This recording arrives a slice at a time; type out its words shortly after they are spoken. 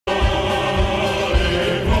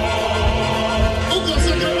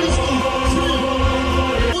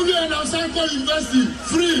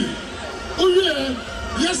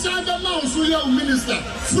Minister,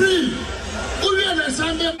 free. Only on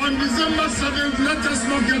December 7th, let us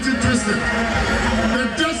not get it twisted. The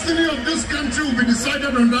destiny of this country will be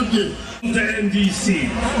decided on that day. The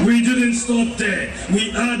NDC, we didn't stop there.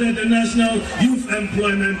 We added the National Youth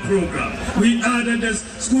Employment Program. We added the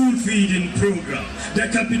School Feeding Program, the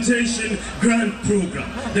Capitation Grant Program,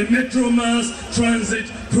 the Metro Mass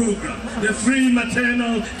Transit Program, the Free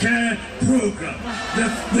Maternal Care Program,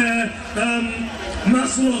 the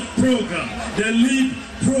Maslow Program, the LEAP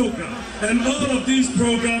Program, and all of these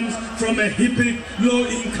programs from a hippie,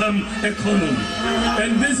 low-income economy.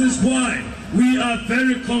 And this is why we are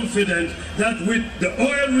very confident that with the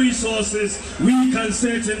oil resources, we can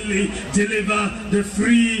certainly deliver the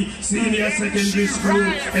free senior secondary school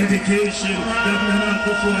education that Nana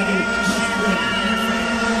Akufo-Addo has promised.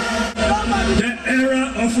 The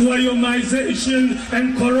era of Wyomization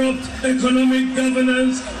and corrupt economic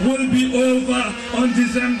governance will be over on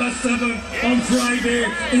December 7th, on Friday,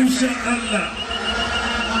 inshallah.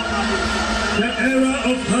 The era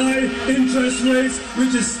of high interest rates,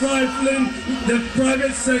 which is stifling the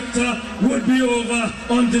private sector, would be over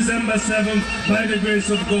on December 7th by the grace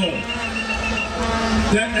of God.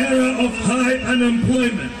 The era of high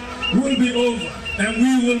unemployment will be over, and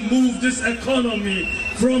we will move this economy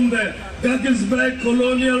from the Gagensberg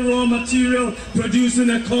colonial raw material producing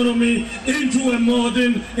economy into a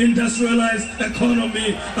modern industrialized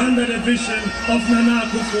economy under the vision of Nana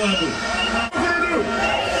Akufo-Addo.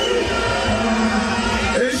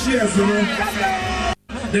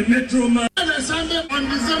 The Metro Man. On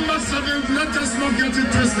December 7th, let us not get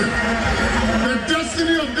it twisted. The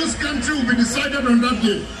destiny of this country will be decided on that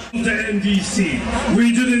day. The NDC,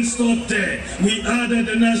 we didn't stop there. We added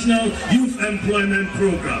the National Youth Employment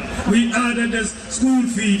Program. We added the School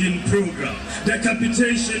Feeding Program, the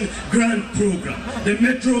Capitation Grant Program, the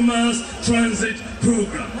Metro Mass Transit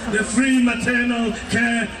Program, the Free Maternal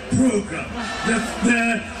Care Program,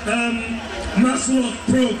 the Maslow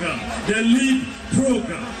Program, the LEAP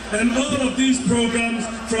Program, and all of these programs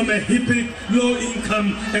from a hippie,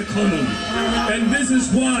 low-income economy. And this is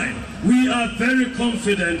why we are very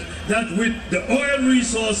confident that with the oil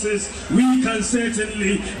resources, we can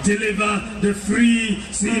certainly deliver the free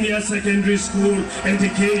senior secondary school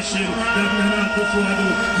education that Nana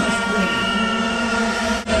Akufo-Addo has promised.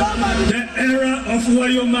 The era of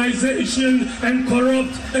Wyomization and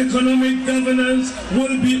corrupt economic governance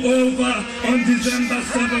will be over on December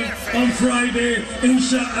 7th, on Friday,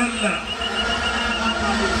 inshallah.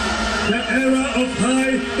 The era of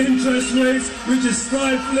high interest rates, which is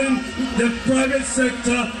stifling the private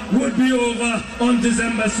sector, would be over on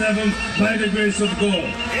December 7th by the grace of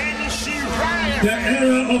God. The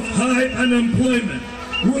era of high unemployment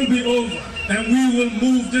will be over, and we will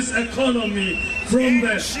move this economy from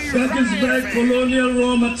the Gagensberg colonial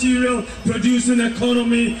raw material producing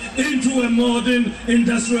economy into a modern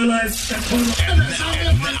industrialized economy.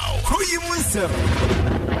 Kuro Yi Mu Nsem.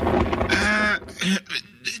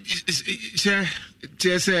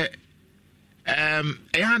 Say,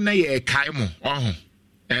 na ye kaimo,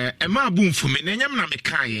 ma boom for me, Nanyam na me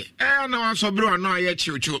kai, no one so bro, no ye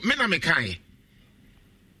chuchu, me na me kai.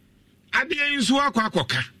 Adia in Sua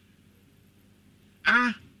Quacoca.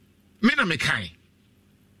 Me na me kai.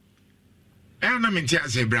 Na me tia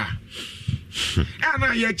zebra.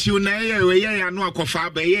 Na yet you na ye no aquafa,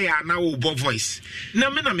 be ye na bo voice. Na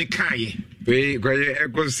me na me kai. We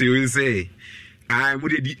go see you say. I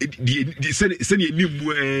would send you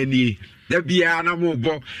new there be an ammo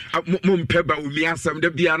peba with me some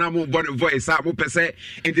there be an ammo body voice I will say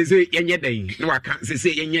and they say any day no I can't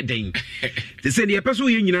say any day they say the person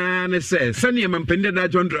you say send him and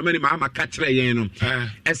pendant John Dramani mama catch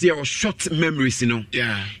as your short memories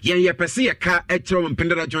yeah person a car at John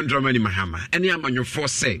pendant John Dramani Mahama and I'm on your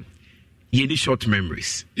force say you need short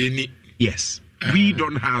memories yes. We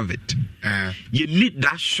don't have it. You need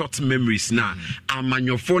that short memories now. I'm on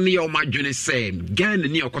your phone. Your imagine same. Gan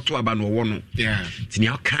ni okoto abano wono. Yeah. Tini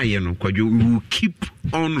akaye no. Kwa you will keep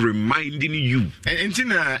on reminding you.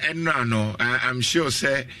 Entina enra no. I'm sure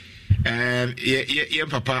say. Ye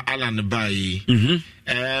papa Alan Bayi.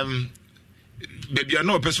 Baby I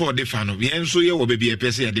know person wo defa no. Ye nso ye wo baby e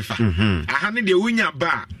person ye defa. Aha ne de wunya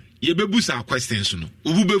ba. Ye bebusa questions no.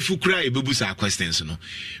 Ubu befu kra ye bebusa questions no.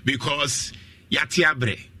 Because yati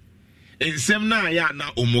abre ensem na ya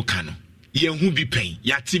na omoka no ye hu bi pen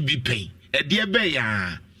yati bi pen e de be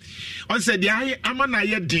ya on said ya ama na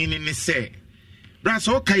ye din ni say bras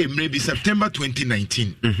o kai emre bi September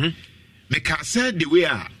 2019 me ka say the way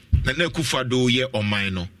a na Akufo-Addo ye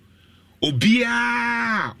oman no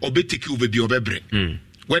obia obeteki obebi obebre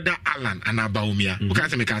whether Alan and Abaumia o ka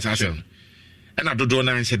say me ka say ɛna dodo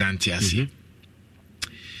na nhyɛ dante ase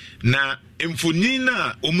na mfonin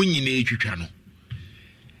na omu nyina etwitwa no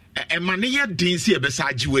ɛma ne yɛ den si ɛbɛsa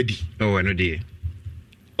agye wadi no de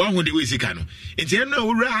ɔho de we sika no nti ɛna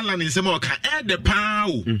owura ala ne nsɛm ɔka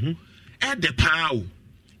ɛde paa o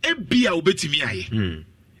ebia obetimi ayɛ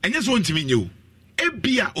ɛnyɛ so ntimi nye o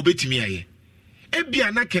ebia obetimi ayɛ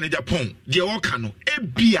ebia na Kennedy Japan deɛ ɔka no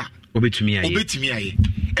ebia obetimi ayɛ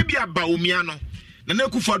ebia ba omia no na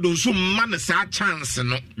Akufo Addo nso ma ne saa chance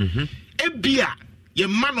no ebia ye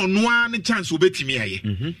ma no noa ne chance obetimi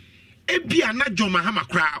ayɛ ebia na John Mahama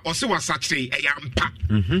kra ɔse wasakire ɛyɛ ampa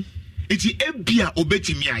enti ebia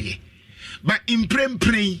obetimi ayɛ ba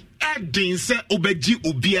imprempren ɛden sɛ obɛgye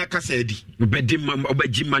obia kasa adi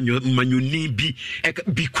obɛgye manyoni bi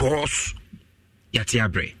because yate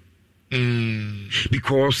abre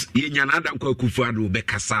because yenya na Adam Akufo Addo be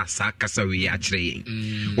kasa we akyere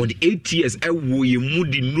yen or the 8 years wo ye mu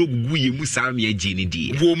di no gugu ye mu sa me agi ni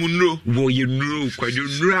di wo mu nro wo ye nro kwadwo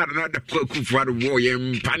nro na Adam Akufo Addo wo ye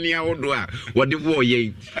mpane ahodo a wo de wo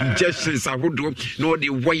ye injustice ahodo no de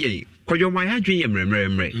wo ye kwadwo my adwen ye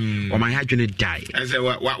mremremre o my adwen die as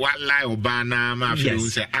wa lie oba na ma fe wo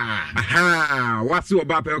say what's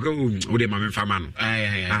oba pe o de ma me fama no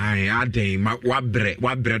ai aden ma wa bre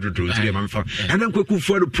dodo de ma me fama and then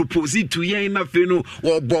Akufo Addo propose to yen na fe no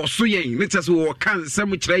wo boso yen let us wo kan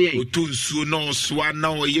nsem kire yen to nsuo no so na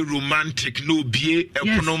o ye romantic no bie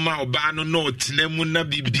ekonoma oba no no tenemu na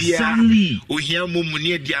bibia o hia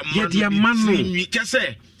momune dia manu nwi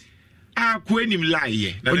kese akwenim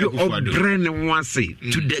lie na brain once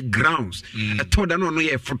to the grounds a toda no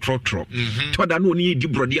ye fotrotro toda no ni di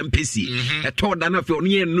brode ampesi a toda na fe no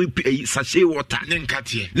ye no sachet water ne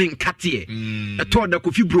nkate a toda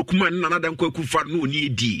kofi brokuman na Adam Akufo Addo no ni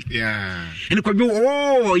di and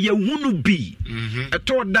kwadwo ye hunu bi a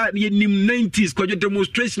toda ye nim 90s kwadwo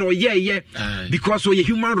demonstration or because we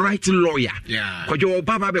human rights lawyer kwadwo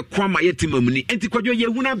baba be kwama ye timamuni enti kwadwo ye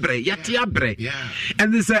huna bre yate abre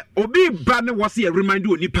and this obi ba ne was a reminder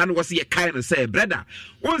onipa no was a kind of say brother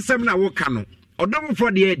one sem na wo ka no odom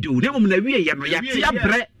for the edu ne mum na wie ye no yate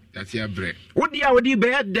abre wodi a wodi be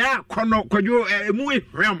da kono kwadwo emu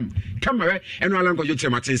ehwam kamera eno alan kwadwo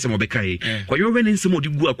chematin sem obekai kwadwo we ne nsem odi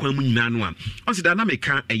gu akwan mu nyina no a on se da na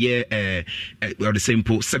meka eye the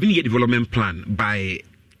simple 7-year development plan by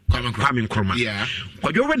Kwame Nkrumah.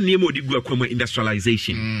 Kwadwo we nneema odi gu akwan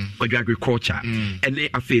industrialization kwadwo agriculture ene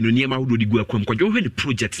afi no nneema odi gu akwan kwadwo we the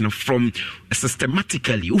project no from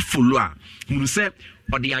systematically u follow a you say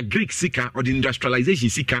or the agric sika or the industrialization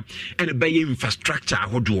sika and by infrastructure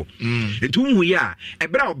ahodo entu hu ya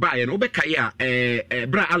ebra obaye no obeka ya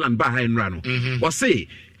ebra Alan ba ha enra no o say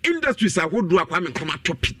industries ahodo Kwame Nkrumah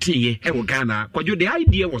topitie e wo Ghana kwadwo the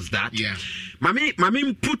idea was that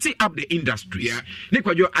mami putting up the industries ne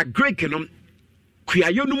kwadwo agric no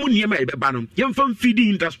kuayo no mu niema e beba no yemfa feeding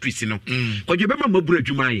industries no kwadwo bema mabura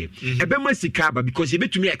adwuma ye ebema sika ba because you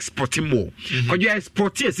betumi export more kwadwo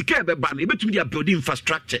export sika e beba no ebetumi dia building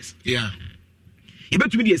infrastructures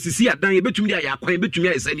ebetumi dia sisi adan ebetumi dia yakwan ebetumi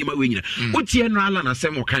dia sani ma wenyina otie no ala na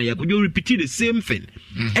sem okan ye kwadwo repeat the same thing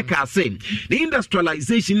e ka say the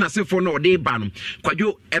industrialization na say for no dey ba no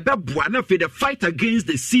kwadwo ebeboa na fe the fight against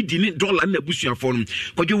the seed in dollar na busuafo no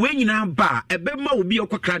kwadwo wenyina ba ebema obi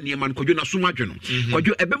okokra niema no kwadwo na so madwe no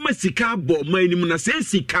kwadwo ebema sika bo manim na say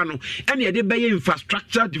sika no ene ye de be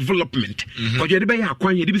infrastructure development kwadwo de be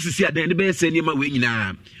yakwan ye de bisisi adan de be sani ma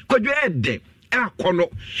wenyina kwadwo ede akono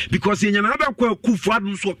because yenya na Adam Akufo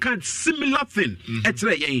Addo so can similar thing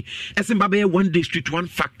etre yen esin baba ye one district one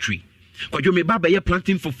factory kwadwo me baba ye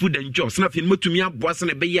planting for food and jobs na fin matumi aboa se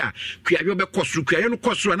na be ya kuayo be kosru kuayo no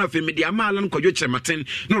kosru na fin me dia mala no kwadwo chematen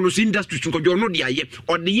no so industry kwadwo no de aye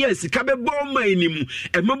o de ye sika be bo ma enimu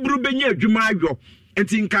e maburu benya adwuma ayo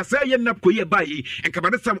enti nkasa ye nap ko ye bayi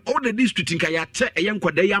enkabade sam all the district nka ya che eye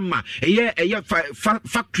nkwada ya ma eye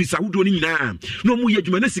factories ahudo ni nyina no mu ye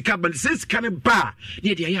adwuma na sika ban sika ne ba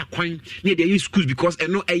ne de ya kwan ne de ya schools because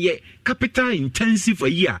eno eye capital intensive a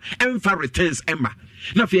year emfa returns emma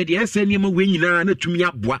na fe de ese ne ma we nyina na tumi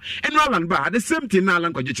aboa eno alan ba the same thing na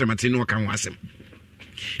alan kwadwo chemate no kan wasem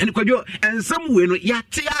eni kwadwo ensam we no ya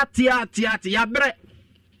tia ya bre.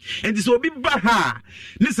 And this will be baha.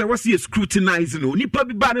 Nisa was here scrutinizing. Nipa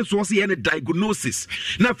be bad so was any diagnosis.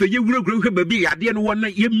 Now for you will grow baby at the end one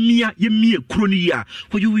night ye mia chronia.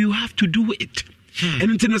 For you have to do it. And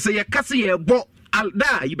until say a cassia bo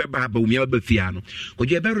alda you be baba mi abafiano. Could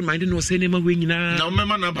you ever remind no say name wing na? No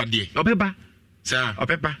mema na badi. Obeba. Sir.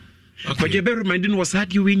 Obeba. Could you ever remind no was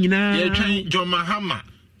had you wing na? Yeah, John Mahama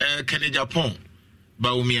Kennedy Japan.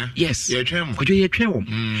 Baumia. Yes. Ye twem. Could you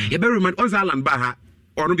twem? You better remind us Alan Baha.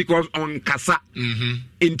 or because on Kasa.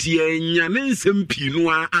 Intia Nsem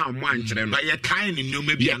Pinua, I'm one children. By a kind in you,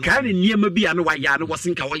 maybe a kind in near maybe an Wayana was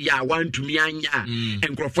in Kawaya, one to me,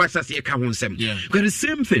 and Professor Siakawonsem. But the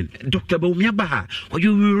same thing, Dr. Bomiabaha, or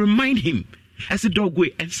you will remind him as a dog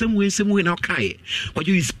way, and some way now Kai, or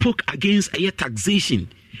you spoke against a taxation.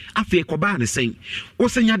 Afe koba ne sen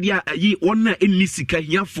osenya dia yi wona enni sika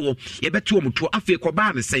hiafo ye beto omoto afe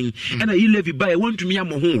koba ne sen na yi levy buy wantumi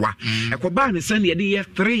amohowa ekoba ne sen ye de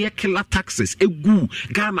 3 year killer taxes egu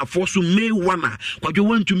Ghana for so May 1 kwadwo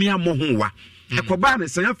wantumi amohowa ekoba ne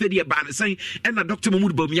sen afe de ba ne sen na Dr.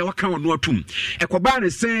 Mahmoud Bawumia waka wono atum ekoba ne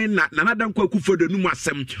sen na nanadanko akufo nu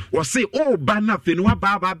asem wo se o ba na afe no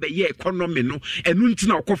aba be ye economy no enu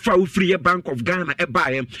ntina okofa wo free Bank of Ghana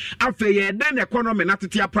ebaye afe ye den economy na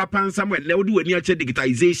tete aprapansa mo na wodi wani ache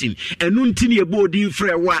digitization enu ntini ebodi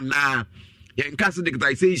free one na yen case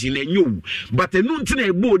digitization enyo but enu ntina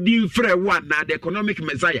ebodi free one na the economic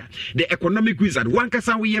messiah the economic wizard one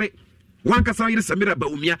kasa wo yere Samira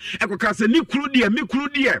Bawumia ekoka se ni kru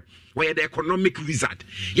die where the economic wizard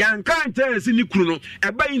yan kan tell se ni kru no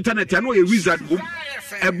eba internet no ye wizard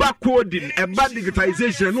eba coding eba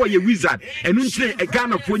digitization no ye wizard enu ntire e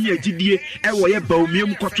Ghana fo nya agidie e wo ye Bawumia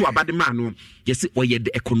mu koto abade ma no yes where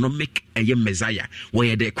the economic messiah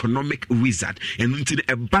where the economic wizard enu ntire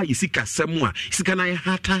eba yisika semu a sika na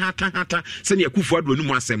hata se ne Akufo Addo nu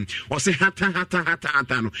mu asem o se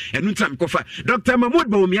hata no enu ntire mkofa Dr. Mahmoud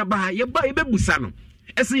Bawumia ba ye ba ebebusa no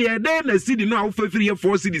ese ye dey na cedi no awofo firi ye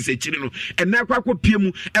 4 cedis echiri no ene akwa piemu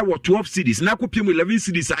e wo 12 cedis na akwa piemu 11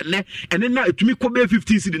 cedis ene na etumi ko be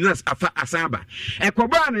 15 cedis na afa asaba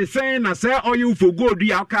ekoba ne sen na se oye for gold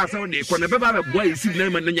ya ka se de ko na beba be boy cedi na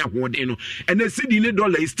ma nya hoden no ene cedi ne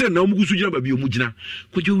dollar is still na omugusu gina ba bi omugina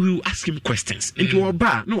could you ask him questions into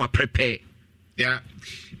oba no prepare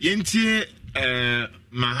yentie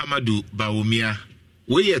Mahamadu Bawumia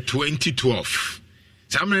we 2012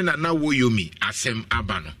 Samre na woyomi asem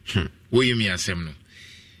abano. Woyomi asem no.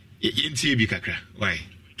 Yenti bi kakra. Why?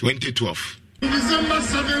 2012. December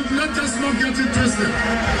 7th, let us not get it twisted.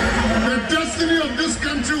 The destiny of this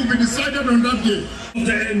country will be decided on that day.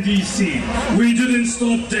 The NDC, we didn't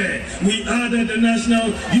stop there. We added the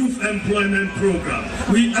National Youth Employment Program.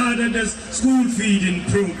 We added the school feeding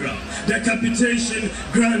program, the capitation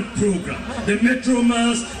grant program, the Metro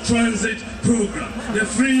Mass Transit program, the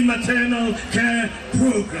free maternal care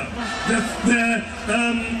program, the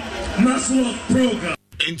Maslow program.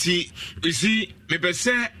 Enti, you see, me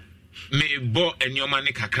pese me bo enyoma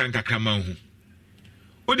ne kakra ma hu.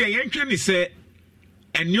 O de yentwe ni se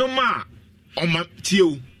enyoma oma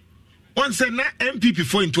tieu. On say na MPP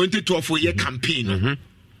for in 2012 for year campaign.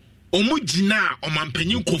 Omu gina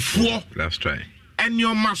omampanyin kofuo. That's right.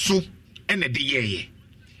 Enyoma so ene de ye.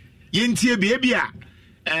 Yentie bi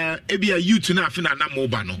ebia youth na afina na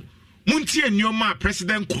moba no. Muntie enyoma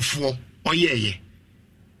president kofuo oyeye.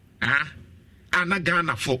 Ana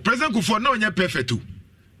Ghana for president kofuo na onye perfect.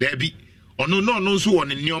 Baby, or no so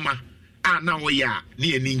on in Nyoma, now we are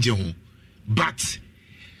near ninja home. But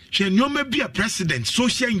she may be a president,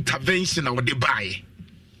 social intervention or the buy.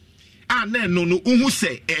 No, who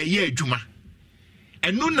say a year Juma.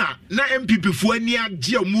 And no, na MPP for any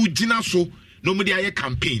idea mujina so no media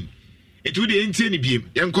campaign. It would ain't any beam,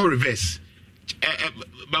 Yanko reverse.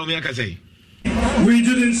 Baumiaka say. We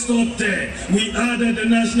didn't stop there. We added the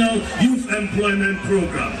National Youth Employment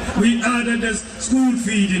Program. We added the school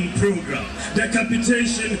feeding program, the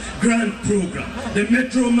capitation grant program, the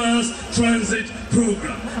Metro Mass Transit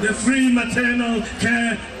program, the free maternal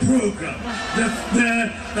care program,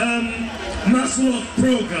 the Maslow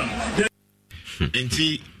program.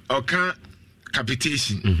 Enti oka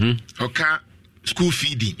capitation, oka school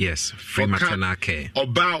feeding, yes, free maternal care.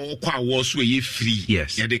 Oba okwa wo so ye free,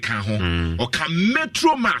 yes, ye de kan ho. Oka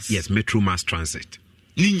Metro Mass, yes, Metro Mass Transit.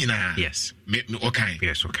 Ni nyina, yes, okay,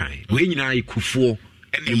 yes, okay. We nyina ikufuo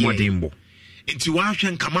e modembo. Enti wa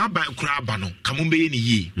hwen kama ban kura aba no, kamo be ye ni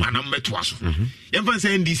yi, manam beto aso. Ye fan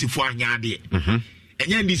say NDC fo anya ade.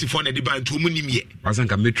 Enya NDC fo na de ban to munim ye.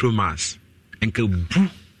 Wasanka Metro Mass enka bu.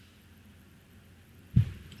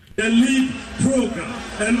 The LEAP program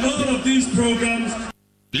and all of these programs.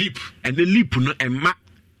 LEAP and the LEAP no emma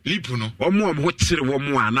LEAP no. Omo ho kire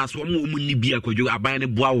womo anaso omo ni bia kwadwo aban ne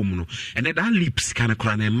boa wo no. And that LEAPs kana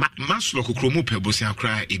kra na emma Maslow kokromo pebosi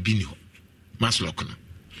akra ebini ho. Maslow no.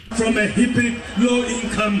 From a hippie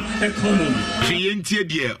low-income economy. Fientie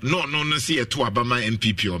die no see to abama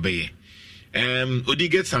MPP obeye. Odi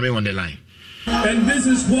get Same on the line. And this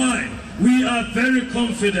is why we are very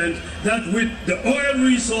confident that with the oil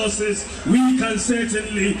resources, we can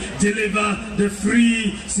certainly deliver the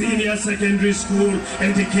free senior secondary school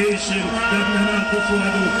education that Nana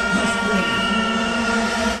Akufo-Addo has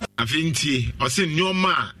promised. Afinti, I say no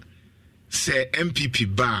ma say MPP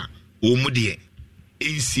ba omudie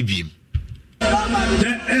in CBM.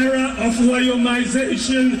 The era of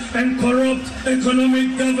Wyomization and corrupt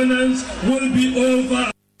economic governance will be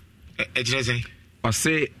over. I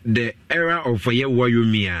say the era of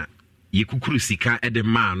Wyomia, Yekukuru Sika at the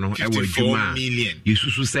man, 54 million. You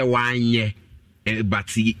say 1 year, but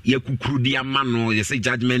Yekukuru Diamano, you say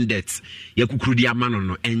judgment debts, Yekukuru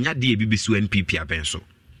Diamano, and Yadi BBC NPP apenso.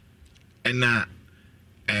 And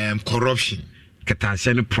corruption.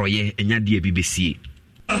 Katashan Proye, and Yadi BBC.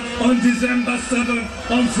 On December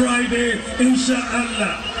 7th, on Friday,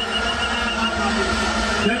 inshallah.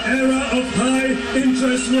 The era of high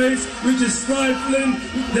interest rates, which is stifling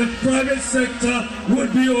the private sector,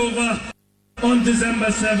 would be over on December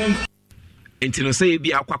 7th. Intino say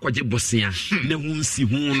be akwaje bosia ne hunsi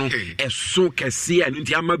hu no eso kese anu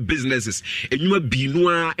nti ama businesses enuma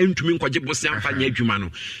binua entumi nkwaje bosia mfa nya adwuma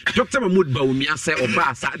no Dr. Mahmoud Bawumia say oba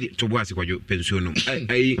asade to bo asikwajo pension no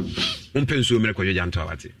ai pension mere kwajo janto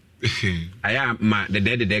awate aya ma the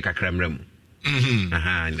dead kakramram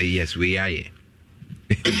aha yes we are here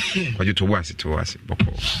kwajo to bo ase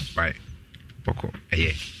boko bye boko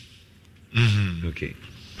okay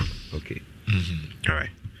all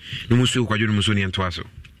right. No musio kwa no musio ni antwaso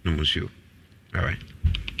no musio all right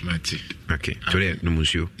mati okay today no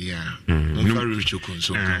musio yeah no fa richo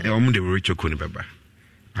kunso o mu de richo kun baba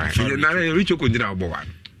all right na richo kun dina obo wan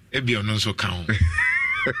e bi ono nso ka ho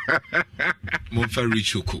mo fa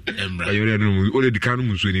richo ku emra ayo no o de kan no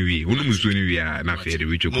musio ni wi ono musio ni wi na fa de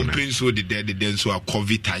richo kun mo penso de dead so a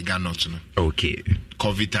covid tiger not no okay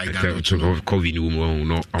covid tiger not covid wo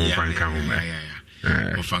no on fan kan ho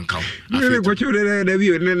Ofankao. Go to the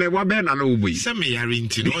view and then what ben and obi. Some me are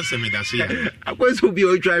into no some that's here. I was who be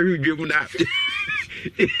try review na.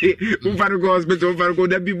 Ufaro go hospital ufaro go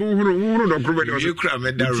that people who no problem. You cram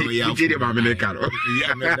that royal. You ma me caro.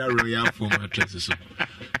 Yeah, me that royal foam mattress so.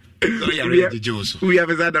 So you ready Joso. We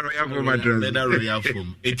have that royal foam mattress. That royal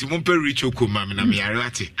foam. It won't be rich okuma me na me are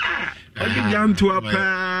ati. Jam to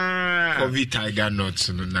apa. Covid tiger nuts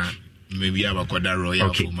no na. Maybe I have a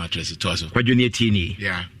royal full mattress. It was. What you need, Tini?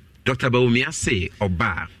 Yeah. Dr. Bawumia say,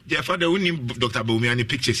 Oba. Yeah, for the winning Dr. Bawumia any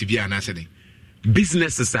pictures if you are answering.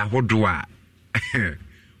 Businesses are what do I?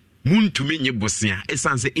 Moon to me, Bosia.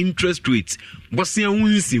 Essence interest rates. Bosia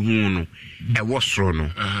wunsi huno. A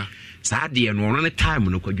wasrono. Sadi and one time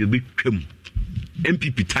no could you be trim.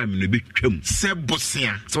 MPP time no be trim. Seb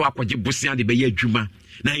Bosia. So I could you Bosia the Bayer Juma.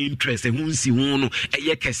 Na interest e hunsi hono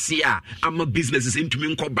eye kese a ama businesses ntumi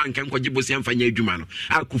nko bank enko gibosi amfanya adwuma no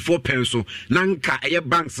akufo penso nanka eye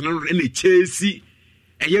banks no na chesi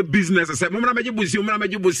eye businesses se momra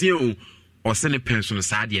magibosi o ose ne penso no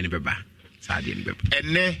saade ne beba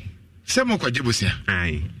enne se mo kwagibosi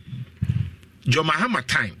ai Joma Hama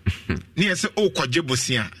time ne ese o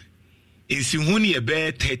kwagibosi a ensi honi e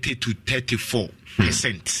be 30 to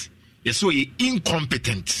 34%. Yes, so ye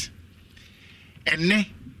incompetent. And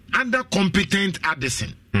under competent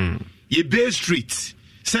Addison, ye Bay Street,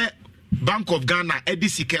 say Bank of Ghana,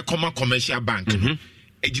 Edisike, commercial bank, 30%.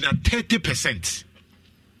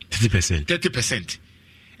 30%.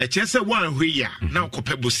 A chance one way now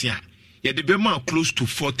Copebusia, yet the Bema close to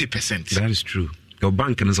 40%. That is true. Your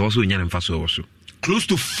bank is also in Yanfaso also. Close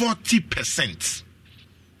to 40%.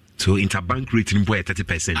 So interbank rate in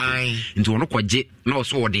 30%. Aye. Into one kwaje, no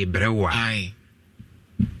so de brewa. Aye.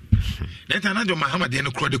 Let another Muhammad then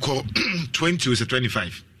call 20 to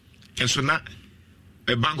 25. And so now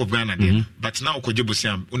a Bank of Ghana then, but now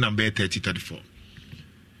Kojibusiam unambe 30-34.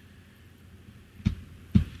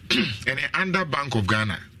 And under Bank of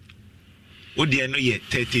Ghana, Odi no ye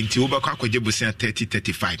 30 to over Kojibusiam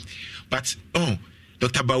 30-35. But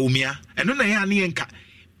Dr. Bawumia, and no na ni enka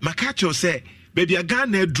Makacho say baby a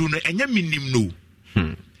Ghana drew no enya minim no.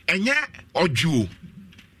 Enya oju.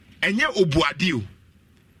 Enya obuadio.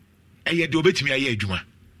 Eye de obetimi aye adwuma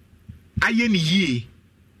aye ni yie,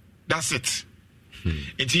 that's it.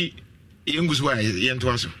 Enti yengusu wa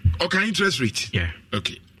yento aso okay interest rate, yeah,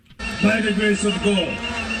 okay. By the grace of God,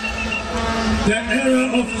 the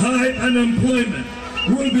era of high unemployment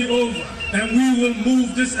will be over and we will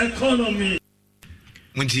move this economy.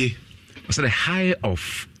 Munti, what's the high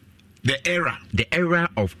of the era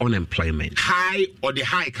of unemployment? High or the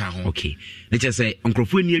high ka ho? Okay, let's just say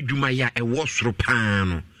onkrofo ni adwuma ya e wo soro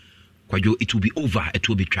paano. It will be over, it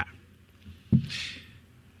will be trap.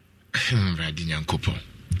 Radinya Kopo.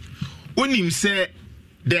 Unim say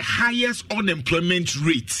the highest unemployment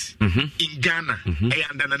rate in Ghana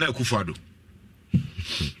under Nana Akufo-Addo.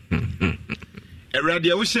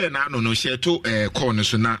 Eradia wo share na no share to call no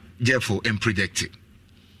so na Jeffo and project.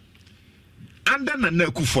 Under Nana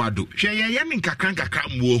Akufo-Addo, hwe ye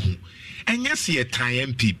nkakra mu ohu. Enya se ye tan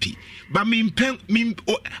MPP. Ba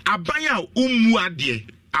aban a ummu ade,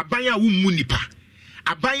 aban a ummu nipa.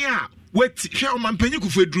 Aban a wet hwe o mampanyi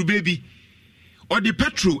Kufu Adru baby. Or the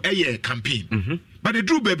petrol campaign. But the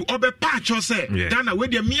Drew baby, or the patch or say, Dana, where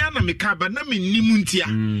the Miana Mikaba, Nami Nimuntia.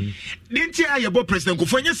 Didn't you about President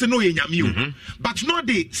Kufonya no yamu? But no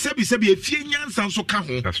day, Sebi a few years and so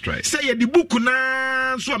come. That's right. Say the book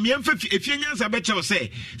na so me a few years I bet you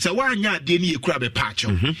say, so why not deni a crab a patch?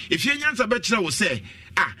 If you years I bet you will say,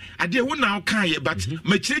 I did one now kaya, but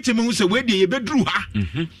my church moon say where the bedrew ha.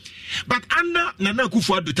 But under Nana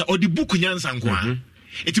Akufo-Addo or the book Nyans and Kwan.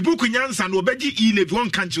 It's book Nyansa and Obeji E-Levy one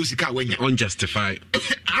country sika wenya. Unjustified.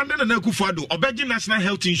 Under the Akufo-Addo, Obeji National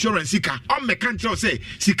Health Insurance sika. On me country say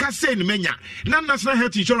sika say ni menya. Na National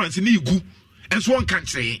Health Insurance ni igu. And so one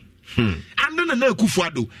country. Under the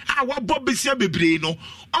Akufo-Addo, our Bobby Sia bebre no.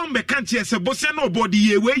 On me country say bossa no body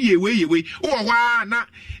ye way. Oh wa na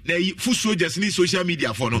foot soldiers ni social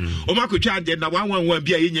media for no. O ma ko charge na 111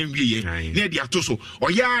 bia ye nyam wie. Na dia to so. O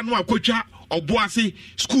ya no akotwa Obuase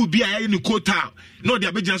school bi a ni quota no de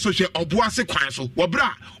abegina so hwe Obuase kwan so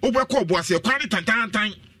wobra obekọ Obuase kwan ni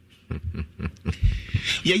tantantan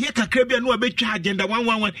ye kakra bia no abetwa agenda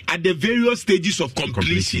 111 at the various stages of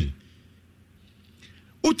completion.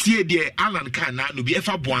 Utie de Alan kan na no bi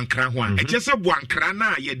efa boankra ho a ejese boankra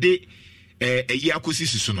na ye de eyi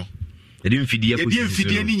akosisi so no ye de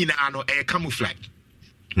mfidie ni nyina no camouflage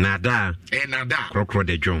nada krokro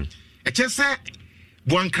de djon ejese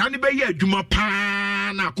Buankra ni be ye adwuma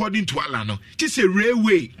pa na according to Alan no just a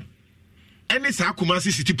railway any sa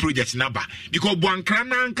Kumasi city project naba because Buankra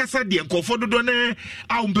na nkasa de nkofo dodo na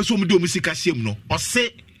a umpeso mu de omusika hyem no o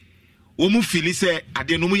se wo mu fili se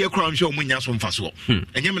ade no mu ye kra nhwe o mu nya so mfaso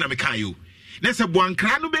enye me na me kan yo na se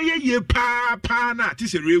Buankra no be ye pa na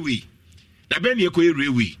just a railway da be na ekoye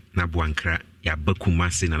railway na Buankra ya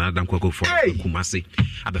Kumasi na nada nkwa for Kumasi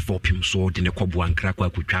abefo pim so de ne kwabo ankra kwa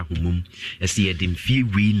kutwa homum ese ye de mfie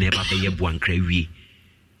wi na ba be ye Buankra wi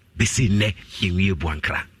besi ne yenwie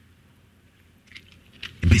Buankra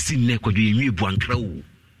besi ne kwadwo yenwie Buankra o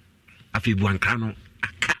afi Buankra no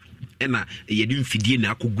aka ena ye de mfidie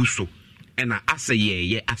na akoguso ena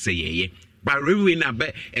aseyeye ba railway na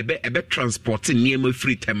ebe transport niema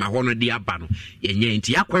free time ho no de aba no yenye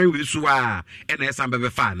nti akwan we so a ena esa be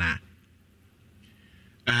fa na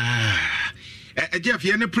Jeff,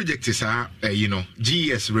 any project is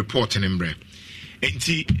GES reporting in bre.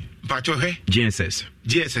 Enti pacho he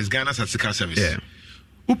GSS Ghana Statistical Service. Yeah.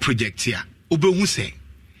 Who project here? Ube say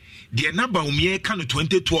the number umye kan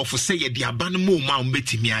 2012 for say the aban mo ma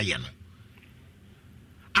umbetimi aye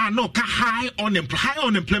no. No ka high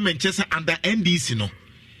unemployment just under NDC no.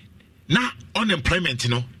 Na unemployment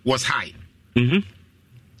was high.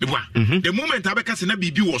 The moment abeka se na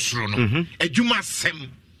bibi was ro no. Ejuma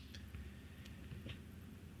sem.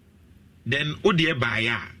 Then odie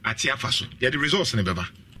baya atiafaso. The results in beba.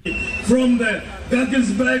 From the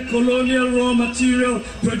Gagensberg colonial raw material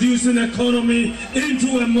producing economy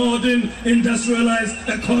into a modern industrialized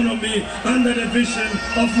economy under the vision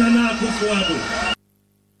of Nana Akufo-Addo.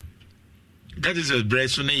 That is a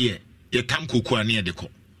breast on ye tam kuku near the co.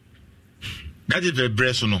 That is the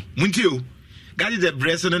breast no. Muntio. That is the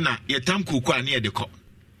breast na ye tam kuku near the co.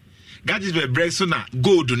 That is the breast na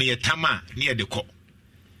gold near tama near the co.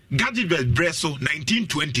 Gadget breso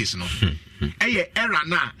 1920s no. Eye era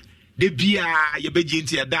na de bia ye begin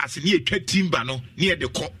ya das ne etwa timba no near the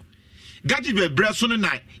co. Gadget breso no na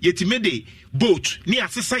yetime de boat ne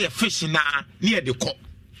asesa ye fish na near the co.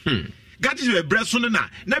 Gadget breso no na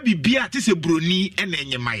bibia te se broni ene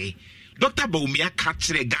enyemaye. Dr. Baumia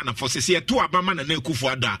catchere Ghana for se to abama na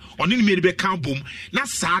Akufo-Addo a oni ne me be kan bom na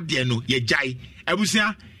saa de no ye jai.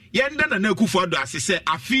 Abusia yenda na Akufo-Addo asese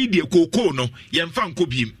afi de koko no ye mfa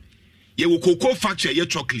nkobiem. Ye wo cocoa factory ye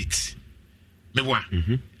chocolate. Me wa.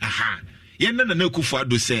 Aha. Yenda na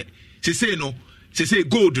Akufo-Addo se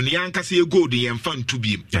gold no yanka se gold ye mfa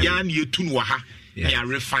ntubiem. Ya na ye tunu wa ha. Ya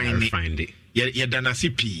refine it. Ye dana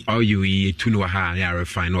CP. Oh you tunu wa ha ya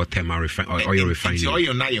refine or tema refine or you refine.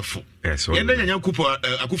 Oil na ye fo. Yes. Yenda nya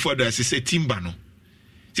Akufo-Addo se timba no.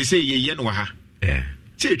 Se ye no wa ha. Yeah.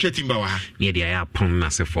 Se timba wa ha. Ne dia ya pon na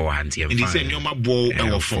se for hand ye mfa. Ndi se nyoma bo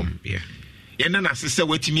e wo form. Yeah. Yenda na sese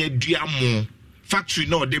watimi adua mo factory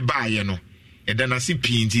no de baaye no yenda na se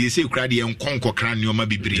pinti se kura de enkonko kra neoma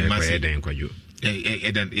bibiri ma se den kwadwo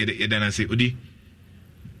yenda na se odi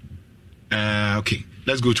Okay,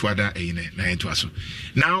 let's go to other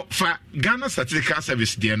now for Ghana Statistical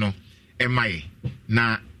Service there no MI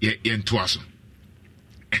na yentoaso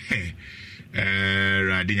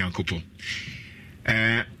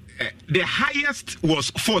the highest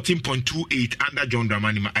was 14.28 under John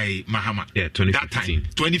Dramani Mahama. Yeah, 2015. That time,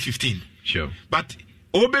 2015. Sure. But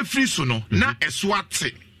Obe Free Suno, na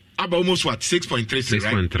eswat about almost what 6.3,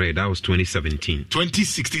 6.3. Right? That was 2017.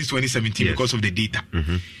 2016, 2017 yes. Because of the data.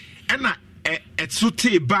 And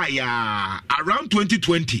etsote by around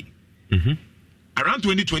 2020. Around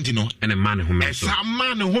 2020, no. And a man who made so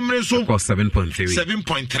 7.3.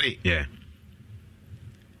 7.3. Yeah.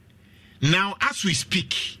 Now, as we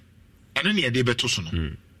speak, and then you're able to so no.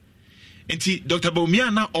 And Dr.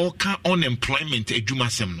 Baumiana all can unemployment at Juma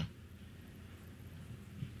Semno.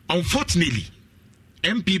 Unfortunately,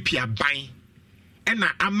 MPP are buying, and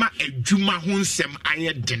I'm a Juma Hunsem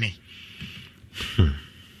aye dene.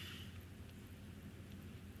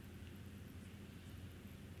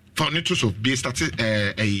 For news of be started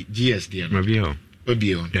a GSD. Maybe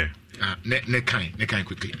yeah. Ne kind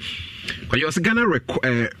quickly. But you also Ghana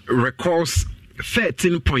records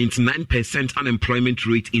 13.9% unemployment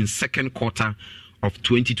rate in second quarter of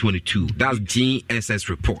 2022. That's GSS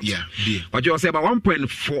report. Yeah. But you also about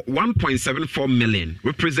 1.74 million,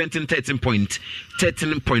 representing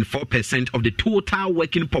 13.4% of the total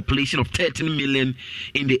working population of 13 million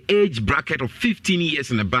in the age bracket of 15 years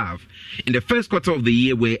and above. In the first quarter of the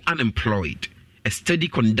year, were unemployed. A study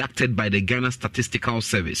conducted by the Ghana Statistical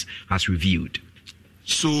Service has reviewed.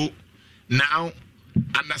 So now,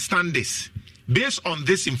 understand this. Based on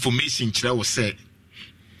this information, I will say,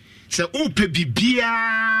 so Ope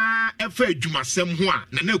Bibia Efe Jumasem Hua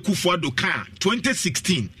Nana Kufuado Ka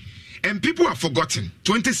 2016, and people have forgotten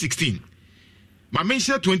 2016. My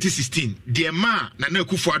mention 2016. Dear Ma Nana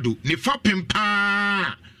Kufuado Nifa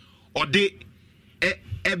Pimpa or de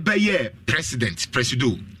Ebeye President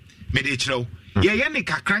Presido Medechro. Yeah, ne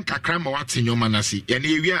kakran ma wate nyoma nasi. Ya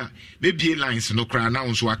ne wi a be lines no kra na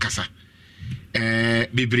unso akasa.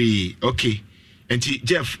 Bibri okay. Enti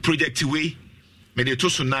Jeff project way me de to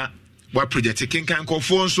so na wa project kenkan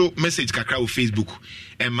kofo so message kakra o Facebook.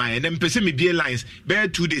 My and pese me be lines be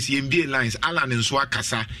 2 days ye be lines ala ne nso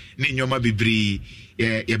akasa ne nyoma bibri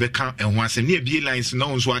ye beka enho asem ne be lines na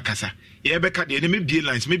unso akasa. Ye beka de ne me be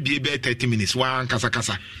lines me be 30 minutes wa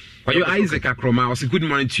kasa. Well, you Isaac Akroma, also good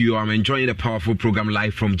morning to you. I'm enjoying the powerful program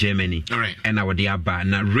live from Germany. All right. And our dear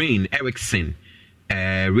now Rain Erickson,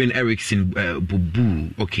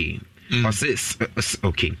 Bubu, okay.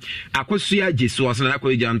 Okay. Akosuya Jesu was na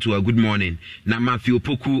to a good morning. Na Matthew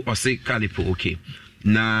Poku ose Kalipo, okay.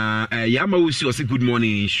 Na Yamausi was good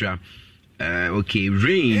morning, Isha. Okay,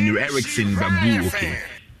 Rain Erickson Babu, okay.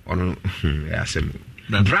 Oh, yes,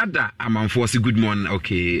 brother, I'm for say good morning.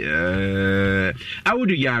 Okay, I would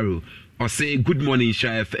do Yaro or say good morning,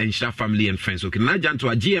 chef and chef family and friends. Okay, now Jan to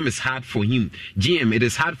a GM is hard for him. GM, it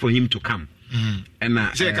is hard for him to come. And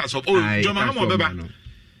Joma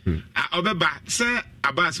Obeba, sir,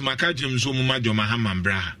 Abbas Makajum Zuma Joma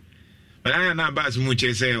Bra. But I am Abbas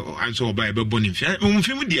Muche say, I saw by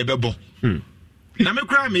Bonifim, dear Bebo. Now, me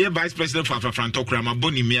cry me vice president for Frantokra,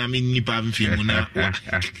 Bonnie, me, I mean, Nipa,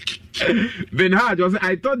 Bernhard,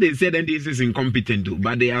 I thought they said NDC is incompetent,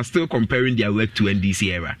 but they are still comparing their work to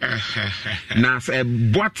NDC era. Now,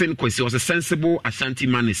 Boatin Kwesi was a sensible Ashanti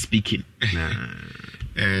man is speaking.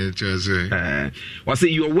 Was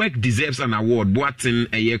it your work deserves an award? Boatin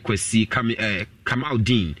Kwesi Kamal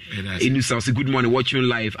Dean. In South, good morning, watching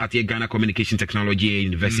live at the Ghana Communication Technology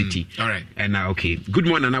University. All right. And okay, good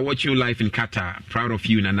morning, and I watch you live in Qatar. Proud of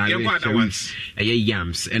you, and I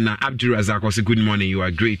Yams and Abdul Razak was a good morning. You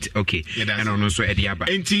are great. Okay, and also Eddie Abba.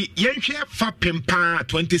 Enti yenhwe fa pempa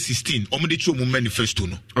 2016 omde chu mu manifesto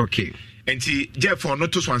no. Okay. Enti Jeff for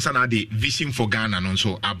not to swansa na the vision for Ghana no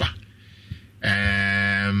so Abba.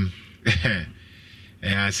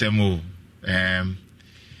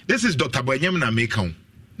 This is Dr. Boyem na Mekon.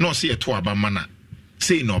 No see a to Abba mana.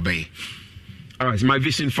 Say no be. All right, my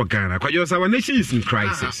vision for Ghana. Because our nation is in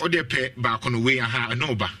crisis. O de pe back on the way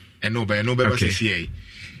no ba. No be say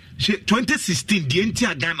 2016 the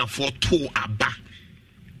entire Ghana for to Abba.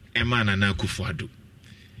 Emma Nana Kufuado.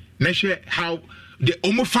 Neshe how the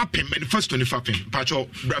Omo Fapem first 25 pem. Pacho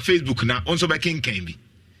Facebook na onso be king can be.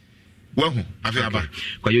 Well, Abba.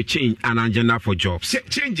 Because you change an agenda for jobs.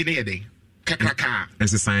 Change in here. Kakaka.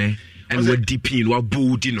 As a sign. And we're deep in, we're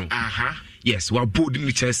bold, you know. Yes, we're bold in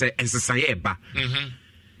which I say, and society.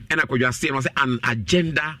 And I could just say, an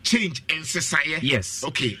agenda. Change in society. Yes.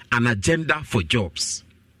 Okay. An agenda for jobs.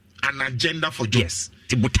 An agenda for jobs.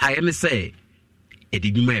 Yes. But I say,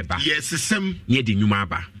 yes, Sam. Ye di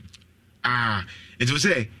numaba. It was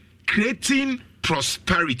say creating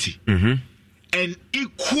prosperity and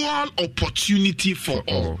equal opportunity for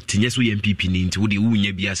all.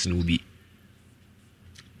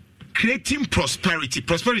 Creating prosperity.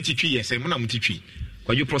 Prosperity tree, yes, I'm not tree.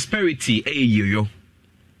 But your prosperity, yo.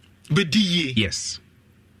 But yes.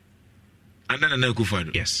 And then another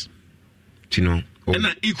good. Yes. You know. And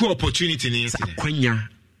an equal opportunity in Quenya.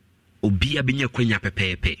 Obia binya Quenya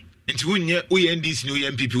pepe. And when we end this new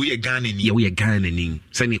MPP, we are Ghanaian. Yeah, we are Ghanaian.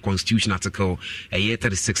 Send a constitution article a year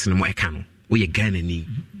 36 in the Moekano. We are Ghanaian.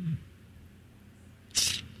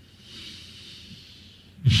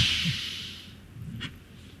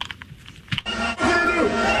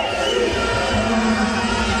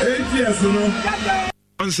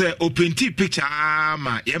 On say open tea picture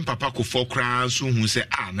ma yem papa ko for crown so hu say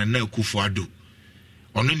na na akufo ado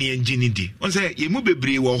ono ne engine di on say ye mu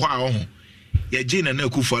bebre wo ho a ho ye je na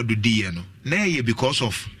akufo ado di ye no na ye because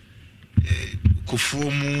of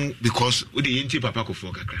kufo mu because we dey enti papa ko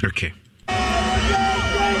for kakra. Okay.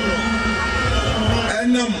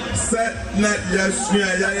 Enam set na yes me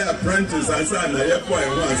ya apprentice and na ye point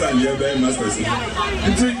one and ye be masters.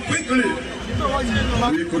 Quickly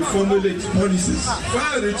we could formulate policies,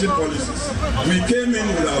 far-reaching policies. We came in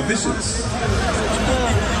with our visions.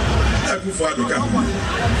 Akufo-Addo come.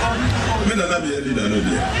 Me na be a leader no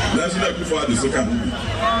there. National Akufo-Addo so come.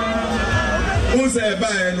 Who say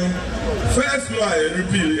buy no first law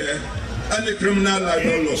repeal and the criminal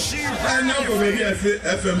libel law. And now for maybe I say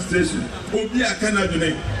FM station. Obi akana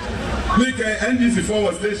dune. Make NDC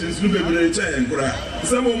forward stations no be reach and kura.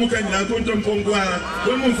 Some of muka nyina kontom pongwa.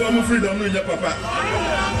 One for freedom no nya papa.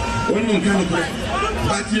 One mon kan kura.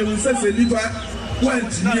 But you say say lipa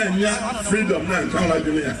want nya freedom na kan la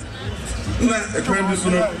dune. Na e crime this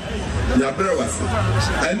no ya brewas.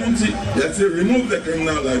 And let's say remove the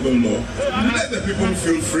criminal libel law. Let the people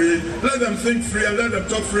feel free. Let them think free and let them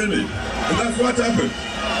talk freely. And that's what happened.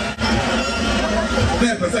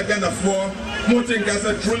 Then second of all, Motin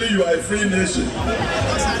said, truly you are a free nation.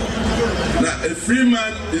 Now, a free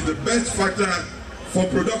man is the best factor for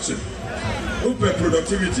production. Open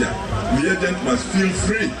productivity, the agent must feel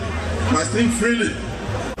free, must think freely.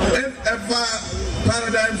 If ever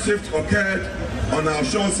paradigm shift occurred on our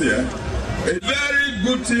shores here, a very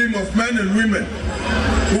good team of men and women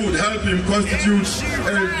who would help him constitute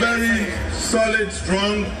a very solid,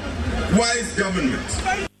 strong, wise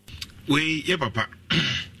government. We, yeah, Papa.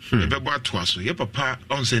 Beba twaso ye papa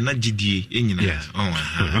on say na gidie enyina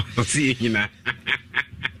see enyina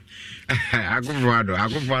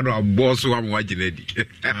Akufo-Addo boss wa mo agina di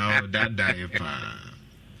that die pa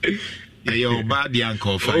ye bad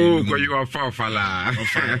uncle for ko you are fala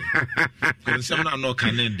concern na no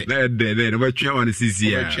kanende na de ba twa man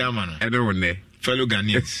sisi ya e no ne fellow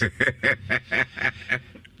Ghanaians.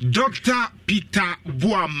 Dr. Peter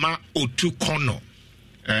Buama Otukono,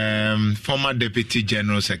 former Deputy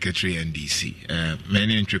General Secretary NDC.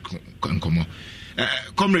 Many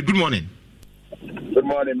Comrade, good morning. Good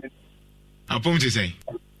morning. Apom to say.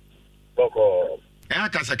 Boko.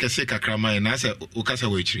 Kasa kese kakrama na se ukasa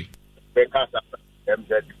wechiri. Bekasa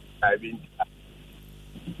MZ I mean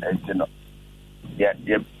and you know. Yeah.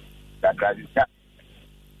 That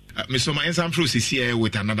Mr. Mayensa Fruit is here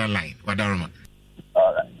with another line. Wadaroma.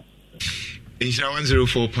 All right. Insha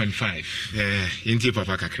 104.5. Inti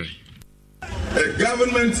Papa Kakre. A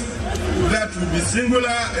government that will be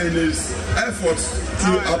singular in its efforts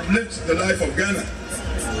to uplift the life of Ghana.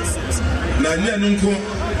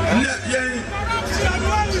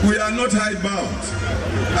 We are not hidebound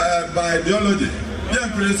by ideology.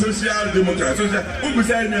 Social democracy.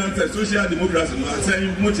 Social democracy.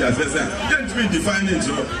 Saying can't be defining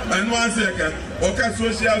so. And one second, okay,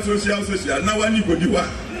 social. Now when you go do what?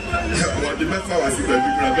 What the best was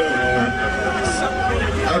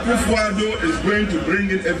Akufo-Addo is going to bring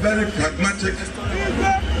in a very pragmatic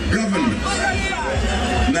government.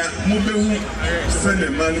 Now, Mubehu send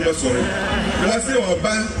a man sorry. Was it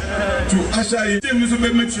Oba to usher in?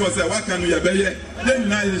 Make sure that what can we obey? Then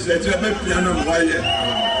now is a piano wire.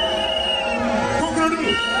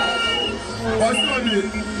 Was on the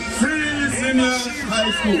free senior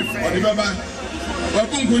high school or the Baba.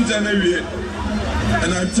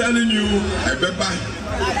 And I'm telling you, I beba.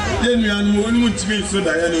 Then you are one to me so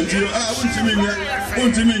that I don't you.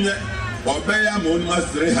 Want to me, obey a moon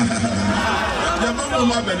master. The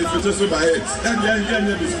Baba benefits by it. And then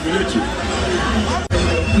is spiritual.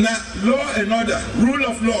 Now, law and order, rule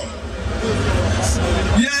of law.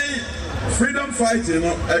 Yea, freedom fighting,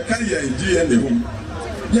 I can't hear in the home.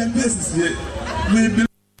 Yeah, best is here. We believe.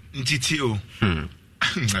 Ntitio.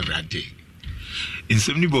 In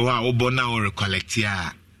some people who are now recollect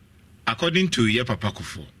here, according to your Papa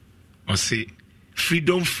Kufo, or say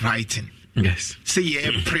freedom fighting. Yes. Say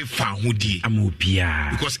yeah, pray for Hudi.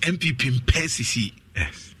 Amubia. Because MPP in PCC.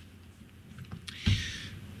 Yes.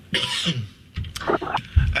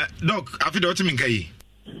 Doc, after the Otiminkai.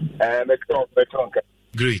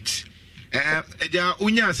 Great.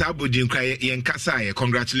 Unya Sabudin Kray Yankasa,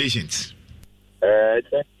 congratulations.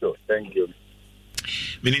 Thank you.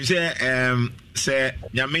 Meaning say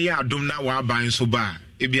Yameya Dumna wa ba soba.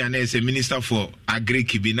 Ebiane is a minister for Agri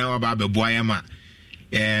Kibi now about Boyama.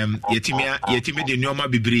 Yetimi de Noma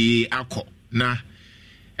Bibri Ako. Na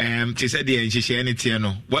she said the enchisheni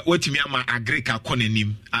no. What me ama Agri ka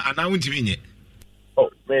konenim. And I won't mean it. Oh,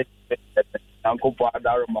 Uncle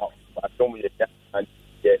Padarama, but don't we and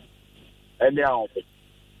yes. And now,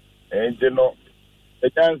 and you know, the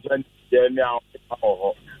chance when they're now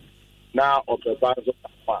of the bars of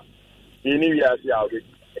one. You need to see how it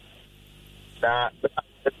now,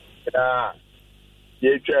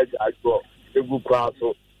 you church I go, a good class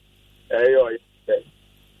of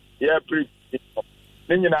yeah, pretty.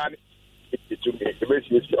 Then you know, it's to me, the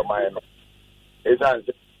best use your mind. It's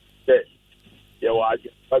answer. You are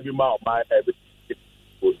just my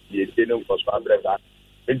you didn't for Spandrega.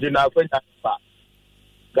 And you know, when I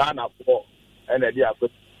Ghana for an idea of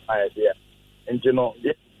my idea. And you know,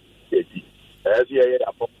 as you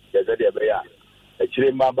are a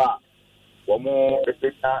chili maba, one more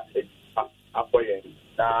a boy,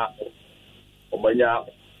 now, Omania,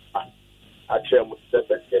 I share with the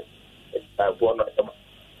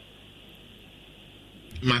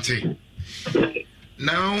Mate.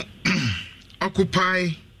 Now, Occupy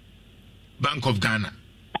Bank of Ghana.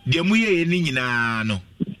 The Muye Nina no.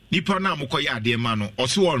 Nipa na mukoya de mano,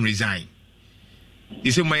 also on resign.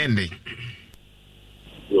 Is it my ending?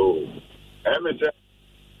 So,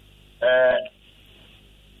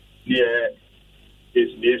 yeah,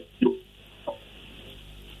 it's you.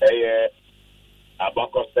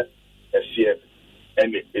 About SCF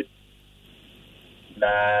and it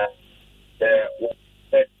na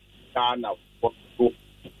Ghana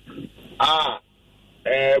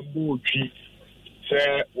Buchi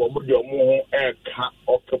say Wamudio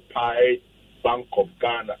Occupy Bank of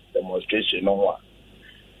Ghana demonstration no one.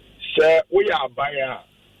 Say we are buyer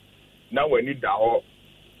now we need that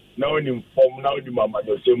now in inform now the mama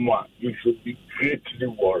the same one you should be greatly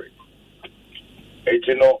worried. And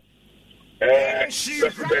you know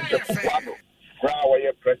President Kupano,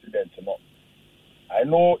 President no. I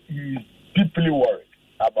know he's deeply worried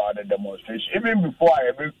about the demonstration. Even before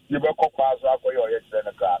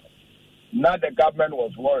now the government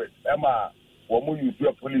was worried. Emma, when you see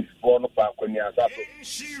a police going up when you are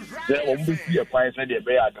there will be a fine said a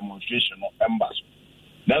demonstration of embassy.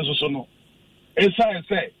 That's also no. It's I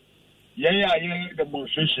say, yeah,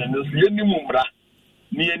 demonstration is any mumra,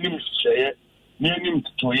 near him share, near him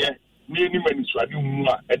to ye, near him and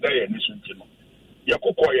Swaduma, a day and listen to no.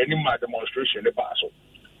 Yakoko any demonstration the pass.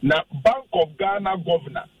 Now, Bank of Ghana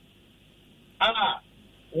governor,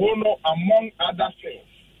 one among other things,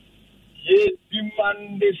 ye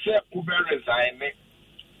demand they say Uber resign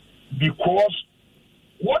because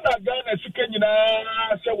what a Ghana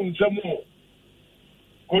Sikana Samu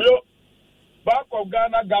Kolo Bank of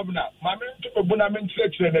Ghana governor, Mamin to a Bunamin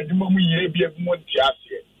section and Jumu ye be a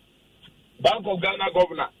Montiasia. Bank of Ghana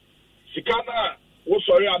governor, Sikana, was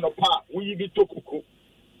sorry on the part, we be Tokuku,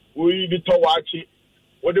 we be Tawachi.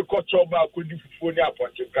 What the court job could do for the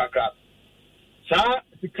appointed Kaka. Sir,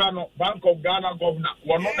 Sikano, Bank of Ghana governor,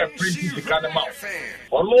 one not a printing Sikana amount.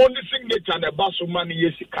 Or only signature and a bus of money,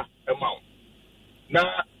 Yesika amount.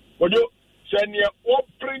 Now, would you send your own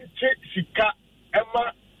printed Sika,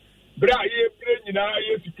 Emma, Braye, Brain,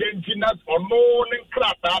 Yesikantinas, or no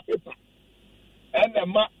crap paper. And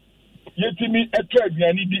Emma, Yetimi a trade,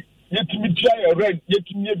 Yetimi try a rent,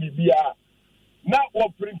 Yetimi Bibia. Now,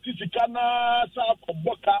 what printed Sikana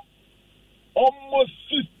Boka almost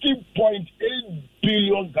 16.8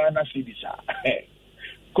 billion Ghana cedis.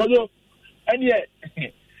 Kodo, and yet,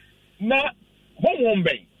 now, home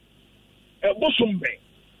bay, a bosom bay.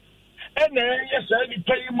 And then, yes, I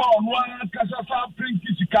pay more on one Casasa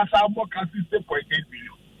printed Sikasa Boka 16.8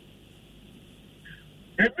 billion.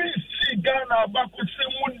 Every see Ghana back with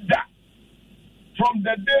Semunda from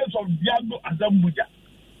the days of Diago Azambuja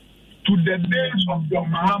to the days of the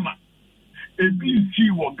Mahama, a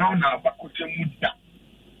BC or Ghana, Bakote Muda.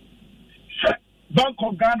 Bank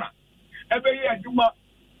of Ghana, every year, Juma,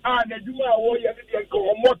 and the Juma, warrior,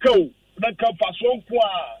 or Moko, that come for some qua,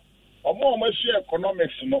 or more share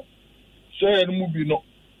economics, no, say, movie, no,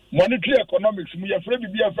 monetary economics, we are afraid to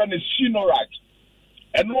be a friend, is right,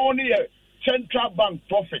 and only a central bank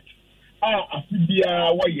profit, a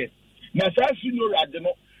Fibia, na saa senior ade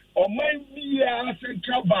no ɔman biara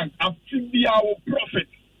central bank afi biara profit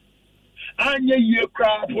anya yie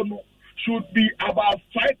koraa po no should be about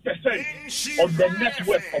 5% of the net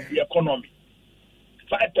worth of the economy.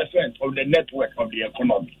 5% of the net worth of the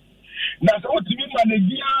economy. Now, so what you mean by the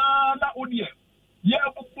Diana Udia? Yeah,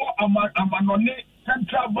 before Amanone,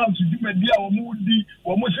 central banks, you media or moody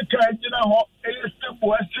or Musika,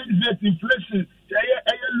 stable exchange rate inflation,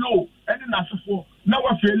 low, and then as for now,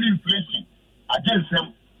 a fairly inflation against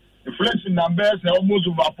them. Inflation numbers are almost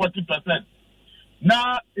over 40%.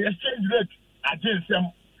 Now, exchange rate against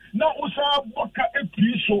them. Now, also, Boka a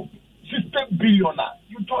so 60 billionaire.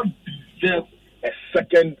 You don't deserve a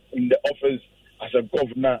second in the office as a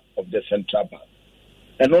governor of the central bank.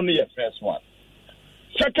 And only a first one.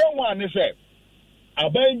 Second one is a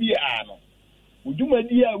baby ano. Would you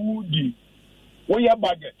media woody? We are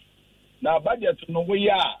budget. Now, budget no we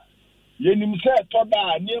are. Yenim said,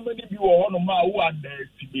 Toda, near many people on my one day,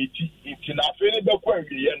 it's in a fairly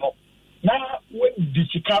backward, you know. Now, when the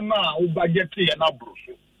Chicana who budget and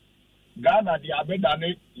Abruso. Ghana, the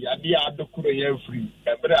Abedane, Yadia, the Kuro Yi free,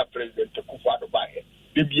 and President Kufado by it.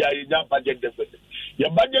 The BIA budget deficit.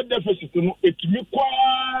 Your budget deficit, it's me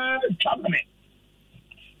quite cabinet.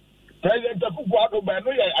 President Kufado by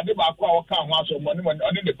no, I did my car once or money when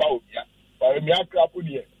I did the power, or me a crap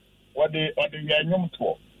here, or the young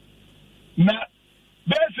tour. Now,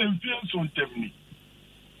 there's a field so tell me.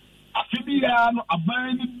 Afibiano, a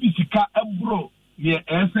binding Bisika, a bro. Yeah,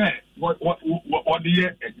 what the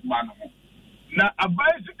year man. Now, a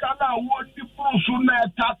bicycle now would be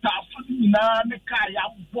sooner tata, Sunina, the Kaya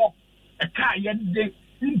Bob, a Kaya de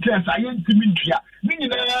interest. I ain't to meet ya.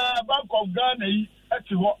 Meaning a Bank of Ghana, and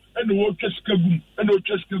the work is Kabum, and the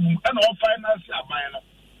Cheskabum, and all finance are mine.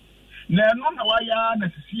 Now, no, why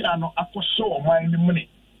necessarily after so mine the money.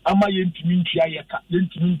 Am I in to meet ya?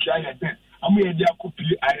 Then I'm a dear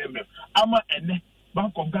copy IMF. Am I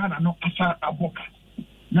Bank of Ghana no asa aboka.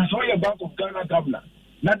 Na so your Bank of Ghana governor.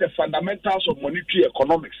 Not the fundamentals of monetary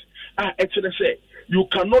economics. Actually say you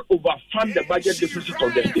cannot overfund the budget deficit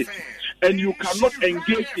of the state, and you cannot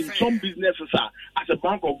engage in some businesses as a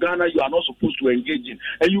Bank of Ghana you are not supposed to engage in,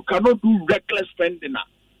 and you cannot do reckless spending.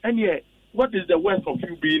 And yet, what is the worth of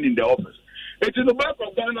you being in the office? It is the Bank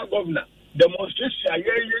of Ghana governor demonstration.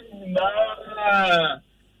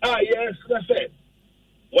 Yes, that's it.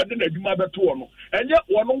 What did they do my better? And yet,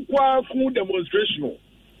 one full demonstration.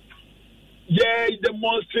 Yeah,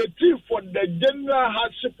 demonstrative for the general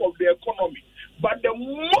hardship of the economy. But the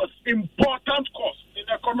most important cause in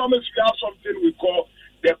economics, we have something we call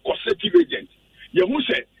the causative agent. You who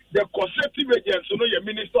say the causative agent, so your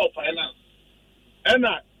Minister of Finance, and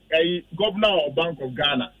a governor of Bank of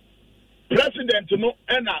Ghana, President,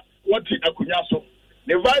 and what he Akunyaso,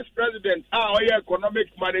 the Vice President, economic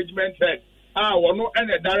management head. And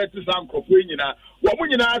the directors and Kopuina.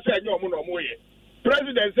 Wamuna said, no,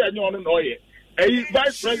 President said, no, a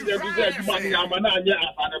Vice President said, money, Amana, and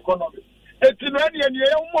economy. It's in any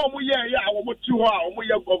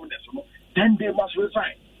governors. Then they must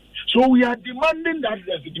resign. So we are demanding that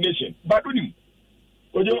resignation. But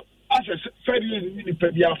as a fairly in the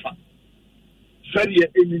Pediafa, fairly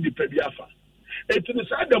in the Pediafa. It's in the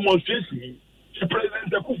demonstration, the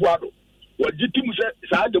President of Kufuado. What did you say?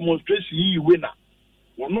 Demonstration winner.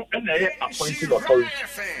 One no and appointed authority.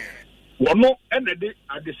 One no and a day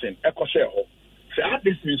at the same echo share. Say, I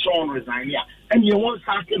this is on resign here. And you want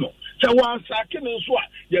sacking. So one sacking is what?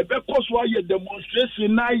 You because why your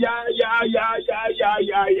demonstration.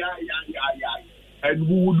 And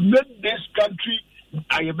we would make this country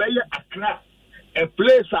a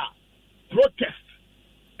place protest.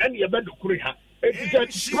 And you better Korea. It is a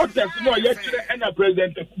protest, and a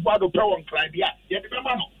president Kubado Power idea.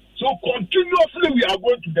 So continuously we are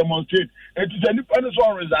going to demonstrate. It is an independent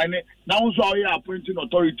one resigning. Now so we are appointing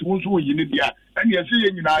authority who you need there. And you see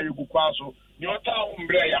in our Bukaso, your town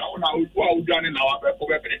umbrella, now we go down in our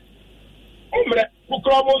weapon. Umbre, who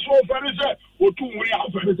come also very sad, or 2 million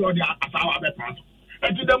offers on the Asawa pass.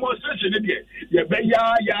 And to demonstration again, you better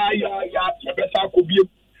could be.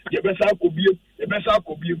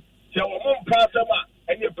 So,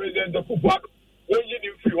 and your president of Kubado, when you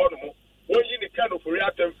need free one more, when you need kind of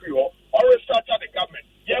reactive free or start at the government.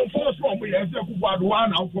 Yeah, first one, we have to Kubado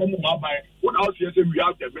one out from Mumbai. What else you say? We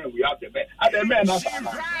have the men, And the men are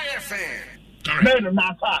men are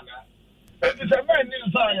not and it's a man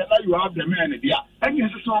inside, and now you have the man in there. And yes,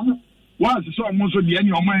 some once the song most of the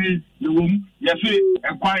end of my room, you see,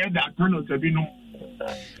 acquire that turn of the binum.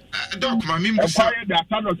 Doc, my acquire that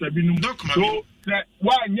turn of the binum. So,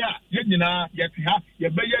 why, yet you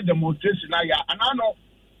bear demonstration. And I know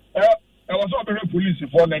I was not very police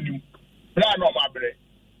for them. bra no mabre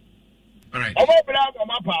all right omo bra no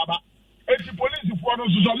mapaba eti police for no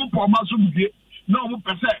so mo po ma so bie na omo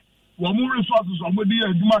pese wo mo resources omo di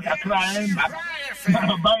aduma kakra en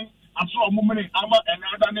ba aso omo mene ama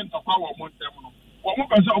enada ne ntokwa wo mo ntem no wo mo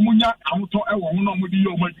pese omo nya ahoto e wo ho na omo di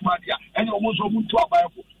omo aduma dia ene omo so omo tu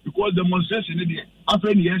abayefo because demonstration dey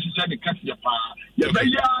after the years said the catch the pa ya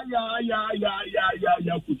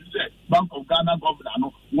could say Bank of Ghana governor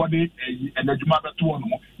no what they and the Juma to one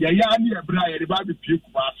ya ni e bra ya the ba be pie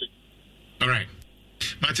kubase. All right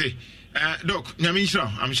Mate doc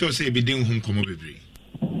nyamisha I'm sure say be din hum komo bebre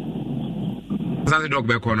Sandy dog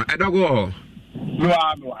back on dog No.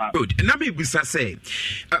 Good. And let me say,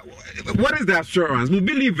 what is the assurance? We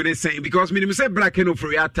believe in it saying because me say black and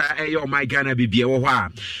Ofriata, or my Ghana be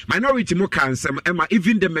minority more cancer,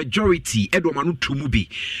 even the majority, Edo Manu Tumubi,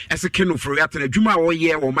 as a Ken Ofriata, Juma or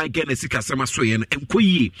year or my Ghana Sikasama Soyan, and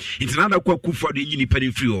Koyi, it's another Kwaku for the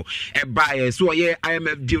Unipeni Frio, a buyer, so yeah,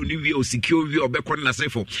 IMF deal New York, secure you or Becon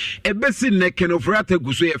Nasefo, a bessin neck Ken Ofriata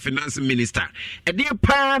Gusuya finance minister, a dear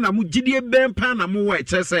pan, a Mujidi Ben Pan, a Mua,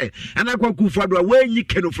 say, and I Kwaku for when you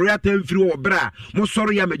can offer at them through or bra, most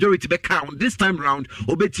sorry, a majority back count this time round,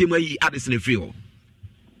 obey me Addison Frio.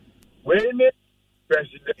 When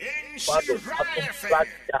President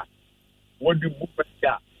what do you put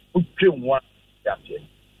one that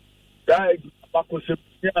Baco said,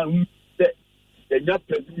 the young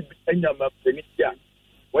president and your Penisia,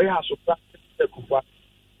 where has the Kufa.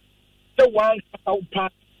 The one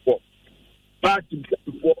part for party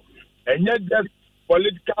before, and yet there's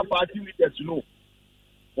political party leaders know.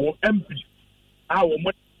 Or MP, our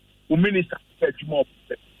minister said more.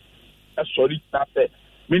 Sorry,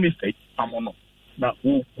 minister, I'm on. Now,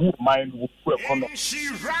 who mind will put on.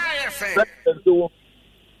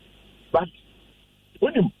 But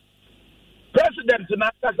when you president and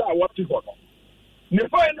actors are what you want. The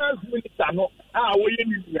finance minister, no, we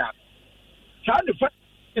need to have the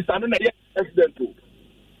finance minister, president.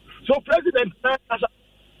 So, President,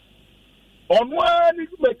 on one he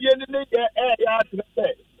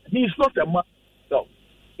is not a man. So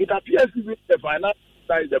it appears to be the finance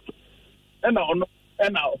side of the and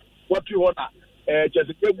now what you want just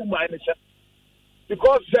a good mind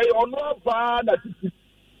because they are not bad that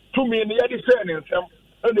 2 million and some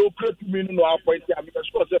and no 2 million no point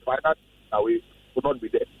because the finance away will not be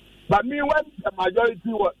there. But me when the majority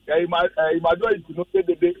was a majority no the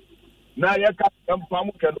day now you can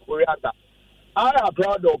come can I have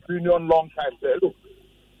heard the opinion long time. Look,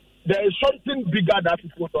 there is something bigger that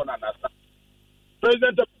people don't understand.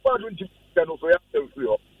 President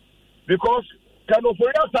because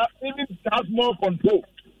Kanofoyata even has more control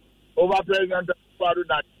over President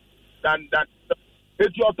than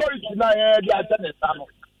it's the authority now.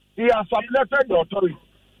 He has subletted the authority.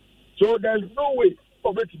 So there's no way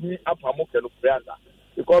for it to be up Kanofoyata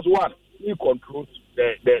because one, he controls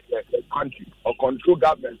the country or control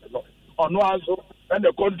government. On also and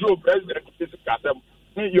the control president is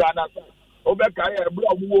you understand. Obeka a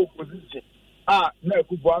opposition. Na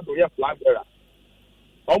Kufuor to flag bearer.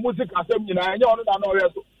 Almost kasem nyina anya ono na no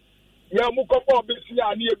yeso. Ya mu kopo obesi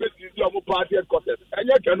ani ebesi di omo party headquarters.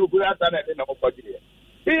 Anya kanu kurata na na opagire.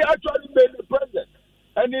 He actually made the president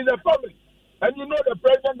and he's a family. And you know the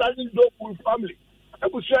president doesn't joke with family. I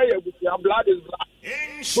will share you with your blood is black.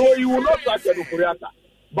 So he will not like the Kurata.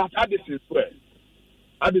 But that is well.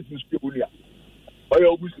 Addison Julia, or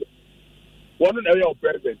your one in your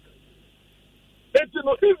president.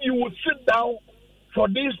 If you would sit down for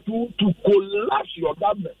these two to collapse your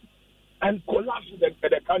government and collapse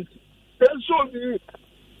the country, then so do you.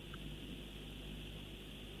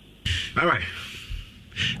 All right,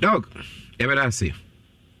 dog. Ever see?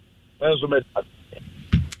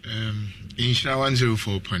 Insha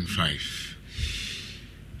 104.5.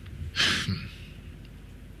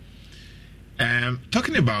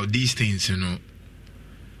 Talking about these things, you know,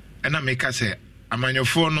 and I make us say, I'm on your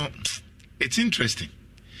phone. No, it's interesting.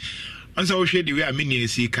 And so, the way I mean, you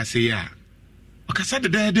see, Kasaya, Okasa the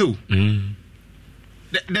dare do.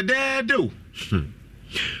 The dare do.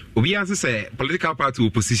 We have to say, political party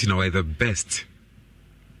opposition are the best.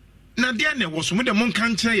 Now, Diana was with the monk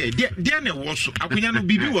country. Diana was, Akuano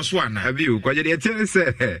Bibi was one. Have you? Quite a tell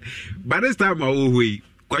say, by this time, we,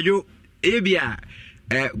 Quajo, Abia.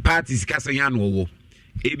 Parties Casayan wo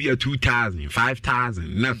ebia 2,000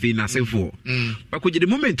 5,000 nothing na say for but could the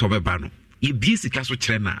moment of a banner e bi sika so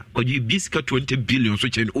kire na could you bi sika 20 billion so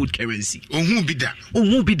in old currency who be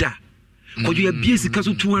that Kojo ya basic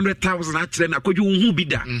kaso 200,000 actually na kojo unhu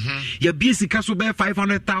bida. Ya basic kaso be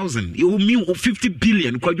 500,000. You mean 50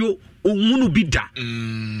 billion kojo unhu bida.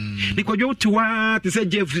 Ni kojo tiwa te say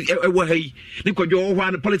Jeff ewo hai. Ni kojo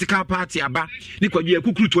one political party aba. Ni kojo ya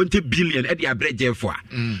kukuru 20 billion e de abre Jeff a.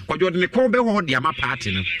 Kojo de ne ko be ho de ama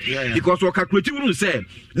party no. Because we calculate we say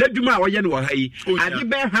na dwuma a woye no wo hai. Ade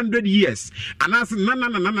be 100 years. Anas na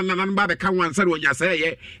ba be kan wan say wonya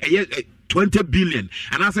say 20 billion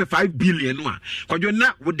and I say 5 billion because you're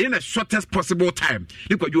not within the shortest possible time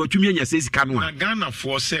because you to me say sika Ghana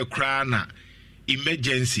for say krana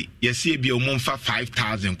emergency you see be omfa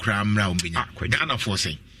 5,000 kram ra obinya Ghana for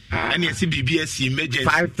say and you see BBS emergency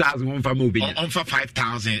 5,000 omfa mo obinya omfa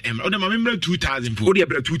 5,000 o dem remember 2,000 for o dey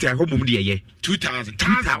 2,000 ho mum dey ye 2,000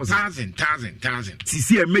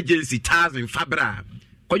 see emergency 1,000 fabra.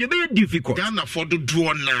 Because you're very difficult. Ghana for the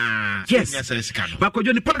draw na. Yes. But because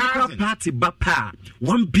you're the political party, bapa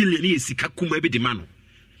 1 billion is sikakuma every demand.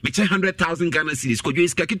 Me 100,000 Ghana cedis. Because you're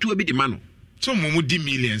sikaki every demand. So mumudi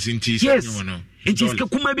millions in tea. Yes. And she's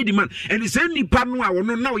kakuma every demand. And it's only panu. I will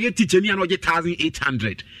now you teach any and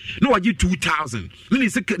 1,800. No, I get 2,000. Then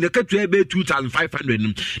it's the country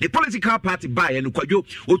 2,500. The political party buy and kwajo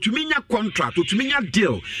or to mean contract or to mean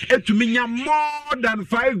deal and to mean more than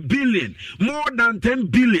 5 billion, more than 10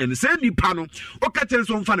 billion. Send the panel. O catches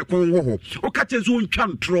on fan a conwo. O catches on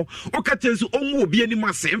chantro. O catches on will be any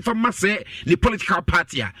mass and for mass the political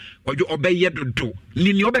party. Or you obey yet do.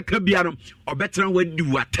 Nini obe kabiano or better when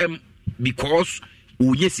you attempt. Because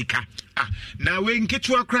unyesika na we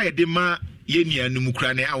nketua cry de ma ye nuanum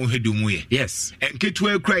kra na awo hedomu ye yes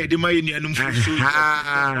nketua cry de ma ye nuanum fuso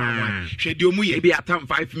hwede omu ye bi atam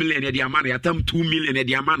 5 million ye de amano atam 2 million ye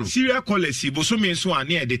de amano serial policy boso me so ane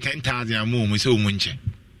ye de 10,000 amu se omu nche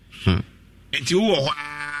enti wo ho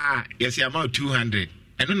yes amount 200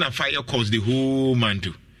 eno na fire cost the whole month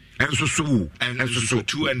and so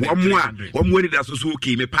 200 one that so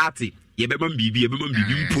okay me party yebema bibi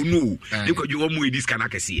mpono because you want this kind of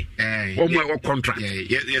kese one more contract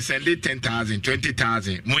yes send 10,000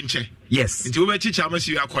 20,000 monche yes nti we chicha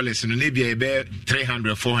amasi ya college no na bia be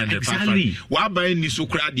 300 400 500 wa buy ni so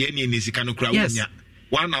kra de ni sika no kra wonya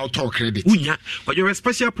one out of credit wonya because your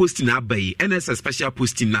special posting abai NS special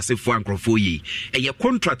posting na se fo ankrofo yi e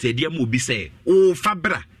contract e dia mo bi say o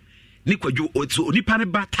fabra ni kwajo o nipa ne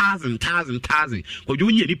ba 1,000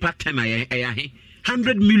 kwajo nya nipa 10 ahe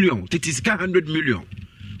 100 million, Titisika 100 million.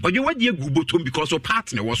 But you want ye gubotum because of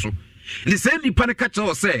partner was so. The same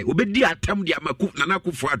Panakacha say, Obedi atam dia maku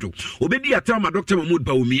nanaku fuado. Obedi atam Dr. Mahmoud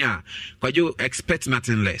Baumia. But you expect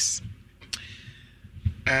nothing less.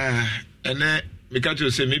 And then Mikato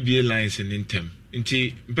say maybe a lines in intem.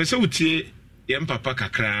 Inti Pesauti yam papa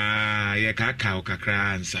kakra, ye kakao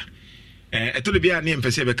kakra answer. Eto be a name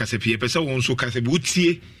Pesebe Casepi, Pesa won so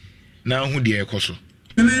Casebuti now who dear Coso.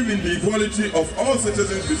 Believe in the equality of all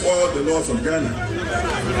citizens before the laws of Ghana.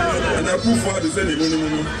 And I prove for the same any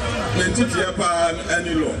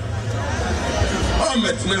law. I'm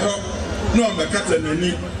at no, I'm a cat and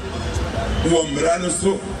any one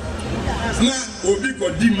so. Now, Obi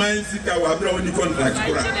could demand Sika Wabra when the contract.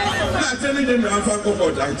 Now, telling them I'm for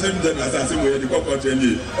court, I tell them as I say where the court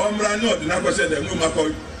any. Omrano, the Nako said, the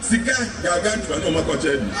Mumako, Sika, Gagan, no Mako.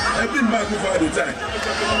 I've been back for the time.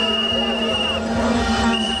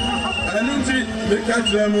 I don't see the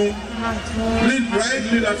Katramu lead right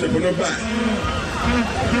leadership on the back.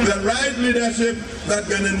 The right leadership that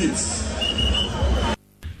Ghana needs.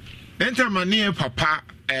 Enter my Papa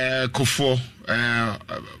Kofo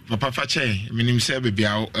Papa Fache, minim se baby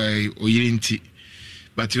oyirinti.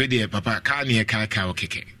 But we dear Papa Kanye Kaka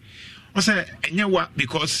okeke. I say enyewa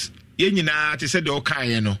because ye nyina te se de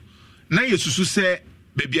okaye no. Na yesusu se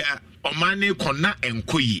baby omane kona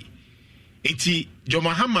enkoyi. Inti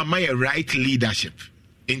Jomahama my right leadership.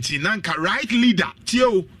 Inti nanka right leader.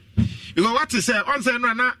 Tio. Because what to say on say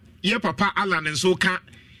na ye Papa Alan and so can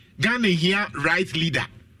Ghana here right leader.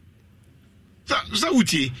 So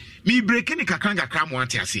uti me breaking the kakanga kram want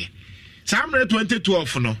to say. Samre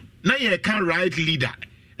 2012 no. Na ye can right leader.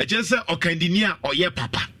 E just say okandinia or ye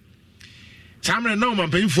Papa. Samre now man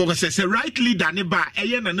pay focus say right leader ne ba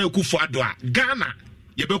eye na Akufo-Addo a Ghana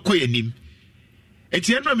ye be koye nim.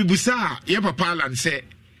 Etienne mi busa ye Papa Alan say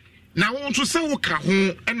na won to say wo ka ho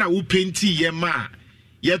e na wo penti ye ma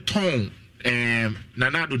ye ton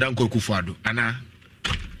Nana Addo Dankwa Akufo-Addo ana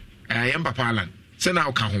ye Papa Alan say na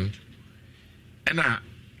wo ka ho e na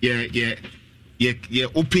ye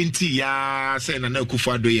wo penti ya say Nana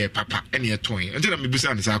Akufo-Addo ye Papa and ye ton until mi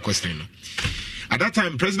busa this question no. At that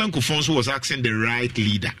time President Kufonso was asking the right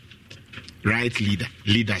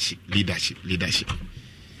leadership.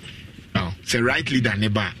 Oh, say right leader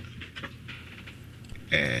neba.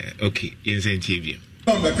 Okay, incentive.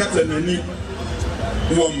 Katanani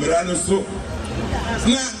Womrano so.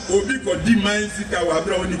 Na obi ko di man sika wa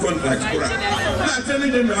bra oni contract kura. Na tell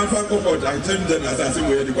them na fa kokot, I tell them assassin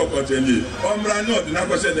we the kokot ni. Omra no na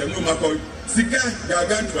ko say dem no mako sika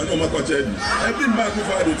gagantu no mako check. Every man go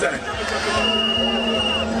for the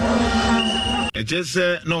time. Just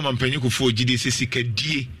no man penyi ko fo GDC sika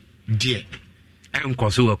die.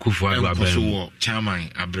 Enkoso akufo adu abem. Enkoso chairman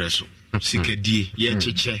abreso. Sika die ye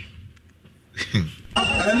cheche. I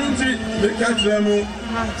don't think the country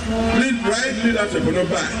need right leadership on the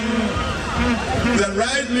back. The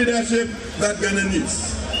right leadership that Ghana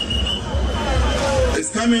needs is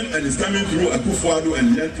coming, and it's coming through Akufo-Addo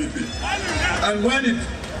and the NPP. And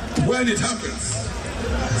when it happens,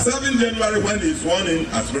 7 January when he's sworn in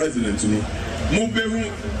as president,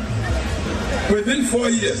 Mubehu, within 4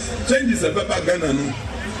 years, changes a Baba Ghana,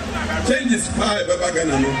 changes 5 Baba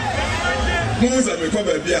Ghana. Musa me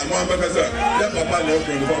cover bia mo ambakasa ya papa na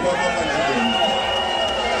okron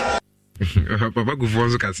papa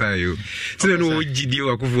kufonzo kasa yo sile no ogidi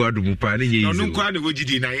wa Akufo-Addo mu pa ne yezo no kwa ne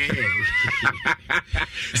ogidi na ye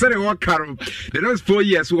sile wo karo the next 4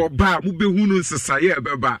 years wo ba mu behu no nsesaye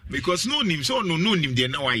beba because no nim so no nim de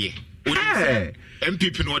na waye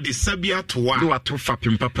MPP no de sabia to wa no ato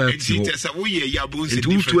fapim papa ti ho tesa wo ye ya bo nse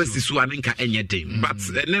different to asisu anenka enye den but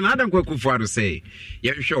then adam Akufo-Addo say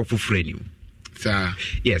ye hwe ofofre ni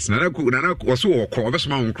yes nana was so call best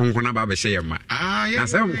man kronkron ba be say ma na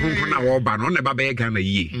say kronkron na wo ba no ne ba be Ghana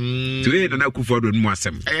yie to e nana Akufo-Addo mu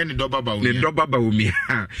asem ne doba ba omi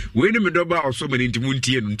we ne me doba also mani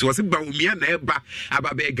ntimuntie no nti wo se ba omi na e ba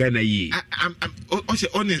aba be Ghana yie o say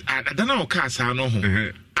honest adana o ka sa no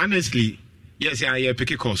ho honestly yes I pick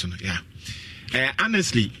a course no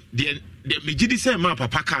honestly the me gidi say ma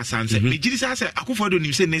papa ka sa say me gidi say Akufo-Addo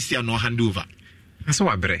nim say next year no hand over so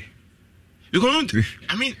abre because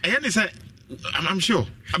I mean I'm sure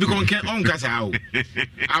because on kasa how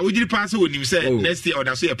I would pass when you say next year or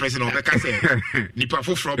that's your president or kasa nipa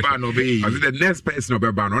for ba no be the next person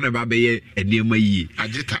be ba no never be enema yi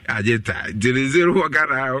ageta 0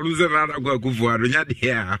 Ghana oluze na Akufo-Addo nya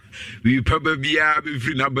dia we probably be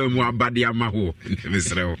free na ba mu abade amaho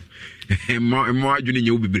mesrew mo adwene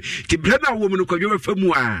nye obibire ti brada wo mu no kwadwo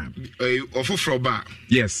famu a ofofro ba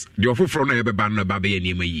yes the ofofro no be ba no ba be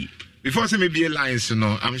enema yi. Before say maybe alliance,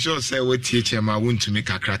 no, I'm sure say what teacher I want to make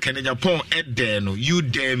a crack. Can Japan at there no, you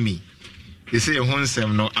dare me. They say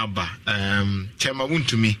Honsem no Abba. Chema want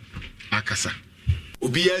to me Akasa.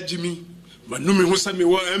 Obiya Jimmy, Manumi Hosami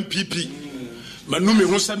wa MPP. Manumi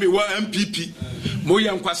Hosami wa MPP.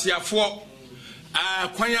 Moya Nkwasi afo.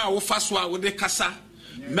 Kwanya wo faswa wo de kasa.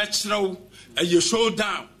 Metro you show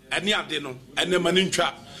down any ade no ene mani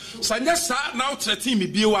ntwa. Sanya sa na utreti mi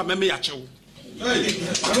bie wa meme ya chewo.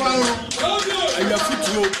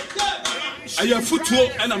 Ayafutuo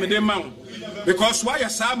and I'm a man because why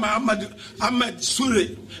Sama Ahmed Sure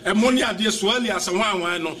and money at the Swali as a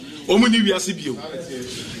one no Omuni Viasibio.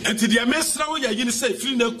 And to the Amestra, you say,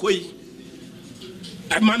 free no quay.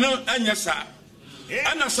 And Mano Anyasa.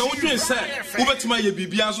 And as I would say, over to my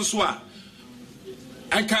Bibiazo Swa.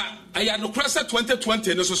 And I had no Cressa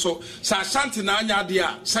 2020 and so Sashanti Nanya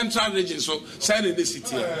dia Central Region so sign in the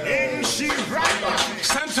city.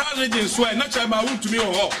 Central Region so I not my own to me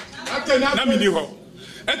or Namini ho.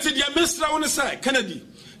 And to the Mestra on the side, Kennedy,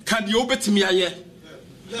 can you obey me aye?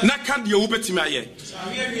 Na can you obey me aye?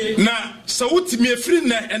 Na so to me a free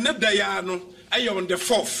and not Diano, I on the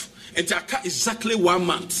 4th, and Jaka exactly 1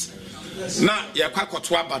 month. Na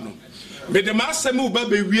Yakakotwabano. But the master move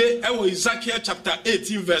baby we Ezekiel chapter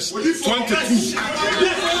 18 verse 22.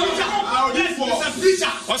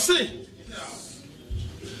 I say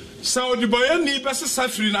so the boy ni best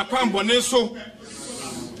suffering na kwambone so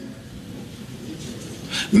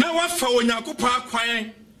na wafa onyakopa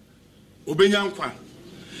kwan obenya nkwa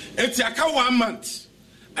enti aka 1 month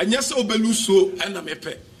anya se obelu so na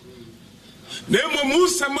mepe na emu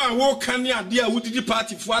nsem a wo kan ya de a wudidi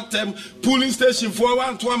party for atem polling station for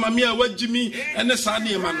one to amame a wagimi ene sa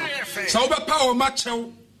ne ma no sa wo be pa o ma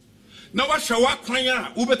chew na wa hwe wa kwan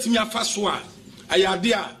a wo betimi afa so a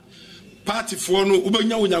ayade a party for no wo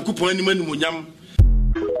benya onyankopon animanyam.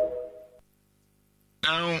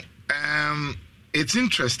 Now it's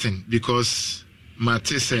interesting because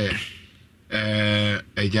Mate say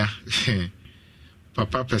eja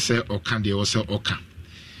papa pese oka de wo se oka.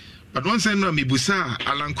 But once I know Mibusa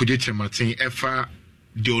Alan Kudeche Martin Efa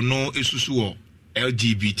Diono Esusu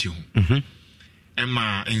LGBT.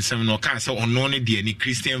 Emma in some no case on no need any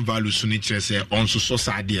Christian values unitre on so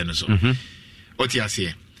sad and so. What you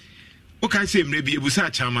say? Okay, say maybe Busa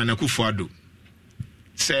Chama Akufo-Addo.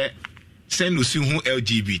 Say send us who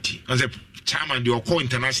LGBT. On the chairman, the Oko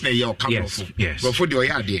International Year of yes. Before the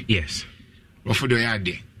Oyade. Yes. Before the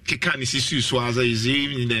Oyade. Kikan is issue so as is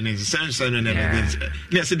in the sense and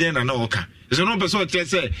yes, then and Oka. So no person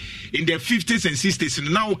say in the 50s and 60s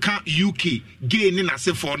now UK gain in as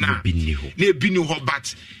for now. Ne binu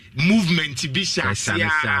but movement bi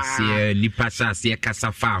shasia nipa shasia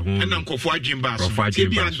kasafa ho and ankofo adwimba so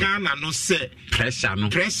tibia Ghana no say pressure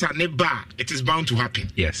ne ba it is bound to happen.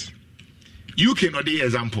 Yes. UK no the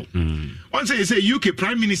example. One say UK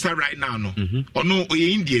prime minister right now no or no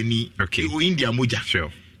India ni o India moja.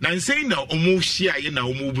 Sure. Now saying now omo share ye na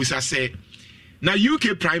omo busa say na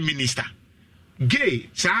UK prime minister gay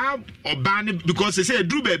sa oba because they say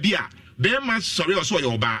drew baby a Bema sorry also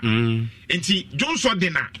your ba. Enti Johnson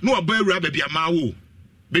dinner no oba ewura baby amawo.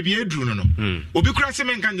 Baby edru no. Obi kura se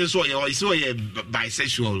men kan je so ye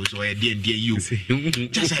bisexual so ye dey you.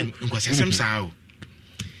 Just nkwasem sa o.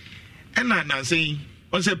 And now saying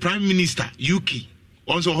on say prime minister UK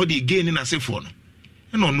also hold again in asefo no.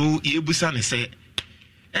 And no e busa ne say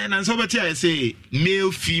and so but I say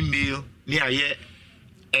male female near ye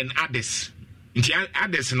and others. Nti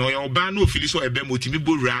others no your ba no feel so ebe motimi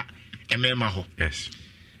bowura emema ho. Yes.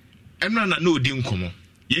 Emna na no di nkomo.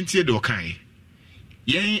 Yentie de okan.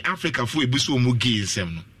 Yen Africa fo ebuso mu gay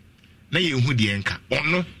nsem no. Na ye hu de enka.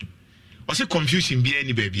 Ono. O se confusion bi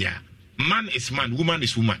ani ba bia. Man is man, woman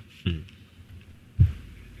is woman.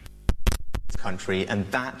 Country and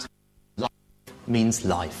that life means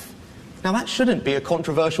life. Now that shouldn't be a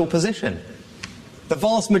controversial position. The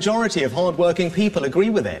vast majority of hard-working people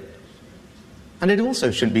agree with it. And it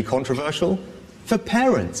also shouldn't be controversial for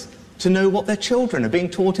parents to know what their children are being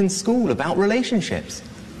taught in school about relationships.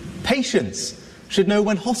 Patients should know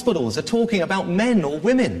when hospitals are talking about men or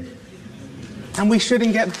women. And we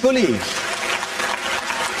shouldn't get bullied.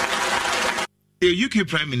 The UK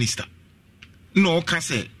Prime Minister, no,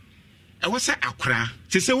 Kase, I was at Accra,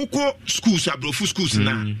 to say, Oko schools, Abrofu schools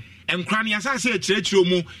now. And Crania say,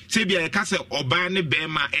 Churchomo, Sabia Kase, Obane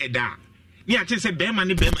Bema Eda. Near to say Bema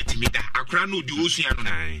and Bema Timida, Accra no do Ocean.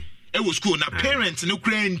 It was school now. Parents no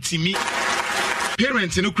crain to me.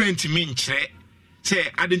 Parents no crain to me. Say,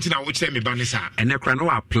 I didn't know what me Banessa. And Accra no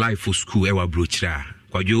apply for school, ever brochra.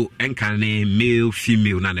 Because you enkane male,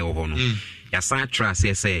 female, none of hono. Yasa trust,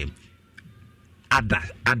 say.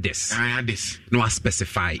 Others. No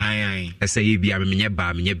specify. I say you be a me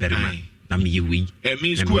berima. Na me we.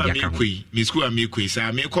 Me school me kui.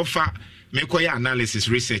 Sa me kofa me koya analysis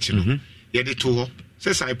research no. Ye de to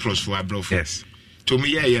say Cyprus for abroad. Yes. To me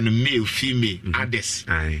ye no male, female, others.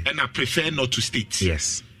 And I prefer not to state.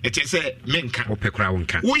 Yes. It is say menka. Opekra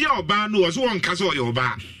wonka. Wo ya oba no was one ka so your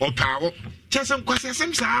oba. Opawo. Chesem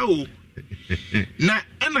kwasem sa o. Na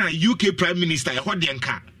UK Prime Minister e ho de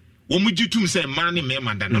nka. Womujitum say man me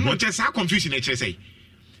man dan no just how confusion e say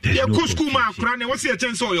ya go school ma akra ne wose e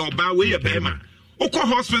chance o your ba we ye bema okọ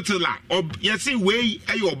hospital la you see we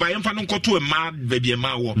ayo ba yemfa no nkoto e ma baby e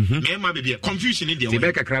ma wo me ma baby confusion e dey we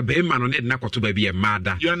be kakra be ma no ne na koto baby e ma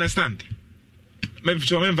da. You understand me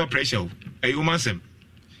for pressure e you man sem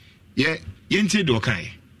ye yenti do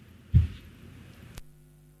kai.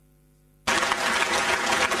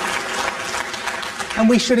 And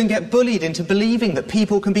we shouldn't get bullied into believing that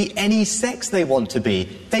people can be any sex they want to be.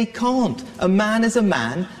 They can't. A man is a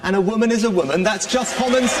man and a woman is a woman. That's just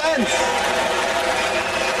common sense.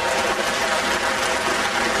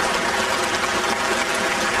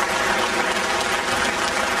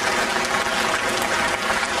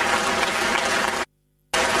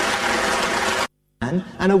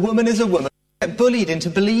 And a woman is a woman. Get bullied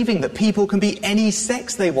into believing that people can be any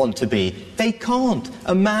sex they want to be. They can't.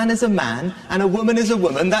 A man is a man and a woman is a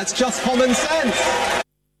woman. That's just common sense.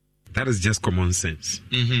 That is just common sense.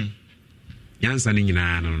 No.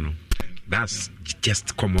 That's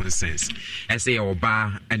just common sense. I say your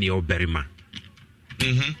bar and your berima.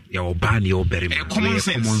 Your bar and your berima. Common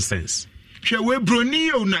sense. Shall we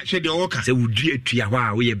brony or not? Shall the worker say, would you to your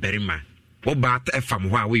way berima? What about a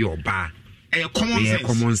fam while we your bar?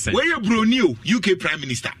 Common sense. Where you bro new UK Prime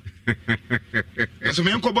Minister? So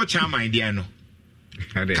me unko bo chama idea no.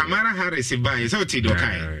 Kamala Harris by so ti do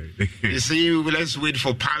kai. You see, let's wait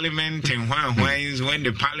for Parliament and when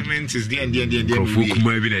the Parliament is there. Say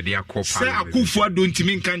Akufo don't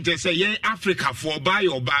mean can just say yeah Africa for buy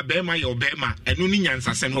your bema and no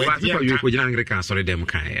nyansa sem we. You ko jina Anglican sorry dem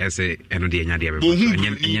kai. I say eno de nya de be.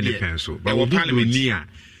 Nya penso. But Parliament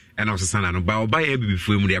and also sana no ba oba ye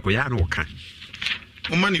before mu de akoya na woka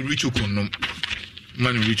o man reach okunnom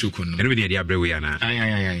eno be de abrewe ana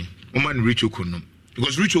o man reach okunnom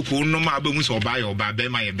because reach okunnom abamu so oba ye oba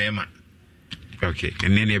bema ye bema Okay,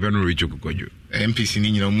 and then you're going to reach MPC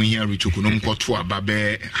ni nyina mu hia ruchuku no mkoto aba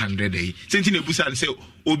be 100 yi senti na busa say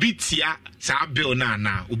obi tia sa bill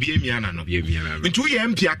na obi emia na no ntu ye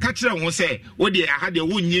MP aka kire ho say wo de ha de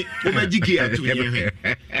wonye wo magigi atu ye hwe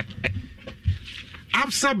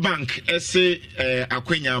Absa Bank ese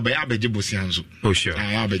akwenya ba ya beje bosia nzo oh sure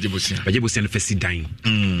ya beje bosia fesi dan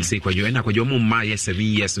say kwajo na kwajo mo ma ye 7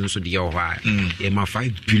 years nso de ye ho a e ma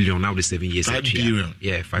 5 billion now the 7 years 5 billion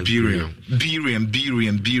yeah 5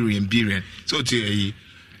 billion so to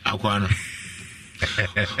akwa no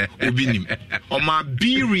obinim o ma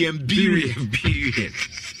billion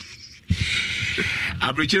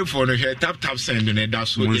abrichere for no here tap send no that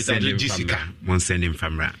so get Jessica mon send him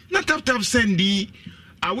famra na tap send di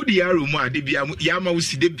awudi yaro mu ade bia ya ma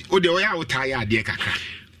wusi de o de o ya utaya ade kakra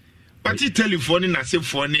but telephone na se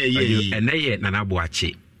phone ye and ye nana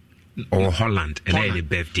boache or Holland and then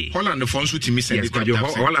birthday Holland phone so to me send it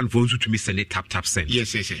Holland phone so to me send it tap send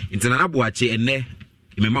yes it's nana boache and ne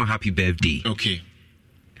remember happy birthday okay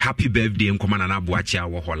happy birthday nkoma nana boache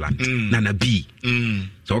awo Holland nana B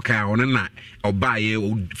so okay on na obaye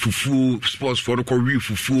fufu sports for the career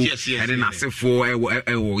fufu and then ase for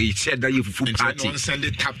e said that you fufu party and send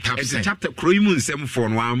it tap it's a tap Kuro Yi Mu Nsem for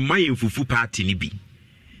no amaye fufu party ni bi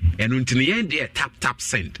and untini yen dey tap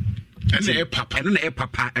send and na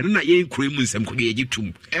papa and na yen Kuro Yi Mu Nsem ko ye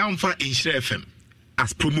gitum e amfa Insure FM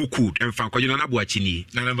as promo code and fan kwajo nana boache ni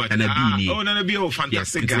nana B nana B oh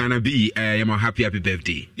fantastic yes, nana B I'm happy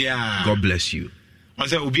birthday yeah God bless you on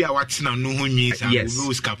say obi a watina no ho nyi sa obi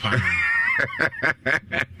uskapa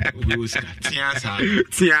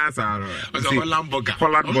Tiasa. Holland burger.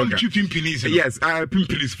 Yes,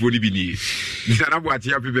 Pimpinis for the Bini.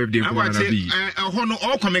 Happy birthday for Hono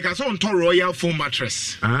all come so on Royal Foam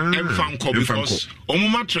mattress. And Fanco because Omo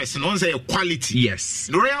mattress and on say quality. Yes.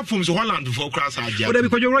 Royal Foams Holland for class but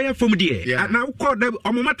because your Royal Foam dear. Now call them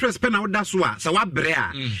Omo mattress pen out that's what. So what brea.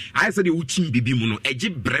 I said the Uchim Bibi Muno, a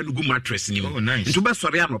jib brand good mattress in you. Oh, nice. To best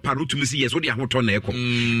sorry, I'm a paru to miss yes, what you have on echo.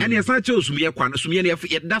 And yes, I chose me a quan,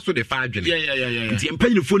 that's what the five. Yeah. The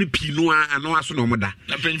penny phone Pinoa and no aso no moda.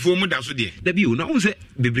 Na penny phone moda so de. The view no say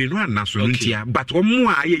bebre no na so ntia but one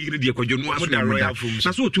more aye yiri de kwajo no aso no moda.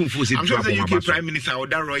 Na so tun fo se tu aboma prime minister or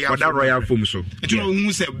that royal form so. It no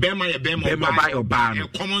hu say bema buy your bar.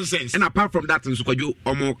 Common sense. And apart from that nso kwajo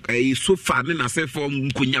omo sofa ne na se form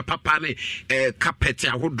nkonya papa ne carpet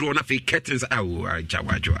ahodro na fe curtains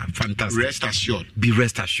jawajo fantastic. Rest assured. Be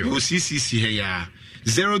rest assured. OCCC here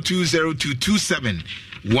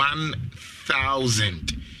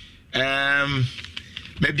 0202271000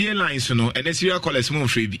 maybe lines no and serial callers mo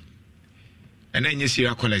free bi and then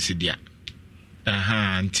serial callers dia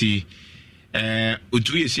anti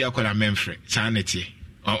otu ye serial caller memfre sanete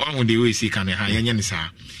on the way see kan ha yenye ni sa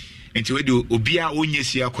enti we do obi a onye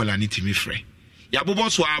serial caller ni timi frɛ ya bobo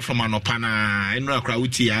so from anopa na enu akra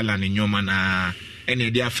uti ala ne nyoma na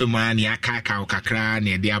ene dia afema na aka kakra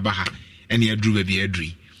na dia abaha ene aduru ba bi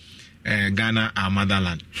aduri Ghana our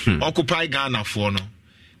motherland occupy Ghana for no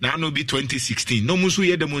na no be 2016 no musu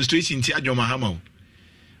ye demonstration ti Adwo Mahama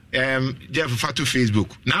Jeff Fatu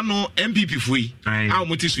Facebook na no MPP fui how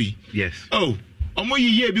mutisui yes oh omo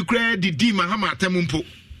yiye bi kra didi Mahama atem mpo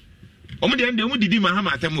omo de omo didi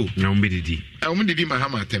Mahama atem o na omo didi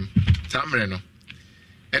Mahama atem samre no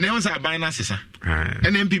ene on sa ban na sesa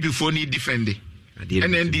MPP for ni defend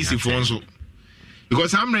NDC for nso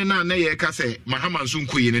because I'm right now na say Mahama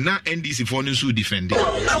Sunkuyi na NDC for no defend.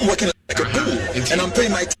 I'm working like a bull and I'm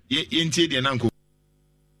paying my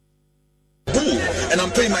bull and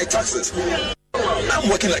I'm paying my taxes. I'm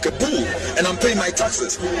working like a bull and I'm paying my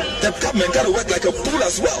taxes. The government got to work like a bull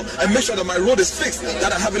as well and make sure that my road is fixed,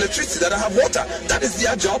 that I have electricity, that I have water. That is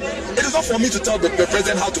their job. It is not for me to tell the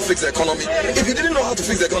president how to fix the economy. If he didn't know how to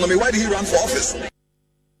fix the economy, why did he run for office?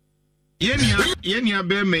 Yenya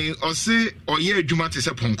be me o se oye adwuma te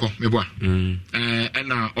se ponko meboa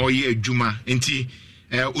na oye adwuma enti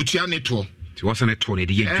utua ne to ti wo se ne to ne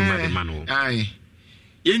de ye adwuma de ma no ai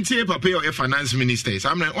yenti papa o finance minister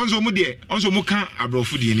am onzo mu de onzo mu ka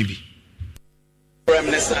abrofo de ni bi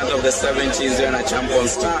reminiscent of the 70s during a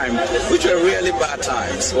Champions time, which were really bad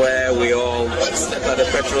times where we all slept at the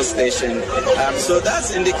petrol station. So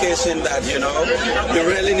that's indication that, you know, we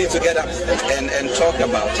really need to get up and talk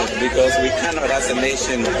about it because we cannot, as a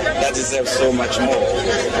nation that deserves so much more,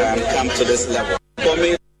 come to this level.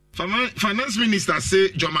 For me, Finance Minister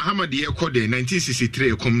say John Mahama de Ekode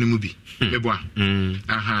 1963 economy bi meboa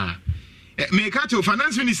me ka to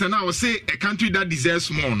Finance Minister now say a country that deserves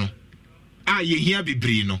more no ye here be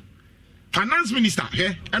bri no finance minister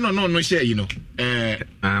no share you know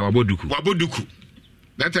waboduku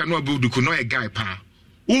that I know waboduku no a guy pa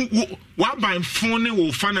What by phone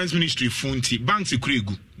or finance ministry phone banks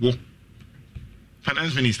ekregu wo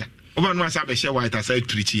finance minister over no asa be share white aside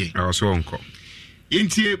treaty I was wrong.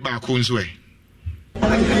 Intie ba ko nso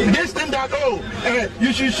This thing that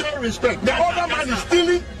you should show respect. The other man is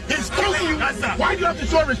stealing. He's killing you. Why do you have to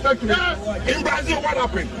show respect to him? In Brazil, what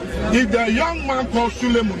happened? If the young man called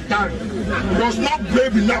Kuro Yi Mu Nsem was not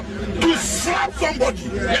brave enough to slap somebody,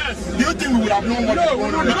 yes, do you think we would have known what was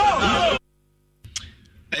going on? No.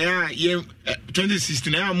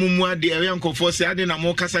 2016 mumwa de area nkofo say ade na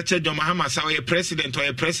mo kasa che John Mahama sa o president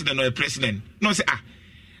no say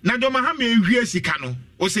na John Mahama ehwie sika no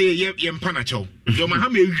o say ye mpa na chew John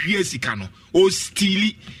Mahama ehwie sika no o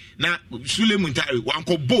stili na Sule Muntari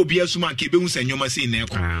wanko bo bia suma ke be hu sanyoma sei na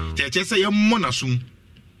eko che say ye mo na sum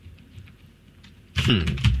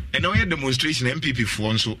and now demonstration MPP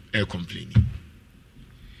for also complaining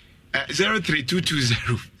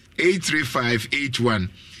 03220 83581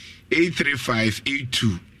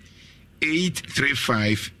 83582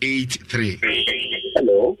 83583.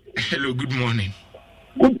 Hello, good morning.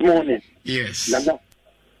 Good morning. Yes. Nana,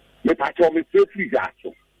 me pato me free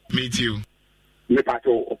gato. Me too. Me pato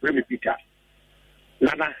o me pita.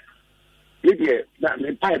 Nana, me die na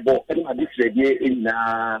me paibo e ma disrege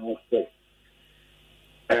na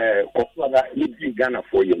kofu na me di Ghana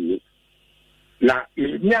for you. Na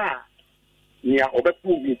nya nia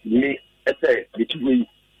obepu me ese bitiwe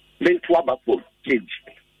me to abafo cage.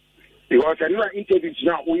 Because I know interviews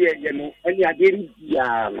now we you know any again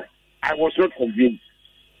I was not convinced.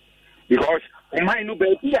 Because o man no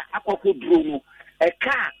be akoko duro no e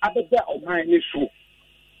ka abeda o man ni so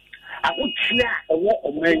awotia e wo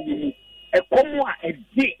o man ni e komo a e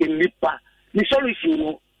di enipa ni solution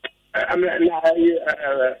no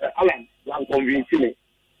Alan wan convince me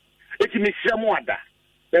eti me sremo ada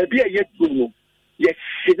be a ye duro no ye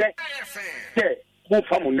side se mo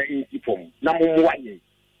famu na infom na mo waye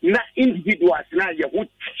na individuals na ye wo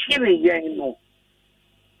chire yen no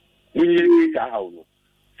we ka hawo no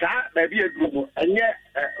sa baby eduro enye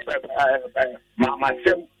mama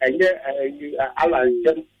sem enye Alan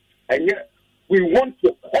enye we want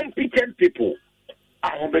to competent people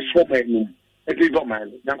I be so many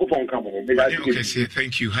man okay say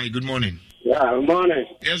thank you. Hi, good morning. Yeah, good morning.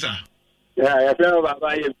 Yes sir. Yeah, feel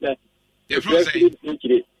baba You're frozen.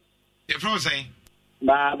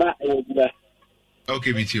 Baba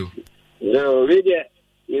okay, me too. Yo, we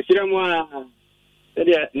you see mo nana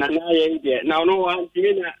ye dey now no one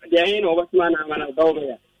thing na dey hin over man na go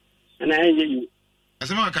there and I hear you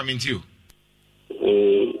asema coming to you.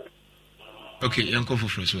 Okay, yanko for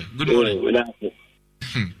first way. Good morning.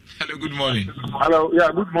 Hello, good morning. Hello,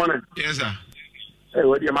 yeah, good morning. Yes sir. Hey,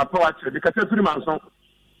 what you my power because every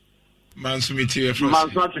Manso meet you from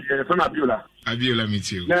Abiola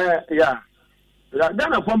meet you. Yeah.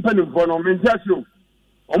 Ghana company for no mentation.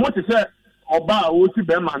 Almost say oba o si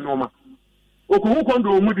be ma no ma. Okohu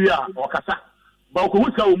kondo omudia o kasa. Ba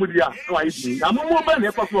okohu sa omudia no ayi. Na mo ba na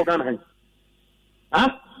e for Ghana.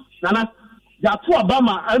 Nana ya to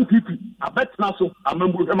Obama MPP abetna so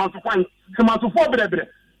amambu emanso kwan. Emanso fo brebre.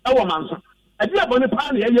 E wo manso. E dia bone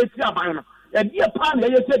pa na ye ti aban no. E dia pa na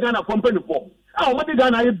ye ti Ghana company for. Omodi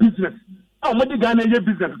Ghana ye business. Omodi Ghana ye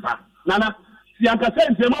business pa. Nana si anka se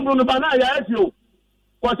ntema no ba na ya esi o.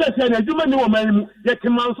 Ko se se na adwuma ni wo man mu ye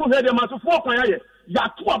kemanso he de manso fo kwan ya ya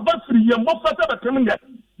to abafiri ye mo fata betem ne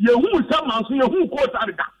ye hu sa manso ye hu ko ta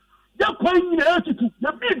da ya kwan ni na etutu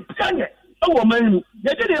ye bi pianye e wo man mu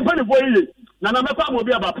ye de de pani fo ye Nana me kwa mo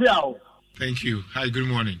bi abapia o. Thank you. Hi, good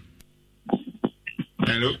morning.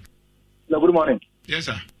 Hello. No, good morning. Yes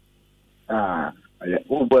sir.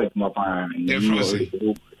 Oh boy, my fan. Your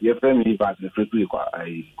family was the first week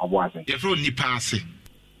I was. Your friend Nipase.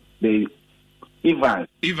 The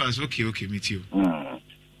Evans, okay, meet you.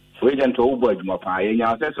 We went to boy, my fan.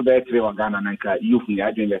 You said so bad, Ghana and youth in the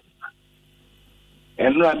agenda.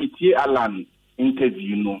 And now, I meet Alan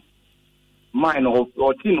interview, no. Mine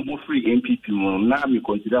or team who free MPP, now me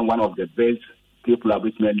consider one of the best people of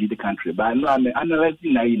which may lead the country. But now I'm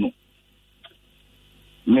analyzing, I know.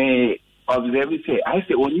 May observe say I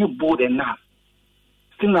say when you bold enough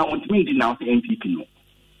still I want me denounce MPP no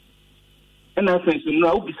and I say so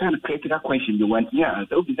no be some critical question you want me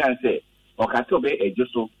answer be say okay so be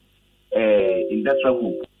just so industrial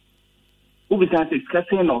hoop who be say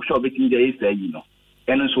discussing no sure between there is you know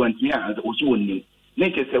and so want me answer also only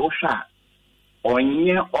nature say o sha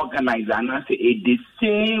onye organizer and say the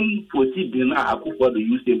same procedure na akufo do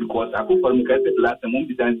use because akufo me say last time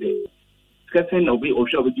be say discussing no be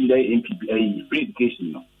offshore with the MPP free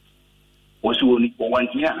education no also only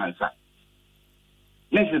want me answer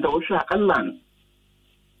next is the offshore Alan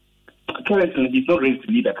currently he's not ready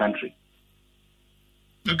to lead the country.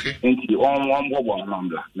 Okay.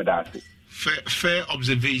 Fair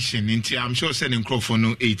observation. I'm sure sending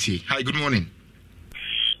Crawford 80. Hi, good morning.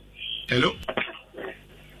 Hello.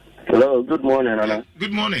 Hello, good morning, Anna.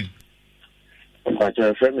 Good morning. But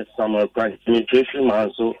your friend is Samuel Christ. Me Tracy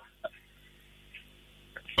Manso.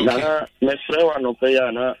 Nana, me friend wa no pay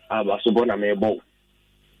na abasobo na me bo.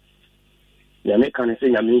 Ya me kan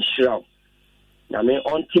say ya me shiraw. Ya me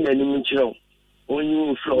onti na ni shiraw.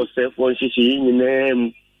 Onyu flow self one shishi ni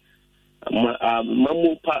name.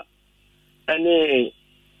 Mamupa ane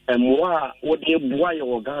emwa wode bua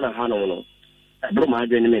ye Ghana ha no. Bro ma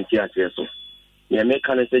adwene me ntia so. Ya me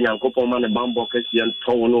kan say Nyankopon ma ne bambo kesi en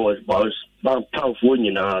to no was ban powerful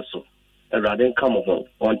nyina so. Erade come home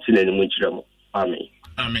onti na ni shiraw. Amen.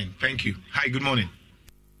 Amen. Thank you. Hi, good morning.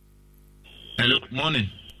 Hello, morning.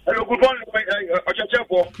 Hello, good morning.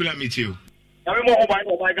 Cool to meet you. I'm more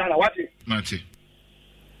by Ghana. What is Marty?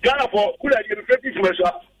 Ghana for cool at the 50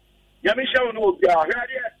 measure. Yamisha no be a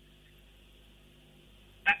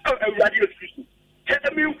radio station.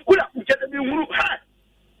 Tell me, cool up, tell me, who had.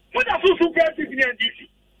 What are you get in DC?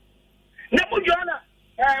 Never Ghana,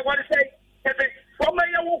 what to say? One may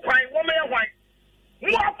walk fine, one may white.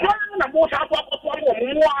 More na most of what more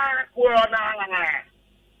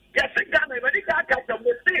yes, Ghana, but it can't catch them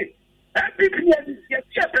with it. Every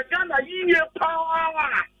yes, Ghana, year power.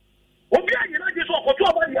 Obia, you know, this was for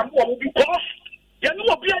 2 years because you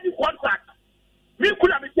know, Obia, the contract. Me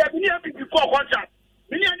could have been near before contract.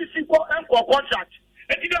 Me near the sequel and for contract.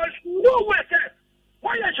 And you know, no way, sir.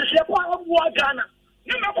 Why I should share power of Ghana?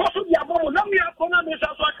 You know, possibly a moment, let me have one of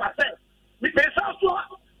Mrs. Waka. Me pay so.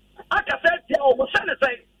 I can say, yeah, almost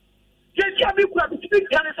say, yeah, we could have been speaking,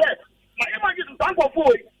 can I say, my image is bank of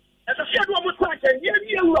boy, as a shadow almost like a year,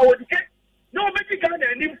 I would get no medical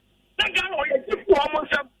and him, that guy or a gift to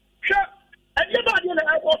almost some, sure, and you're not in the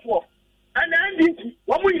airport war, and then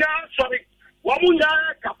one we are sorry, one we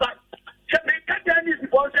are captain, me cut down this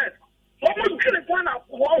process, one would kill a gun up,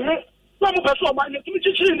 some of us are my in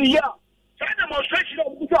the year, demonstration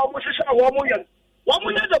of the opposition, 1 million, 1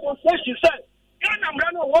 million demonstration said. I'm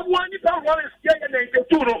running 1 million pounds and a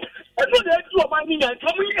tour. I know they do a mining and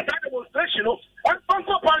coming at demonstration and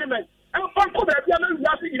Funko Parliament and Funko that we are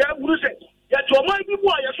asking them to say. Yet to my people,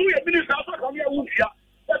 I saw a minister from your Wukia.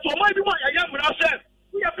 That to my people, I am myself.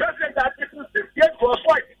 We are president that this is 68 for a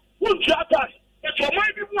fight. Who shot us? That to my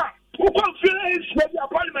people who come finish with your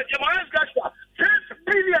parliament, your man's gasha, 6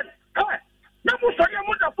 billion. Now, sorry, I'm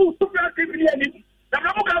not a fool to be a billion. The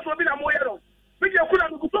Ramokas will be a moyer. We could have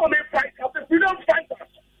gone and fight after we don't fight us.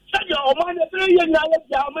 Say your man, a 3 year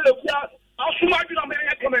I'll smart you on my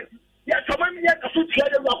comment. Yes, so many years to share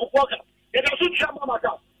the Walker. And I should share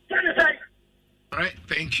Mamaka. All right,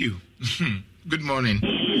 thank you. Good morning.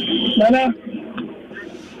 Nana,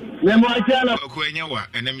 Okwenyawa,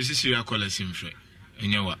 and then Mrs. Sirakola Simfre.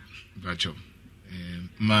 Enyawa, Bacho.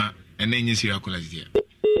 Ma, and then you see Sirakola dear.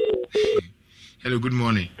 Hello, good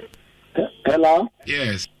morning. Hello?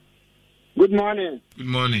 Yes. Good morning. Good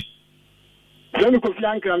morning. Let me Kofi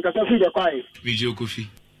Uncle and Kasafi the Kwai. Video Kofi.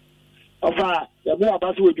 Ofa, the boy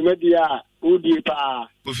about to do media, who deep.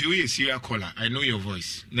 Kofi, we is your caller. I know your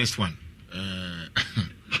voice. Next one.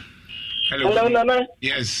 Hello, Nana.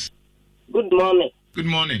 Yes. Good morning. Good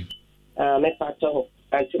morning. Me pato,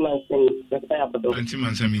 Auntie Manson, the Payabado. Auntie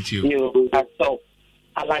Manson, meet you. You are so.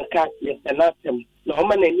 Alanka, yes, and nothing. No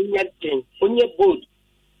man, any yet thing. On your boat.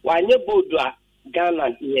 Why your boat?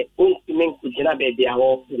 Ghana here, men could not be our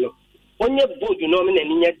own. When you board, you know,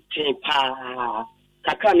 and yet change pa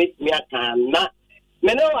Kaka make me a not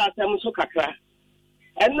Meno as I'm so Kaka.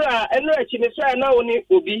 And no, Chimisra now only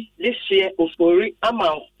will be this year of Fori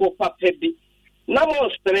amount for Papebi. No more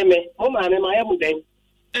Spreme, Home and I am then.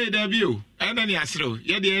 Hey, W, and any astro,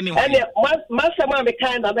 yet the any Master Mamma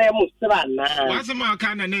kind of name was what's a more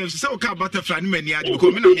kind of name? So called butterfly many are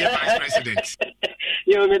becoming a vice president.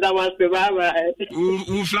 You mean that was the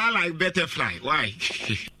who fly like butterfly. Why?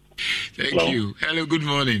 Thank you. Hello, good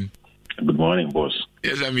morning. Good morning, boss.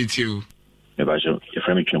 Yes, I meet you. Basho, your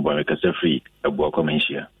friend Chimbo make us free a book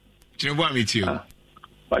commencia. Chimbo meet you.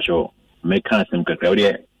 Basho, make us some cacao,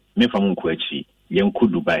 me from Quechi, young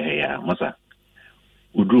could do by here, Massa.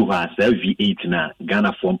 We drew her V8 na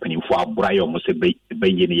Ghana company for a Brian must be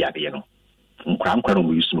Bayani Yadiano. Cram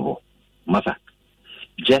we used to know. Massa,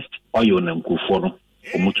 just oil and go for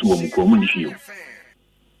Mutu community.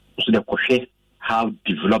 So the question how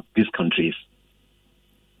developed these countries.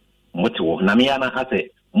 Moto Namiana has a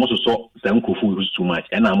most so Zankufu is too much,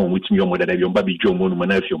 and I'm with your mother, your baby Joe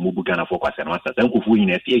Monuman, if your Mubugana focus and Master Zankufu in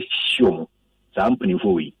a show. Some penny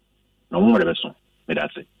for we. No more of a song.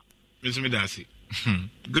 That's it. Mr. Midasi.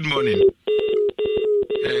 Good morning.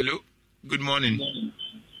 Hello. Good morning.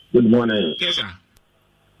 Good morning. Yes, sir.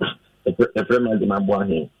 A friend of my boy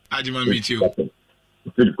here. Ajima meet you.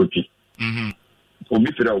 Good cookie.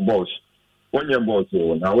 Obi fira boss. One year boss.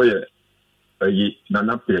 Now we na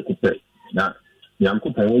na play coupe. Na yam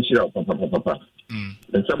coupe won shira papa.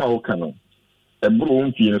 And somehow can a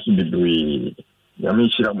broom fee so be doing. Yam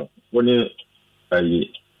shira mo. One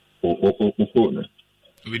phone.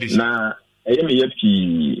 Na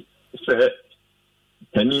ayemi say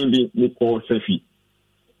penny be call Sefi.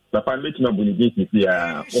 Papa make my bonus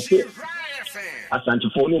here. Okay.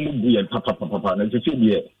 Asantifo no mu bu papa na se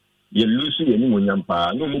dey ye lose ye ni monyam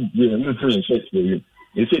pa no mu bu mu fu en set ye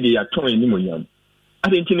e se dey aton ye ni monyam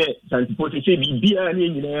adentine santifo se bibia na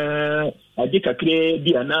nyina ade kakre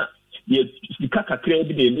bia na ye sika kakre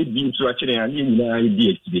bi de le bi so a kire ya ni nyina ye di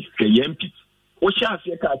ekide ke ye mp o sha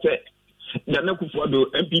ase ka se na na kufu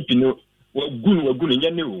do MPP no wagunu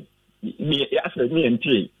nyane o ni asa ni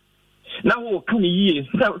ente na wo kan yi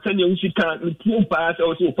sa ne usika ntu pa sa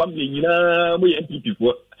o so family nyina mo ye MPP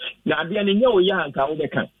fo na ade ne nya o ya anka wo be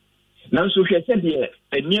kan na so hwe se de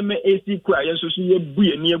enema AC kwa ye so so ye bu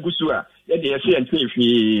ye ni agusu a ye de ye se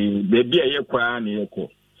entwefi be bia ye kwa na ye ko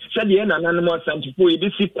se de na nan mo santifo ye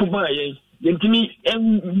bi si kuma ye ntimi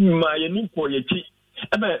ma ye ni ko ye ti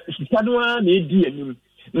aba sitado a na edi anim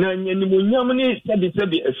na nyani mo nyam ni se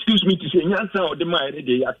be excuse me to say nyansa o de ma ye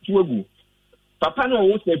de ya tuagu papa no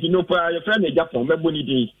wo se no pa your friend e Japan mebo ni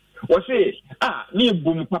din wo say ni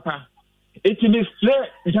bum papa eti ni sle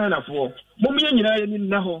Ghana fo mo me nyina ye ni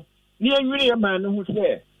na ho ni anwiri ye man no ho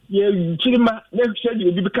se ye chirima na hwe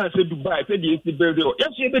de bi ka se Dubai se de esi build o ye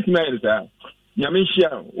se beti ma ye sa nyame hia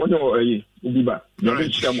woni o yi obi ba nyame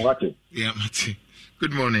hia mo hate yeah mate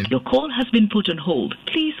good morning. Your call has been put on hold,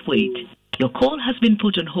 please wait. Your call has been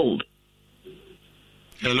put on hold.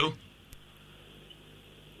 Hello.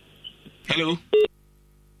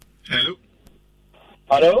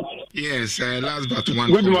 Yes, last but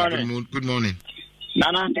one. Good morning. Good morning.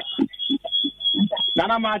 Nana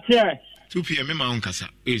Matia. 2 p.m. Me ma unkasa.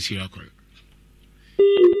 Is here call.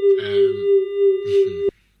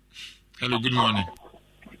 Hello, good morning.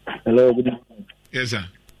 Hello, good morning. Yes, sir.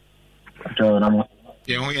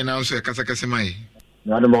 Yeah, who announce kasa mai?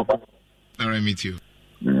 No more. I meet you.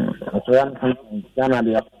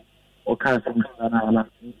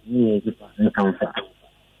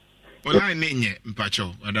 Online nenye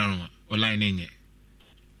mpacho adaruma online nenye.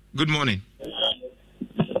 Good morning.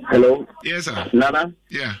 Hello. Yes sir. Nana.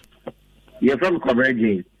 Yeah. You're from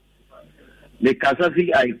Coverage. The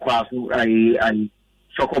Kasafi I kwafu I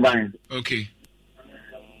Chocoban. Okay.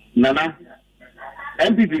 Nana.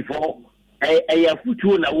 MPP4 I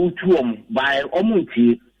futu na utuom by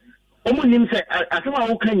omunti. Omunim se asema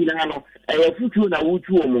wo kan nyina no futu na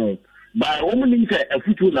utuom by omunim se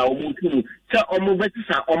futu na omutum se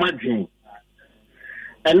omubetisa omadwen.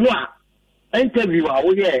 Eno a interview a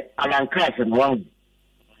wo ye Alankas no wan.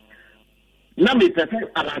 Na me pese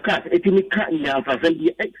Alankas etimi ka nyanfasem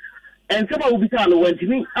bi ensema wo bisa no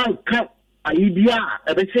wantimi anka ayibia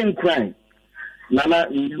ebesen kran. Nana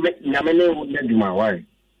nyamene wo neduma why.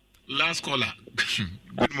 Last caller.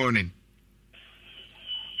 Good morning.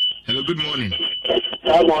 Hello, good morning.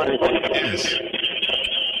 Good morning. Yes.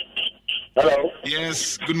 Hello.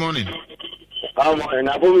 Yes, good morning. Good morning.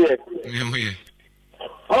 Abuye. Yeah.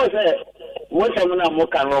 Oh, say, what am I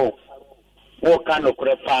mokano? Mokano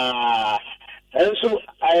crepa. And so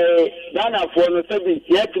I done a phone to be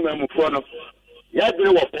yet to me phone. Yet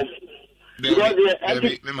no weapon. Because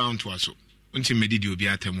the mount was so. Until me did you be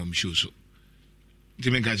at home show so. To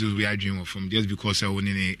make us we are dreaming from just because I won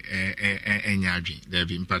any dream. There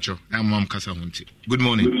be impatro. I'm mom Casa Hunty. Good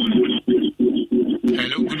morning.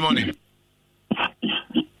 Hello, good morning.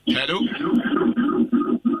 Hello.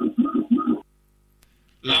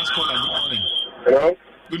 Last caller, good morning. Hello.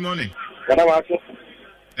 Good morning.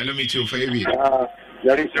 Hello, meet you for a week.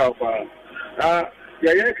 Yari Chapa.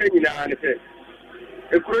 Yaya Kenina and say,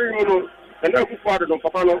 a Kuro and I father no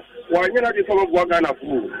Papano, why you're not some of Wagana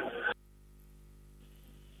food.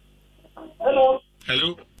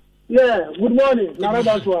 Hello. Yeah, good morning.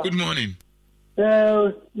 Good morning.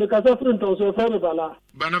 The Casafrin Tosso Ferribala.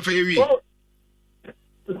 Banafevi.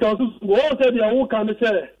 Tosso said, you can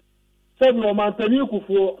say, said no Mantaniku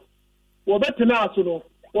for Wabetinasuno,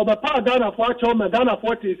 or the Pagana for Chom and Ghana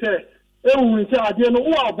 40 say, oh, we say, I didn't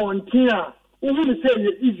know about Tia, who will say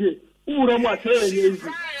easy, who don't want to say easy.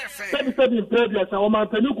 Said in previous, or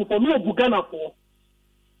Mantaniku for no Bugana for.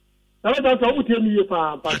 Now that's how we tell me if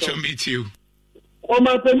I meet you. Or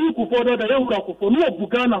my peniku for that I for no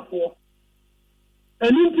Bugana for.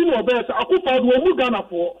 And in Tino Bess, I could find one Bugana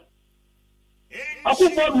for.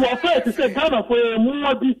 Akufo do affair to say Ghana for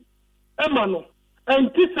muadi emano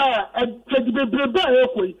entisa bebrebe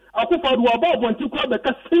ekoi Akufo do about want to call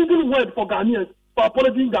the single word for Ghanaians for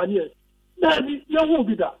apology Ghanaians na bi ye hu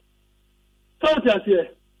bi da so ti ase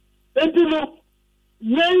entino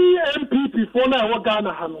yen MPP for na wa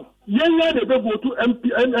Ghana ha no yen dey go to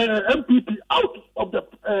MPP out of the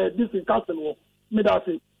this council me da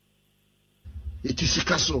say it is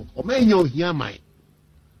sikaso o menyo hia mai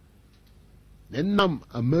Nenam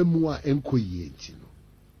amemua enkoye ntino.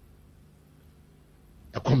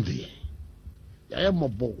 Akomde. Ya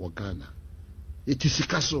mobo wo Ghana.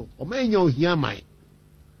 Etisikaso o menya ohia mai.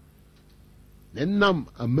 Nenam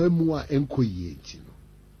amemua enkoye ntino.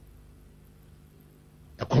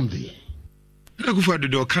 Akomde. Na kufa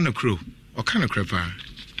do kana kro. O kana krepa.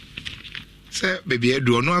 Se baby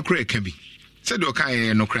edu no akra eka bi. Se do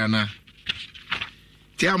kan no kra na.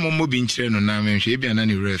 Tia mo bi nkyere no na menhwe bia na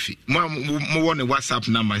ne refi mo wo ne WhatsApp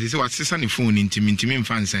number say wasesa ne phone intimi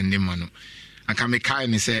mfa nsende ma no aka me kai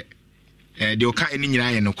ne se de o kai ni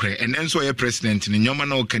nyina ye no kre enenso ye president ne nyoma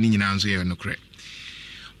na o ka ni nyina nso ye no kre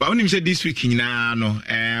ba wonim say this week nyina no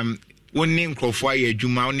wonni nkrofo aye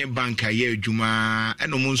adwuma wonni bank aye adwuma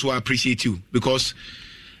eno mo nso appreciate you because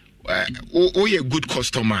o ye good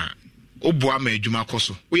customer o boa ma adwuma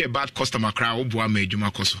koso o ye bad customer kra o boa ma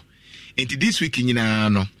adwuma koso. Into this week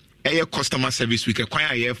nyina no eye customer service week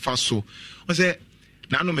kwan aye fa so o say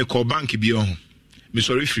na no me call bank bi ho me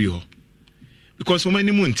sorry free ho because wo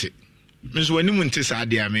mani munte me so wani munte sa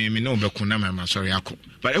dia me no be ko na ma sorry akọ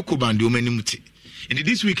but eko band wo mani munte into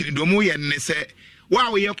this week do mo ye ne say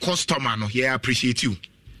wow ye customer no ye appreciate you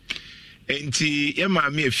enti ye ma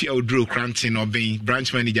me afia odro krantin obin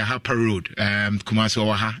branch manager Harper Road Kumasi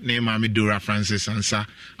Owaha na ma me Dora Francis Ansa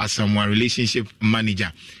as someone relationship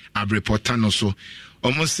manager Abreportano so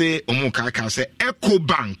almost say Omukaka say Eco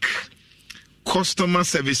Bank customer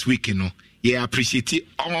service week no yeah appreciate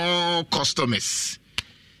all customers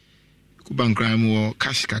Eco Bank crime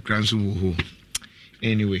cash kakranso wo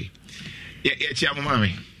anyway yeah chia mama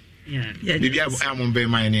yeah bibi am be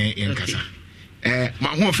my in kasa ma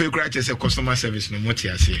ho fe kura che say customer service no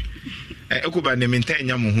motiase Eco Bank ne maintain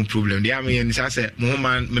nya mo ho problem dey am yen say mo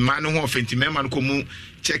man me man no ho fenti me man ko mu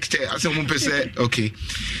check as a person okay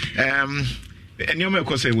and you may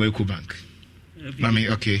say Eco Bank mami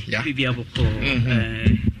okay yeah bibi aboko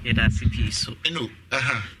CP so no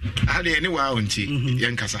how dey anywhere onti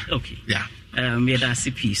yankasa okay yeah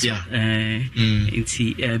CP so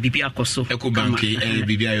inti bibi akoso Eco Bank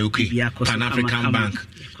bibi ayoki Pan African Bank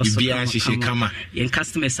bibi ashishe kama yen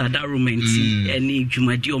customers adarment any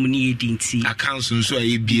dwumadi omni edinti accounts nso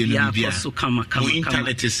ayi bie no bia so kama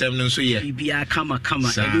internet sem no nso ye bibi kama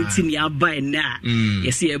edinti ni aba na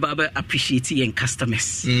yes ye baba appreciate yen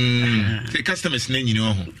customers the customers na nyini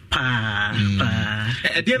ho pa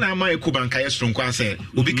dey na ama Eco Bank aye stronko ase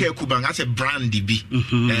obi ka Eco Bank ase brand bi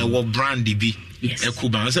wo brand bi Eco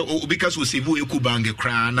Bank ase obi ka so save Eco Bank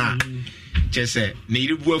kra na just say na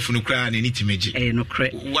iribu afunu kra na ni timeji no kra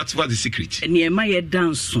what's the secret ni ema ye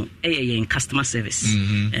dance yen customer service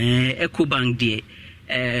Eco Bank de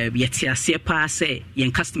yeti ase pa say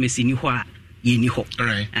yen customers ni ho a ye ni ho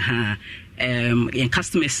right yen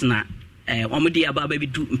customers na omode aba ba bi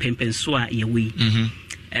du mpempenso a ye we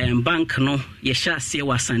bank no ye sha ase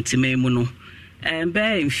wa santime mu no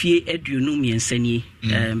be mfie aduonu miensani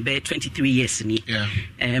be 23 years ni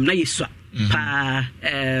na yesu pa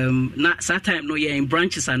na that time no ye in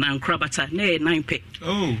branches and ankrabata na 9 pe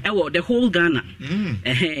the whole Ghana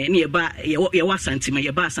ni ba ye wa santime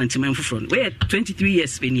ye ba santime fufro we 23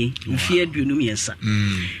 years pe ni mfie aduonu miensa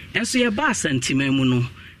enso ye ba santime mu no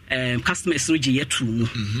customers no je yetu mu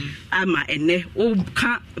ama ene o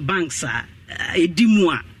ka banks a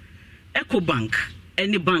edimu a Eco Bank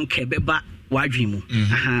any bank ebeba wadwimu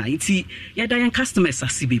iti yeda yan customers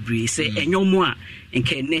asibebre say enyomo a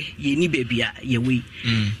nkene ye ni bebia ye we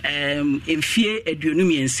emfie aduonu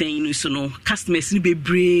miensen no so no customers ni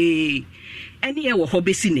bebre eni ye wo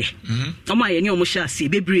hobesi ne omo ye ni omo sha se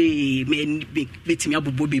bebre me betimi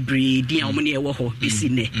abobo bebre dia omo ne ye wo ho besi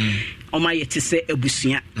ne omo ye tese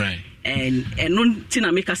abusua right and eno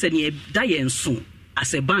tina make us ne da ye nso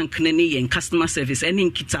as a bank ne yen customer service any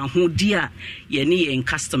nkita ho dia ye ne yen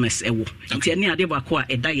customers ewo nti ene ade ba ko a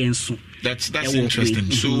eda yen so that's interesting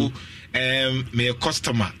so me a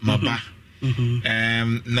customer maba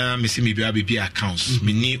na me see me be accounts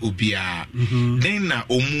me ni obia then na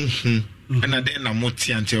omu hu and then na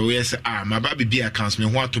moti until we say my baby be accounts me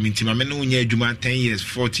ho to me nti ma me no nya adwuma 10 years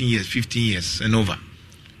 14 years 15 years and over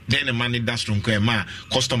then the money that's from ma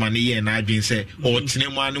customer ni ye na adwin say o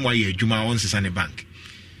tinemu anu wa ye adwuma on sesa ne bank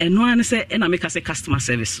eno an say na make say customer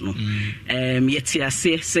service no yeti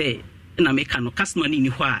ase say na make no customer ni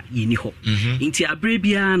ho a ye ni ho nti abre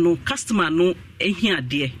bia no customer no ehia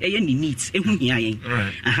de eye ni needs ehu hia yen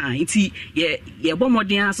nti ye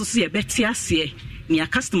bomoden aso so ye beti ase ni a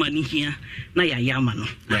customer ni hia na ya yama no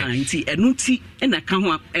nti enu ti na ka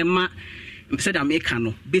ho ema said America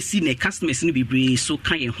no besi ne customers no bebre so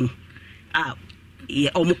kan ye ho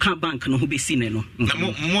omuka bank no ho besi ne no na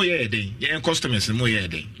mo ye den ye customers mo ye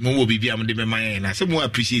den mo wo bibia mo de be man na se mo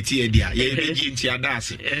appreciate ye dia ye be nti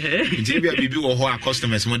adase nti bia bibi wo ho a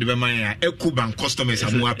customers mo de be man ya eku bank customers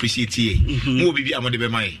mo appreciate ye mo wo bibia mo de be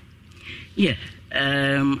man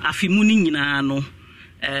afimu ni nyina no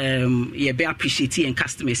ye be appreciate and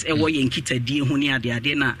customers e wo ye nkitadi ho ni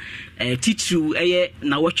ade na teachu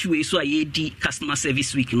na watchwe so aye di customer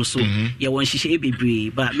service week no so ye won hihye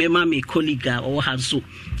bebre but me colleague or have so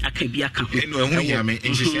akabia ka ho eno ehu ya me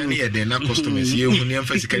hihye na ye de na customers ye hu ni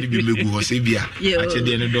emphasize bi megu ho se bia ache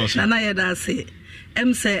de ne do so na ye da say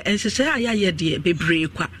say hihye aya ye de bebre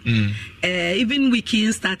kwa even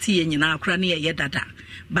weekend start ye nyina akra na ye dada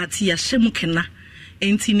but ye hyem kena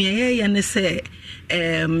enti ne ye ne say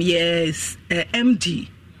yes MD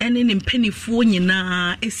ene ne mpanifuo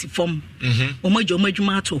nyina esifom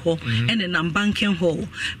omadwuma to ho ene na banking hall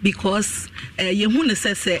because ye hu ne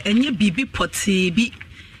se enye bibi poti bi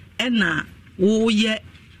ena wo ye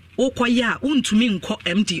okoya untumi nko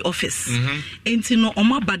MD office enti no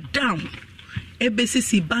omaba down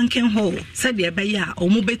ebesisi banking hall said de ebeya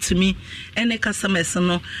omubetumi ene customers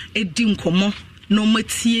no edi nkomo no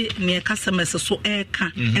matie ne customers so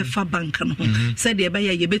eka efa bank no said de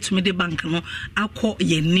ebeya ye betumi de bank no akọ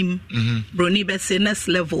yenim broni be say next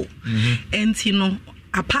level enti no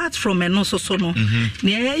apart from eno so no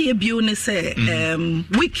ne ye bio ne say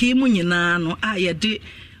wiki mu nyina no ye de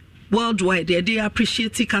worldwide they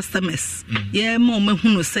appreciate customers mo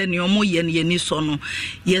mahunu say ne omo ye ne ni so no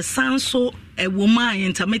ye san so a woman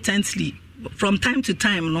intermittently from time to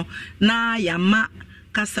time no na yama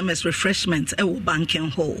customers refreshment banking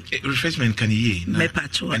hall refreshment can ye na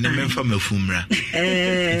and then from mafumra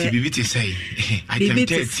it bibi say I can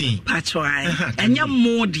 13 patwai enya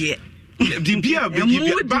more de bibia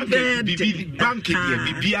bank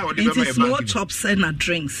bibia or the bank no chops and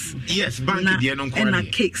drinks yes bank de no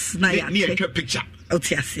and cakes na ya picture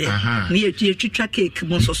otiase na ye twitwa cake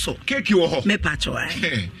mo so cake wo ho me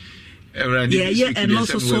patwai and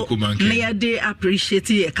also so may they appreciate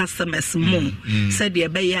your customers more said the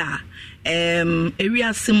beya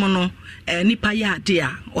area simono nipa ya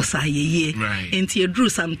dia osaye enti e drew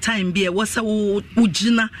some time be was a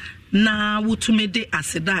ujina na wutumede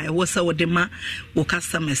aseda e was a wodema wo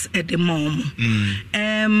customers e de mom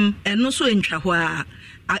and also entwa ho a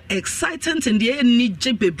exciting in the ni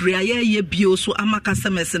bebre ye bio so ama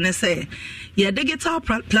customers ne say ye digital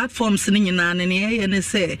platforms ni nyina ne ye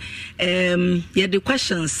say ye the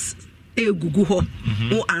questions gugu ho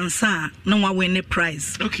o answer na wa win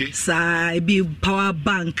prize sa be power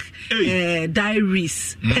bank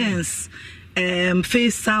diaries pens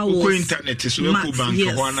face hours internet so eco bank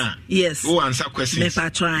wana who answer questions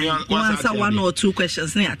who answer one or two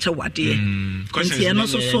questions na ache wade questions no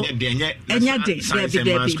so enya de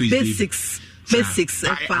basics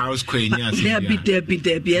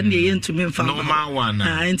there be and the into normal one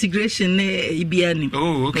integration e bia ni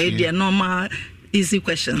the normal easy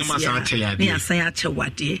questions na asan ache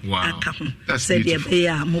wade aka ho said e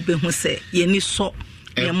ya mo be hu say ye ni so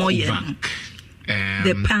ye mo ye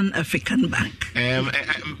the Pan-African Bank.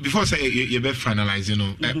 Before say you be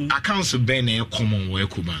finalizing, accounts ben a common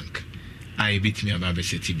work bank. I beat me about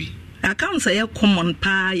CTB. Accounts are common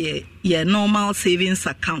pa ye normal savings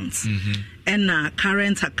accounts and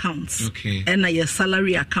current accounts and your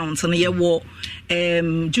salary accounts and your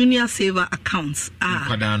junior saver accounts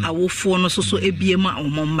our phone so ebiema or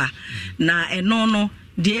momba na enono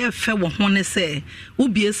dear fair one say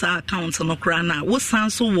ubie sa accounts no krana wo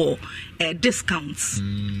sanso wo discounts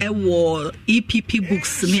wo EPP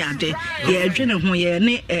books ni ade ye adwene ho ye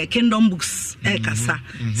ne kingdom books kasa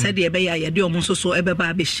said ye be ya ye de omo so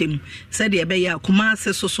ebeba be shem said ye be ya kuma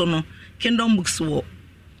ase so no kingdom books wo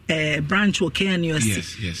branch wo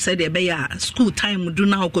KNUST said ye be ya school time do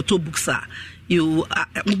na okoto books you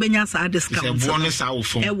ubenya sa discounts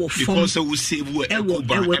because we save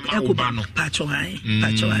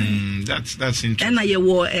that's interesting and ye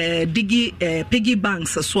wo piggy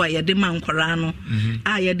banks so ye de man kwara no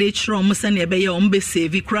ye de chiro mo se ne be ye o mbe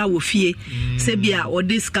save kura wo fie se bia o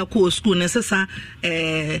diska ko school ne sesa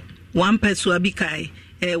 1 peso abikai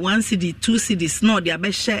 1 cedi 2 cedis no de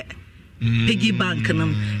abehye piggy bank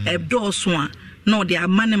no do so a No, they are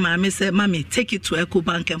money, mommy said, Mommy, take it to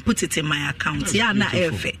EcoBank and put it in my account. That's yeah, na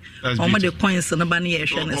beautiful. Oma the coins and the money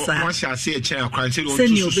once I see a chair, I say,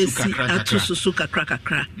 send you to Susuka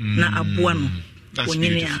Krakakra. Na abuano. That's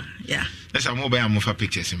beautiful. Yeah. That's a mobile mofa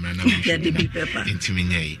pictures in Rana. Yeah, the big pepper.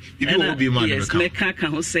 Intimidate. People will be mad. Yes, Meka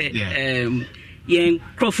can say, yen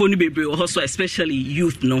crofoni bebre also especially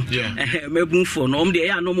youth no mebun for no de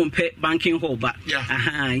ya no mpe banking hall ba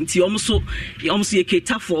nti omso ye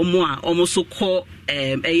keta for mo a omso call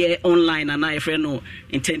online and I friend no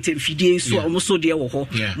intensive video so omso de wo ho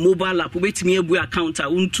mobile app betimi ebu account a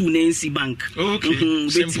untu Nancy bank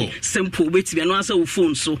simple betimi no asa wo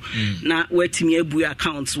phone so na wetimi ebu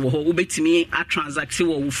account wo ho betimi a transact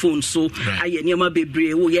wo phone so aye niam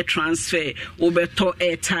bebre wo ye transfer wo beto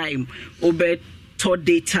airtime wo to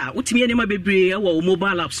data utimi ene ma bebre wo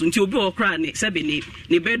mobile apps nti obi okra ne sebe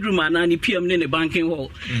ne bedroom ana ne PM ne banking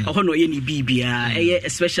hall ho no ye ni bibia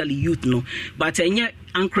especially youth no but enye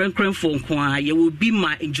ankrenkren for nko a ye will be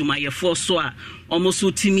ma njuma ye for so a almost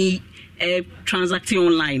utimi transacting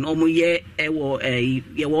online omo ye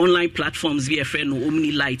online platforms we friend no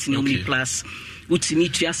omni light no omni plus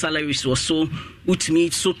utimi tua salaries so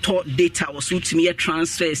utimi so to data so utimi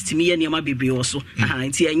transfers timi ye niam bebre so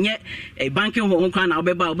nti enye banking ho nko na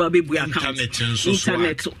obeba bebu account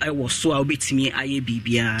internet was so obetimi aye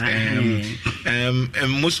bibia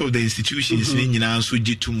most of the institutions ni nyina so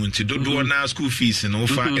gitum nti dodo na school fees no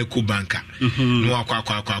fa EcoBank no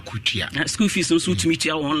akwa kutua school fees so utimi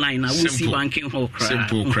tua online na we see banking ho kra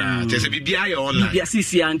simple kra tese bibia ye online bibia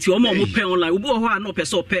sisi anti omo pay online obo ho a no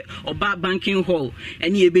pese ope oba banking hall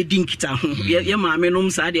eni ebedi nkita ho ye maame nom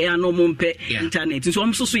sa de ya no mpe internet so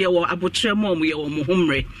omso so ye wo abotre mom ye wo mo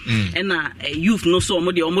homre na youth no so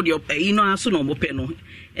omo de no aso no mpe no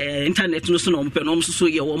internet no so no mpe no omso so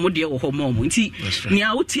ye wo mo de wo ho mom nti ni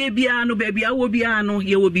a wotie bia no ba bia wo bia no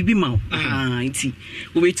ye wo bibi ma nti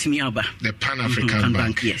wo betimi aba the Pan African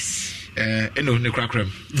Bank yes eno ne krakram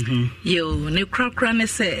yo ne krakra ne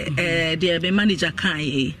se de be manager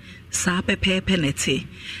kan sa pepe penete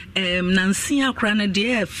nansi akra ne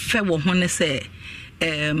de fe wo ho ne se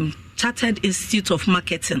Chartered Institute of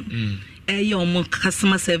Marketing your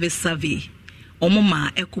customer service survey ma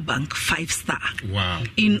EcoBank 5-star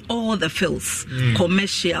in all the fields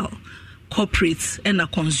commercial corporate and a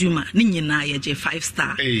consumer ni nyina ye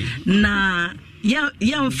 5-star na ya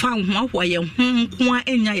found ho ye ho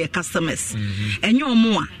enya ye customers enyo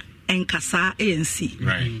omo enkasa ANC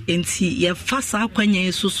enti ye fasa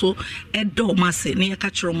kwanya so edo mase ne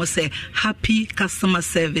yakachiro mo say happy customer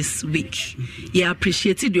service week ye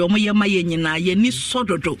appreciate the omo ye ma ye nyina ye ni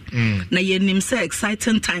sododo na ye nim say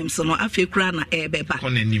exciting times no afekura na ebeba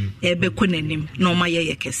konanim no ma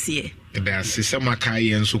ye kese the system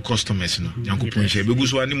kai and so customers no yankopon she be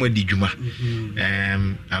guso ani mo di dwuma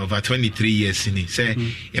over 23 years ni say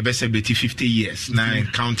e be say 50 years now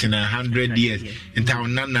counting 100 years enta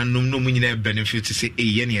na no nyina benefit say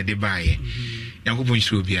ye na de bae yankopon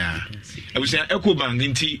she obia I was say EcoBank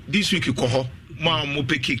nti this week ko ho mo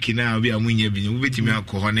pekeki na we amunya bi no betimi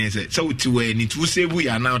akọ na say so ti we ni tu save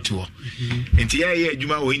ya na to enti ye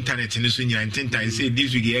adwuma o internet ni so nyina ntintan say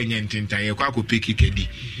this week ye nya ntintan ye kwa ko pekeki di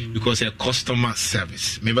because a customer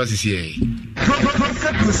service me ba sisi e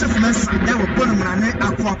Prophet Joseph Mensa ya wo bonu mrane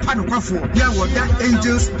akwa pano kwafo ya wo da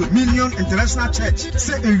Angels Dominion International Church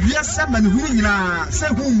say ewiase manhunu nyina say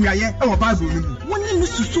hu muaye e wo Bible ni mu woni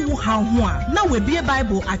mususu wo ha ho a na we bie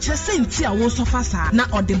Bible a kire say nti a wo so fasa na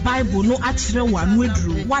o de Bible no a kire wanu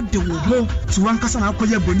eduru wade wo ho to wankasa na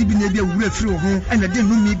akoye boni bi na bia wura firi wo ho ena de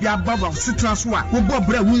numi bia baba sitra so a wo bo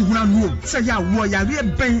bra wo huna no say ya wo ya we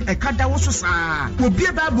ben e kada wo so saa wo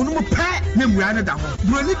bie Bible no mu pa na muaye na da ho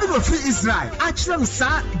broni bi no free Israel a kire no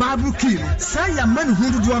sa Bible key say ya man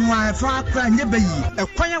hu do no afa akra nye bayi e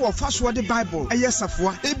kwan wo fa so de Bible e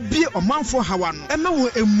yesafoa e bie omanfo hawa no e ma wo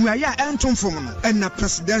emuaye a entomfom no ena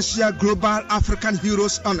Presidential Global African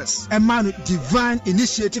Heroes Honors e man Divine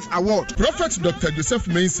Initiative Award Prophet Dr. Joseph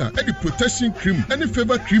Mensa e di protection cream any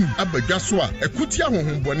favor cream abadwa so a ekuti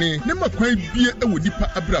ahohombone ne makwan bie e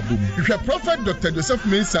wodipa abrabom hwe Prophet Dr. Joseph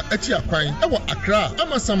Mensa achi akwan e wo Accra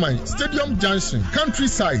Amasaman Stadium Junction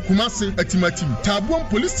Countryside Kumasi Atimatim Tabuon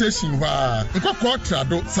Police Station wa nkoko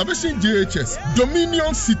trado Salvation JHS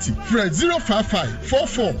Dominion City free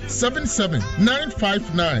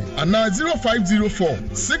 05544779959 and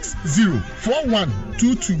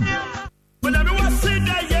 0504604122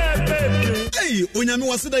 Hey, onyame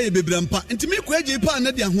waseda ye bebrampa. Ntimi kwaje pa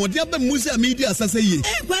na de ahode aba muzi media asase yi.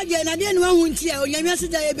 Kwaje na de no hu ntia onyame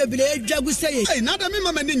aseda ye bebre adwagu sey. Hey, na da me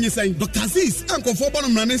mama ni nyisan. Dr. Aziz ankofo bono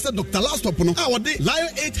mrane se Dr. Lastop no. A wode Lion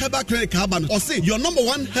 8 Herbal Clinic aba no. O say your number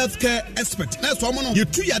one healthcare expert. Na so mo no. You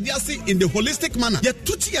tu yade ase in the holistic manner. You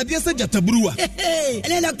tuti yade ase jataburuwa. Hey,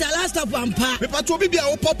 ele Dr. Lastop ampa. Me pato bi bia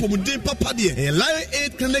wo papa mu din papa de. Lion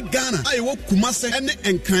 8 Clinic Ghana. Ai wo Kumase ene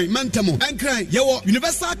Enkran Mantamo. Enkran ye wo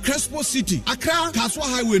Universal Crespo City. Accra Kaswa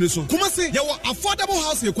Highway no so. Kumase ye wo affordable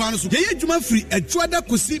house ye kwan so. Ye adwuma free adwada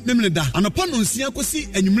kosi memleda. Anopa no nsia kosi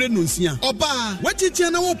anwumre no nsia. Oba wachiche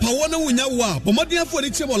na wo pawo na wonya wo a. Bomodiafo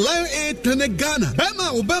ni chebo Lion 8 Clinic Ghana.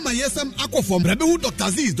 Bema Obama yesam akofom. Rebe hu Dr.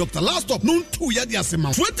 Aziz, Dr. Lastop no ntu ya de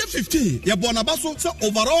asema. 2015 ye bona baso se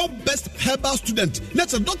overall best herbal student.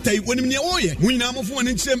 Let's a doctor when me oye. Muina mo fu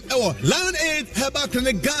ni chem ewo Lion 8 Herbal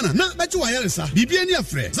Clinic Ghana. Na bechi wa yaresa. Bibia ni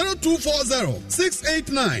afre 0240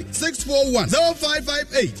 689 641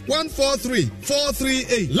 0558 143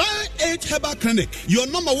 438. Lion 8 Herbal Clinic, your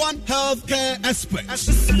number one healthcare expert.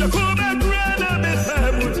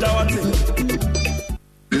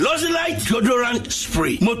 Lozilite deodorant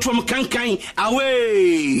spray. Motrom kankai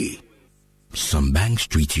away. Some banks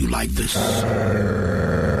treat you like this.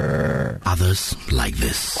 Others like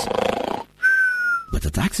this. But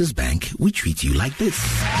at Axis Bank, we treat you like this.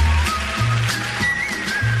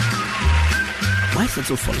 Why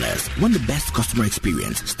settle for less when the best customer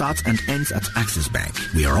experience starts and ends at Axis Bank?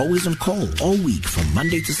 We are always on call all week from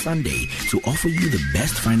Monday to Sunday to offer you the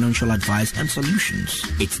best financial advice and solutions.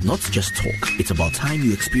 It's not just talk, it's about time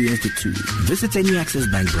you experienced it too. Visit any Axis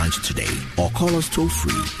Bank branch today or call us toll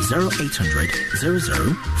free 0800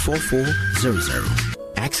 00 4400.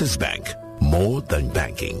 Axis Bank, more than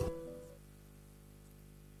banking.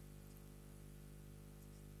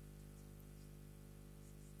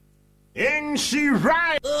 And she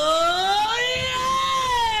right. Oh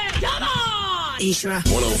yeah! Come on! Isra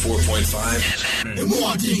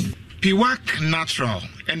 104.5. Piwak Natural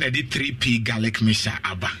and the 3P garlic mixture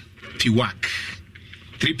aba. Piwak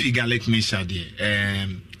 3P garlic mixture de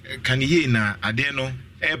kan ye na ade no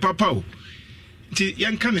papa nti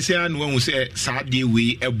yan kan se anu hu se sa de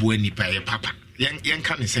we ebo anipa papa yan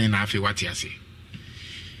kan se na afi wate ase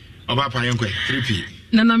oba pa yan kwe 3P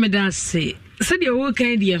nana me da se said your work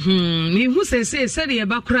idea, me who said a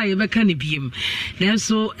bakra, you can beam. Then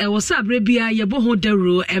so I was a brebia, your boho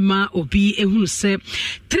dero, Emma, Obi, and who said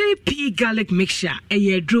 3P garlic mixture, a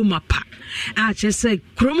year droma pack. I just said,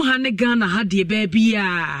 Crom Hanegana had your baby,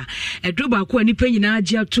 a droba quani penny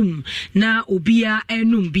tum, na Obia,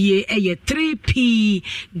 and be a 3P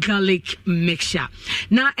garlic mixture.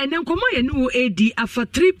 Now, and then come on, new AD after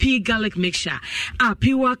 3P garlic mixture, a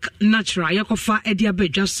Piwak Natural, Yakofa, Edia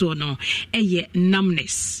Bejasono, a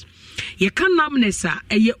numbness. Ye can numbness a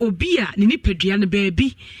ye obia ni nipeduane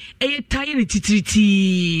baby e taye ni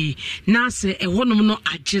titiriti na se e honom no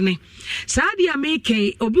agene saadi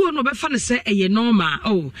ameke obi wono be fa ne se e ye normal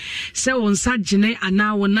oh se won sa gene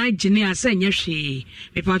ana won na gene a se nyehwe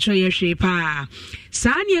me patro ye hwe pa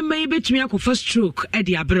saani e mai betumi akofa stroke e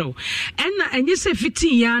de abro enna enye se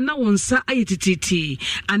 15 ya na won sa ayetititi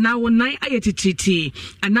ana won nan ayetititi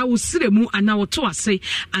ana wo siremu ana wo to ase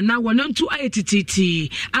ana wonantu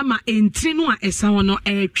ayetititi ama entri no a esa hono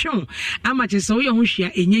etwon ama chese wo ye ho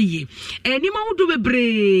hwia enye yi enima wodo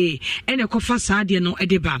bebre ene kofa saade no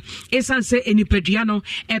edeba esanse enipadua no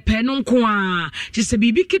epe no nko a chese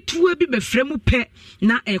bibi ketua bi befremu pe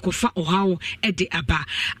na ekofa ohawo ede aba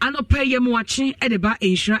anopa yemu wachi edeba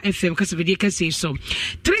Insura FM kasabedi kase so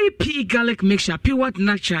 3P garlic mixture pure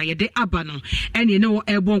natural yede aba no ene no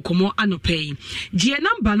ebon komo anopa yi die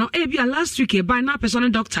number no e bia last week e by na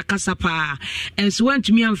person doctor kasapa and so went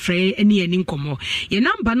to me and frey ene eni nkomo ye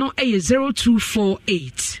number no e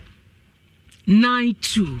 0248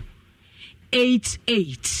 92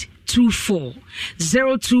 8824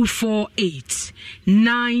 0248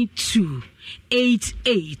 92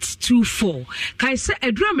 8824 kai se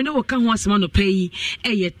edura me ne wo ka ho asema no pay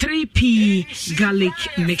eye 3P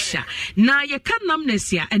garlic mixture na ye ka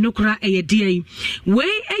namnesia enokora eye die we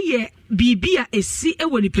eye bibia esi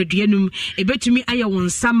ewo nipaduanum ebetumi aye won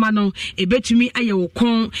sama no ebetumi aye wo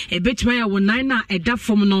kon ebetumi aye wonan na eda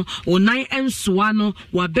fom no wonan ensoa no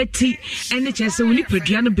wabeti ene chese wo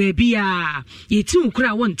nipadua no baabia yeti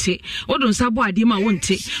nkura wonte odon sabo ade ma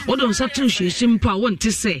wonte odon sato hwehwem pa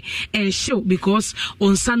wonte se show because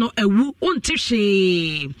onsa no ewu wonte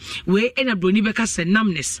hwe we ena broni beka se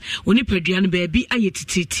namness wo nipadua no baabi aye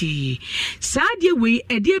tititi saade we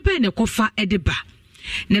ede be ne kofa edeba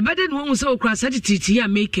ne bede no hu se okra satititi ya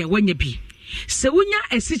make wanya bi se wonya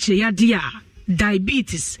esiche yade a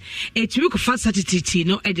diabetes etumi ko fa satititi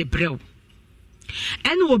no ede brew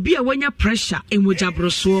ɛne obi a wanya pressure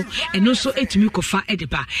emojabroso ɛno so etumi kofa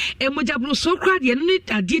edeba emojabroso kra de no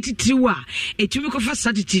ade titiriw a etumi kofa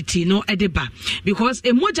satititi no edeba because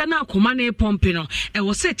emoja na akoma na pompe no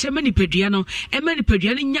ɛwɔ sɛ kyema nipadua no ɛma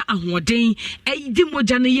nipadua no nya ahoɔden ɛdi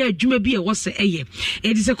moja no yɛ adwuma bi ɛwɔ sɛ ɛyɛ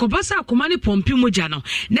ɛdi sɛ kɔbasa akoma ne pompe moja no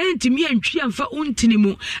na ntimi antwi amfa untini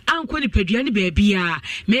mu anko nipadua ne baabi a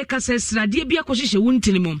meka sɛ sradeɛ bi akɔhyehyɛ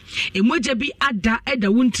untini mu emoja bi ada ɛda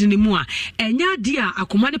untini mu a ɛnya dia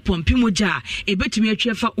akoma ne pompi moja ebetumi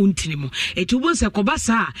atwa fa untini mu etubo nse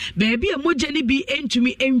kobasa baabi a moja ne bi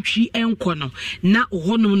entumi entwi enko no na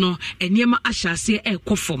ohonum no eniema ahyase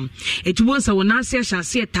ekofom etubo nse wonase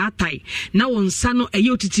ahyase taatai na wonsa no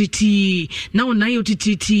eyotititi na wonan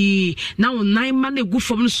yotititi na wonan ma na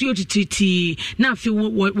gufom no so yotititi na afi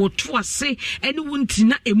woto ase eni wunti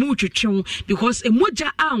na emu twetwe because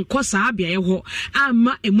emoja anko saa abia ye ho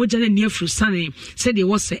ama emoja na ne afrusane se de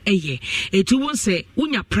wo se eye etubo nse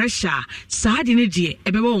unya pressure saadi ne die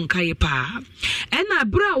ebebe wonkaye pa ena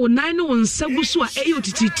bra wonan no wonsagu so a eyo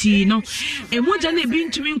tititi no emoja na ebi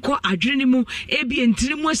ntumi nko adwene mu ebi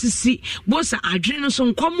entiri mu asisi bosa adwene no so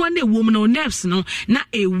nkomo na ewom no nerves no na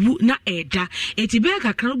ewu na eda etibe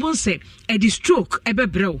kakra bonse edi stroke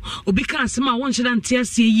ebebrew obi kan asema wonhyeda nte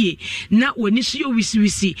ase yie na woni so yo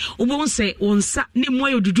wisiwisi obonse wonsa ne mu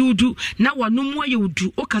ayo dududu na wano mu ayo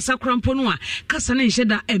du okasa krampo no a kasa ne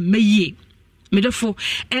hyeda emmeyie medefo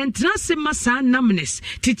entra se masa namnes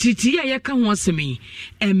tititi ya yaka ho asemi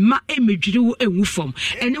emma emedwiri wo enwufom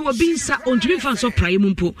ene wo binsa ontumi fa so prae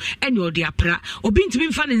mumpo ene odi apra obi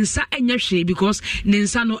ntumi fa ne nsa enya hwe because ne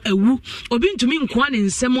nsa no ewu obi ntumi nkoa ne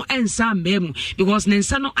nsemo ensa memu because ne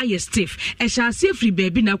nsa no aye stiff e sha se free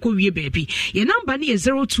baby na ko wie baby ye number ne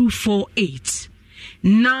 0248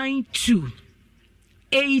 92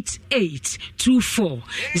 8824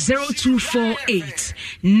 0248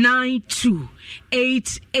 92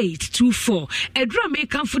 8824 edra me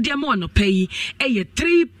kan fodi am no pay eye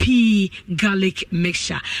 3p garlic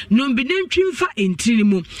mixture no bi nantwimfa entini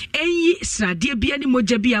mu enyi srade bia ni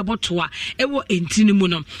moja bia abotoa ewo entini mu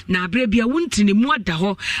no na abre bia wuntini mu ada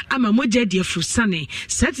ho ama moja de afrusane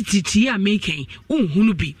satititi a meken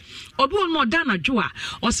unhunu bi obi won mo da na dwo a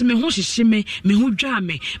oseme ho hyehyeme me ho dwa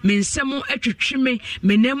me nsemo atwetweme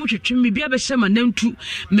me namu twetweme bia be hye manantu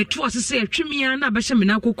meto asese atwemia na be hye me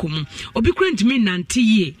na kokomu obi kurantimi nante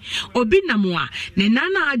yie obi namoa ne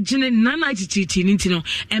nana agene nana tititi nintino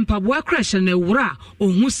empaboa crash na ewura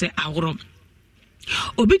ohun se aworo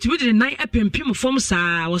obi tibi de nan epempim fom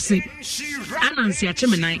saa wose anansi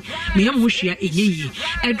acheme nan me yam ho hwea enyeyi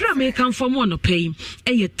edra me kan fom ono pay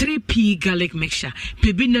eye 3p garlic mixture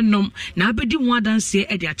pebi nenom na abedi ho adanse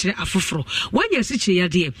e de akere afoforo wanya siche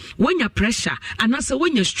yade wanya pressure anasa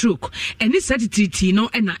wanya stroke eni satititi no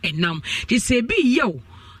na enam de se bi yo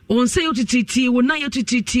on say yotititi wo na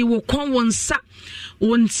yotititi wo kon wonsa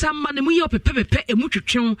won samma ne mu yo pepepepe emu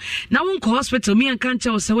twetwen na won ko hospital mi anka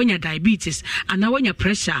ncha wo se wanya diabetes ana wanya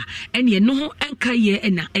pressure ene no ho enka ye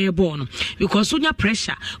na airborne no because unya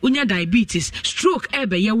pressure unya diabetes stroke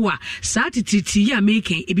ebe ye wo a satititi ya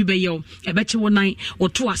making ebi be ye wo ebeche wonan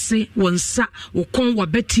woto ase wonsa wo kon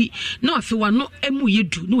wabeti na afi wa no emu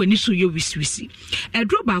yedu no wani so ye wiswisi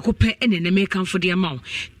edro ba ko pe ene ne make for the amount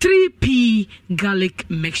 3p garlic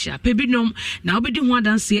mixture pebinom na obedi ho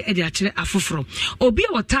adanse e de akere afoforo obi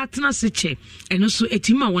a watatena seche eno so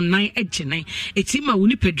etima wonan egenan etima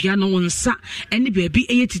woni padua no wonsa ene baabi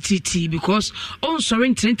eye tititi because on sorry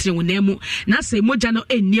ntentre wonamu na se moja no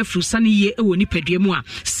eni afrusane ye woni padua mu a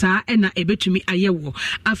saa ena ebetumi ayewo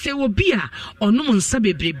afe obi a onom nsa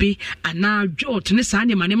bebrebe ana jot ne saa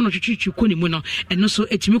ne manem no twetwetwe koni mu no eno so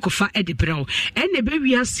etimi kofa edebrɛw ene be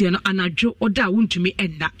wiase no anadwo oda wontumi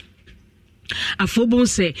enna afobon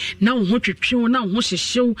se na wo twetwe na wo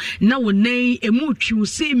hyehyew na wo nan emu twu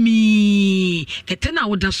semi kete na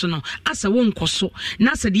wo da so no asa wo nkoso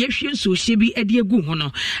na asa de ahwie nso hye bi ade agu ho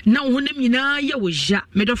no na wo nam nyina ye wo ja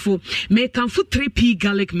medofo me kanfo 3p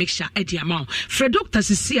garlic mixture ade amount fre doctor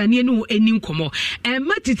sisi ane no eni nkomo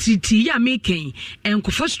matititi ya meken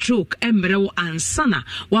enkofo stroke emre wo ansana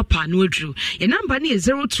wa pa no adru ye number ne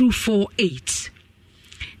 0248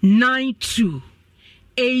 92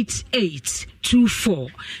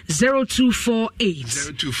 8824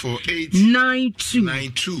 0248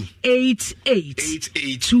 92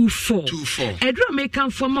 8824 Edra make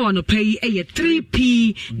come for more no pay a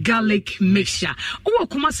 3p garlic mixture. O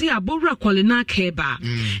kumasi abora kwalena heba,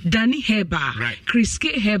 Danny heba,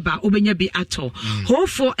 Kriske heba, obenya bi ato. Ho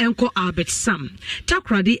for enko Albert Sam.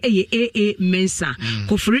 Takradi AA Mensa.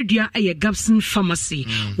 Kofridia a Gabson Pharmacy.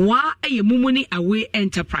 Wa a Mumuni Away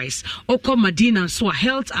Enterprise. Oko Madina so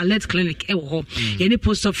Health Alert Clinic ewo ho yene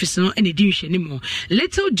post office no ene di nhwe ni mo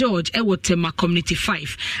Little George ewo Tema Community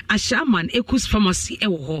 5 Ashaman Ekus Pharmacy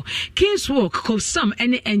ewo ho Kings Walk Kosam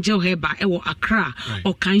ene Angel Heba ewo Accra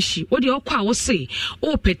Okanshi what the okwa wo say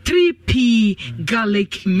ope 3p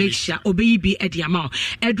garlic mixture obeyi ediama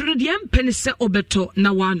edru de empene se obeto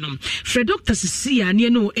na wanom Fred Dr. Cecilia ne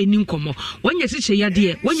no eni nkomo wonya siche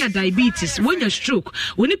yade wonya diabetes wonya stroke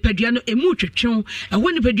woni padua no emu twetwon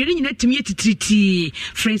woni padua no nyina timi titriti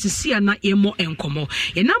Francis Cia na emo enkomo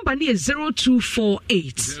your number ne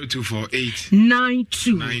 0248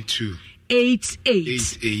 92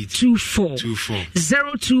 8824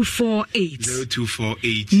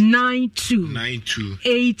 0248 92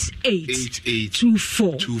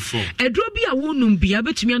 8824 Edrobi a wonum bia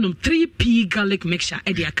betumi anom 3p garlic mixture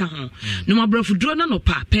edi aka ho no mabrafo duro na no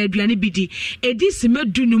pa aduane bidi edi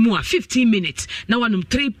semedu no mu a 15 minutes na wanom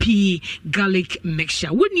 3p garlic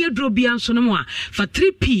mixture woni edrobi anso no mu a fa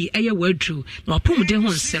 3p eye wadru na wapomde ho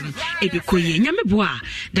nsem ebikoye nyame bo a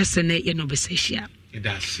dasene ye no besehia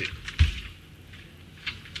that's it.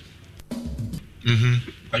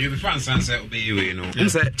 But you be fans answer obey you know.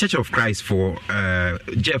 It's a Church of Christ for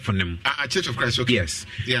Jeff on them. Church of Christ, okay. Yes.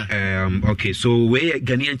 Yeah. Okay, so we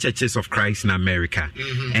Ghanaian Churches of Christ in America.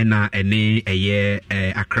 And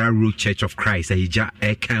Accra Road Church of Christ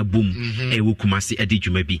boom Kumasi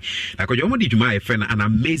Edijumebi. Like you did my friend an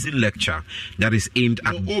amazing lecture that is aimed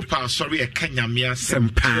at sorry, a Kanyamia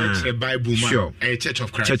Sempan Bible sure. A Church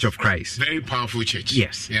of Christ. Church of Christ. Very powerful church.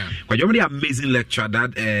 Yes. Yeah. But you amazing lecture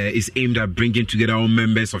that is aimed at bringing together all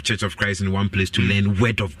members of Church of Christ in one place to learn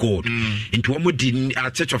Word of God. Into one more did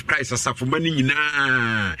Church of Christ as for money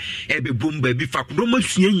na ebe boom baby fact no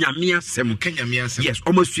almost nyamia sem yes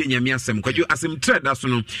almost nyamia sem because you as him trade that's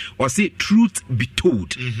no or say truth be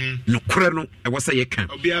told no kore no e was say can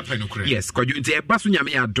yes because you into e baso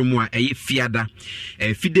nyamia adomo a e fiada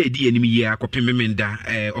fide di enimi ye akopememenda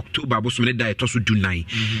October bosomne da etoso du 9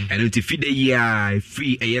 and into fide ye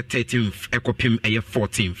free e 13th ekopem e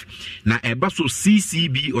 14th na e baso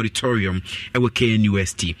CCB Auditorium ewe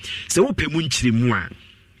KNUST so wo pemu nchire mu a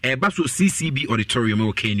baso CCB Auditorium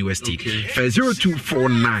ewe KNUST for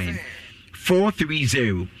 0249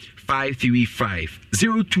 430 535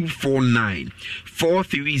 0249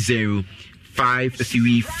 430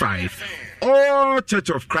 535 all Church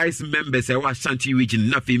of Christ members who are Shanti region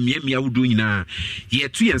nothing me would na ye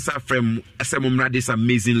two yensa from asemomra this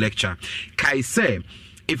amazing lecture kai say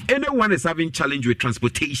if anyone is having challenge with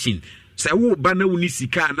transportation say wo bana woni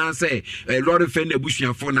sika na say lord fe na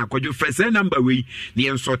busuafo na kwadwo fresh number we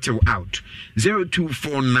ne sort out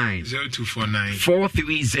 0249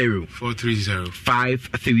 430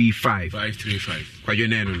 535 kwadwo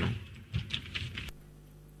na no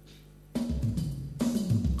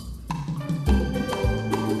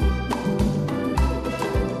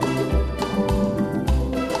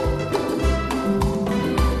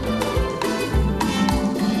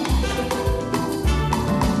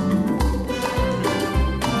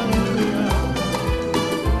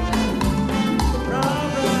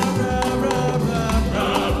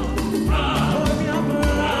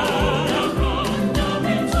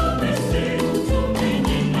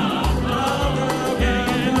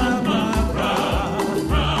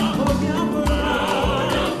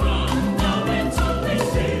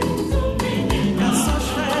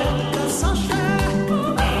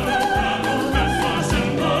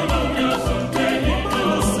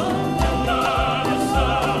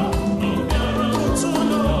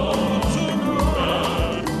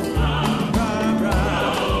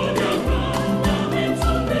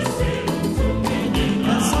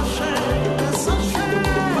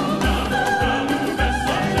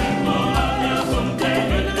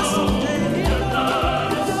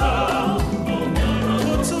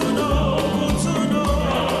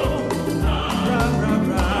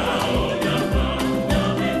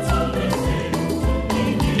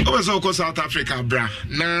South Africa bra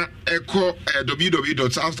na eko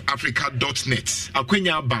www.southafrica.net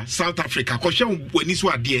akwenya ba South Africa ko hwe wani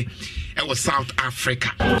so ade e was South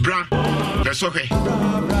Africa bra besohe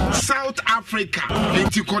South Africa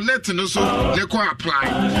enti connect no so le ko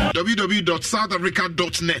apply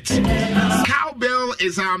www.southafrica.net Cowbell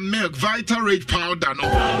is our milk vital rich powder no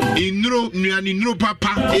inro nuani nro papa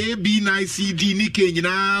AB9CD ni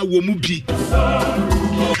kenyina wo mu bi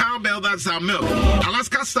Cowbell, that's our milk.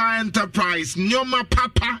 Alaska Star Enterprise, Nyoma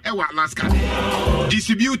Papa, Ewa Alaska.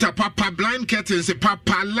 Distributor Papa, blind curtains,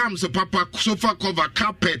 Papa, lamps, Papa, sofa cover,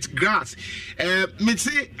 carpet, grass. Me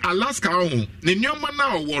say Alaska, Nyoma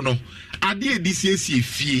now, wono. ade this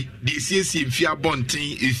fie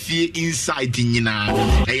abonten fie inside nyina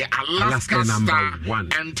Alaska Star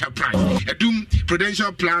Enterprise edum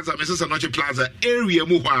Prudential Plaza Mrs. Anoche Plaza area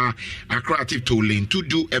mu hwa accretive tolling to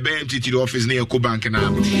do a BMTT office near Cobank na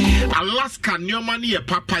Alaska nyoma ne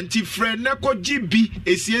papa nti friend na ko GB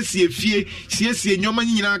esiesie fie siesie nyoma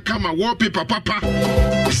nyina kama wallpaper papa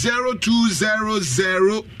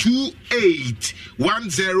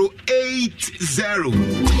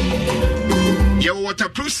 0200281080 your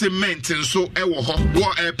waterproof cement and so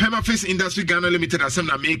Permaface Industry Ghana Limited asem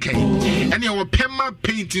na make and your Perma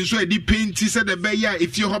painting so the paint said the beya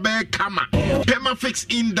if you have a kama Permaface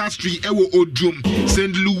Industry Odrum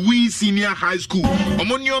St. Louis Senior High School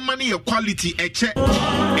among your money your quality a check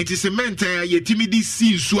it is cement ye timidi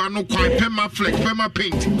see so no quite Permaflex Perma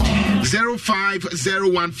paint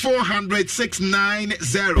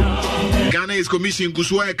 0501400690 Ghana is commission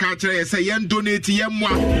guswa culture say yen donate yemwa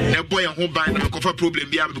na boy ho ban na kofa problem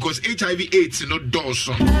bia because HIV/AIDS no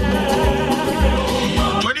doso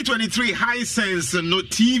 2023 high sense no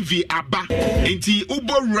TV aba enti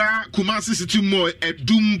ubora Kumasi City Mall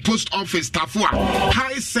edum post office tafua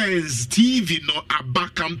high sense TV no aba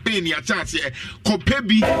campaign ya chat here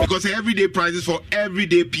kopebi because everyday prices for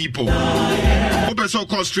everyday people obeso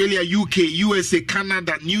Australia, UK, USA,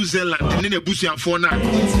 Canada, New Zealand and then ebusian for na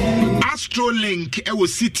Astrolink ewo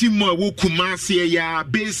City Mall wo Kumasi ya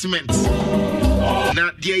basement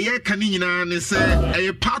na the year kanina ne say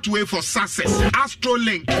a pathway for success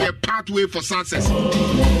Astrolink a pathway for success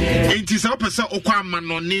enti say opese okwa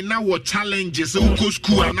manone na wo challenges uko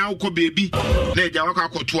school na uko baby na eja waka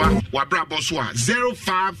akotoa wa bra boso a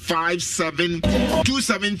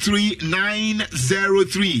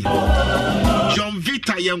 0557273903 John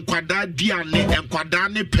Vita yenkwada diane enkwada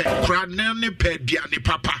ne pe krane ne pe diane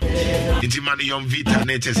papa enti mane John Vita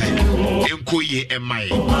ne tese enkoye emai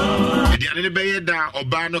diane ne be da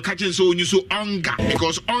oba no catching so onyu so onga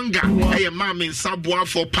because onga eye mama in sabua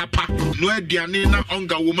for papa no aduane na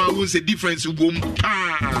onga woman who say difference wom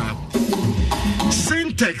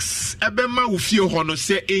syntax ebema wo fie ho no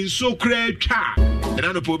say enso kra twa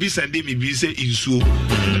and no pobi sende me bi say enso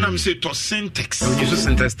and am say to syntax you so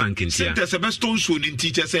syntax tank in here syntax best stone so in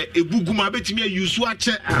teacher say ebuguma betimi use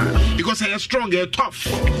ache because I strong and tough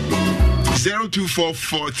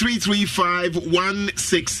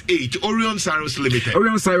 0244335168 Orion Cyrus Limited.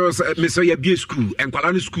 Orion Cyrus, Mr. Yabie School and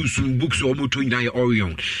Kwalani School soon books or moto in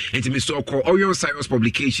Orion. And Mr. Orion Cyrus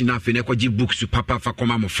publication of Fenekwaji books to Papa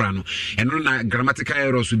Fakoma Mofrano. And on grammatical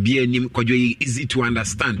errors would be a name easy to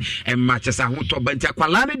understand. And matches a hunter Banta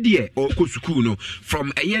Kwalani dear or Kusukuno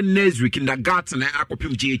from a year nursery kindergarten and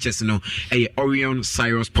Aquapum GHS no a Orion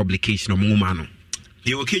Cyrus publication of Mumano.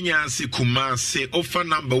 The Kenya se Kumasi offer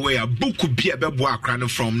number where a book could be a beboa crown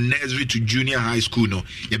from nursery to junior high school no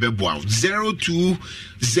ye beboa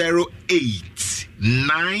 0208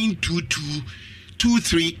 922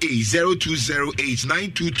 238 0208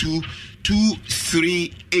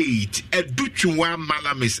 238 Educhwa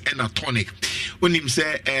Malamis and a tonic. When him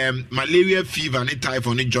say malaria fever and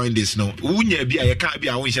typhoid and join this no. Unya be a can't be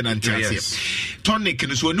a winch and tonic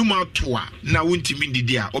and so no more toa na wunti mindi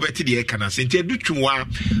dia obeti de kana sente Educhwa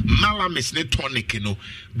Malamis ne tonic no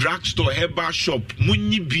drugstore herbal shop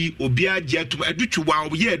munyi bi obi agye to Educhwa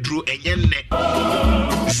ye dro enye ne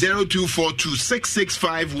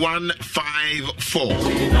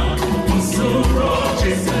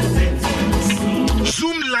 0242665154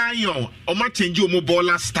 Zoom Lion, Oma change your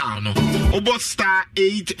mobile star no. Obo star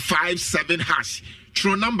 857 hash.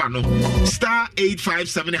 True number no. Star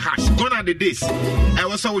 857 hash. Gone are the days. I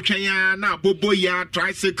was so chanya na bobo ya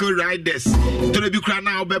tricycle riders. To the bikra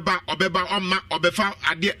na obeba oma obefa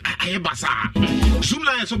ade ayebasa. Zoom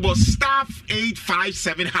Lion so bo star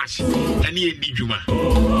 857 hash. Any endi juma.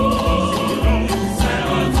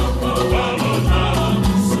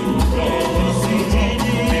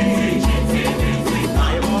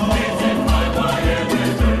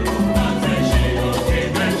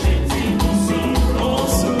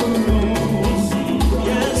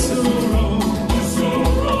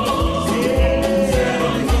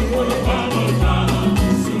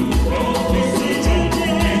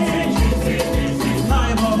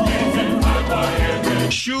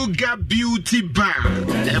 Sugar Beauty Bar,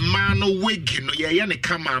 a man wig, no, yeah,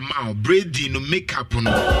 come out, braiding, no makeup,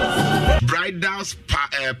 no, bridals,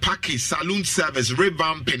 package, salon service,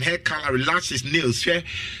 revamping, hair color, lashes, nails, yeah.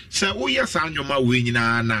 So, oh, yes, I'm your wing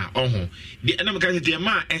na, oh, the enemy can say,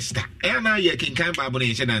 ma, Esther, and I can come by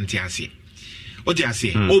abonation and Tiasi. What do you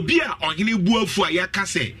say? Obia, or any wool for a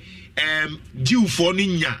yakase, due for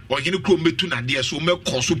Ninya, or any crumb between dear, so me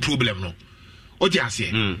cause problem, no. What do you say?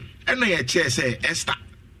 And I say, Esther.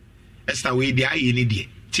 Esther we dey aye ni dey.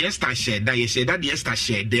 Ti Esther share that ye share that the Esther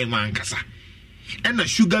share dem man kasa. And a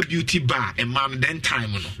sugar beauty bar and man then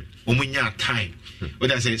time no. Omunya time.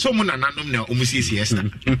 What I say, so muna nanom na omusi siesta.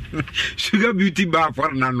 Sugar beauty bar for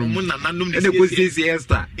nanom. Muna nanom na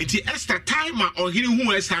siesta. Iti Esther timer or hini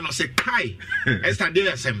who Esther no say kai. Esther dey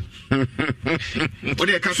asem.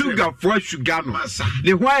 Sugar for sugar no.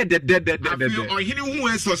 The why the or hini who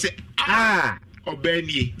Esther say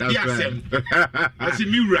Obeni. That's right. That's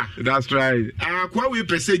Mira. That's right. Kwa we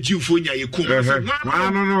pese jiufonya ye kum.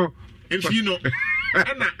 No. If you know,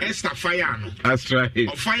 and Esther fire no. That's right.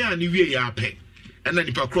 Or fire ni we ya pe. And then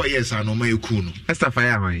the crow yes and no my kuno. Esther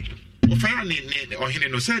fire why? Or fire ni or he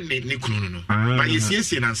no say ni kuno no. But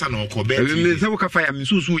yes and answer no ko be. Me say we fire me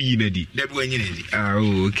so yi na di. Debi we nyina di.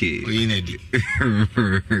 Oh okay. We nyina di.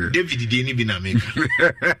 David di ni bi na make.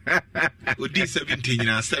 Odi 17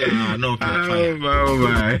 nyina say no fire. Oh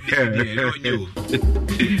my.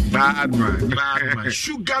 Bad man.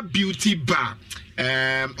 Sugar beauty bar.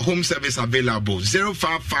 Home service available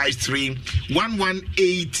 0553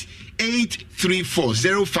 118 834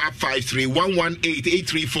 0553 118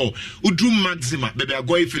 834 Udru Maxima baby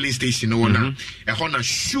Agoy filling station no na e hona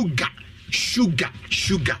sugar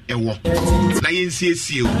ewo na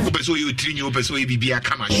yensie opeso you trinyo opeso e bibia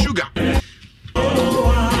kama sugar.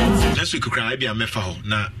 Next week cry be a mefa ho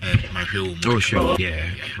na my hwe. Oh sure. Yeah.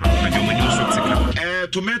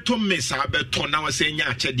 Tomato mesa beto na we say nya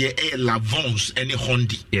achede Lavons any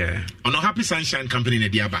Hondi. Yeah. On Happy Sunshine Company na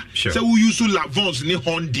diaba. Sure. So we use Lavons ni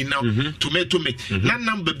Hondi now tomato mix. Na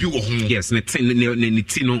number bi wo ho. Yes, ne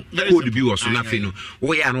tino code bi wo so na fe no.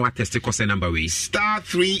 We ya no test course number we.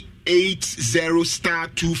 *380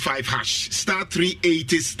 *25 hash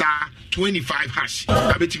 *380 *25 hash.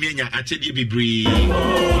 Abetumi anya achede bebre.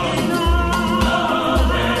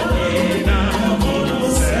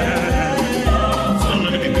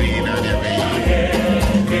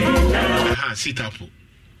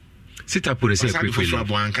 Sitapo de say quickly.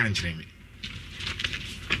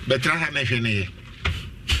 Betra ha na hwe ne.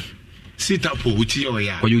 Sitapo wuti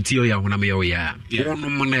oya. Ko yuti oya hona me oya. Wonu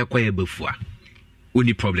mo na ekoye befua.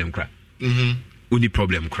 Uni problem kra. Uni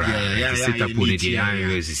problem kra. Sitapo ne dia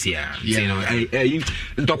anwesi ya. You know,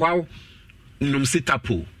 ntokwa num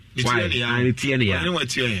sitapo. Why? I tie ne ya.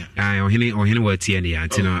 Ohene wa tie ne ya.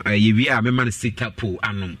 Ntino yewi a me man sitapo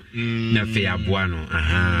anom na fe aboa no.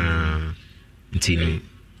 Aha. Ntino.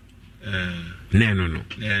 No.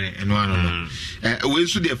 We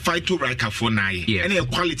should the fight to right for nine. Any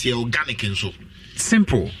quality organic and so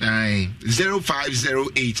simple.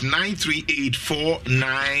 0508 938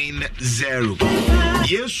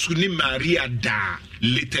 490. Yes, ni Maria da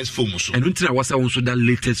latest form so. And until I was also that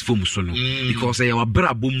latest form so no because I wa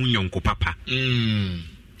brabo mu nyonko papa.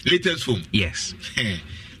 Latest form. Yes.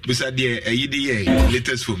 Bisa dia yidi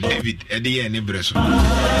latest form David edi ne breso.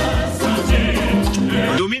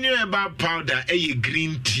 Dominion about powder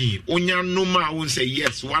green tea. Onya no ma won say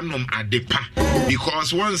yes one adepa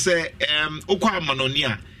because one say okwa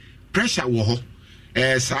manonia pressure wo ho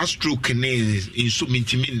sa stroke ne inso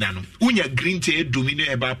mintiminda no. Unya green tea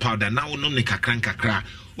Dominion about powder na wonom ne kakra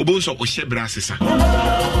obonso ohye brasesa.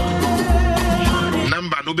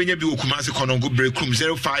 Number no benya bi okumase konongo break room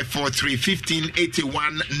 0543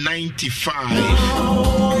 1581 95.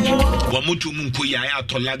 Wamutu munko ya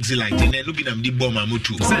ato laxi light ne no bi nam di bom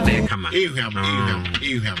amutu. Sade kama. Ehwam.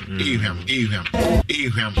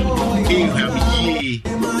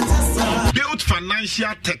 Build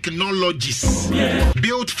financial technologies.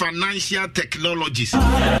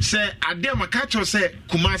 Say adema kacho say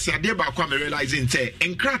kumasi adeba kwa me realizing say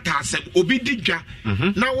enkrata asem obi didwa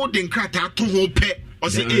na wo de enkrata to ho pe o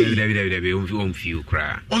say few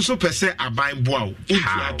cry. Also per se aban boa o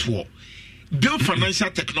ato. Build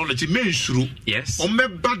financial technology men suru. Yes.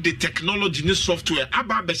 Omeba the technology ni software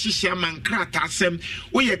aba be hihia man krata asem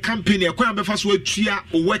wo ye company e kwa be fa so atua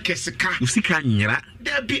o work sika. Usika nyira.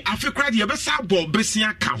 There be Africa the best bob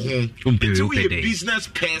besia ka ho. To a business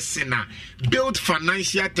person build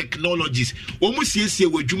financial technologies. Omo siesie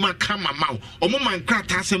wadwuma kama maw. Omo man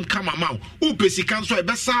krata asem kama maw. U pesika so e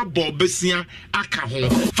besa bob besia aka ho.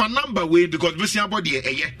 For number way because besia body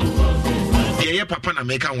eye. Yeah, papa na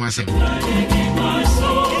make one sem.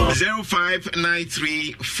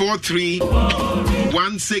 0593 43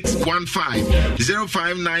 1615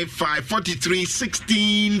 0595 43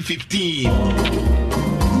 16 15.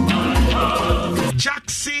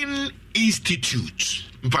 Jackson Institute.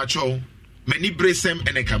 Mpacho many bresem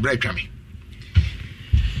ene kabra twame.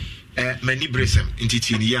 Many bresem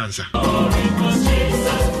intiti ni yansa.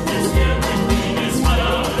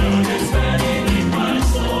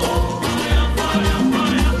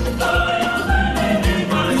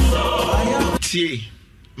 tie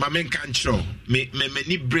mamen kanchro me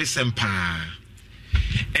ni bresen pa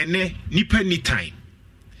ene nipa ni time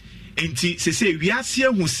enti se wiase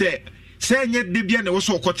hu se nye de bia na wo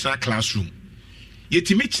so okotena classroom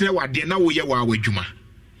yetimi kire wade na wo ye wa adwuma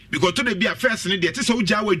because to de bia first ne de te se wo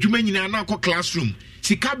ja wa adwuma nyina na akọ classroom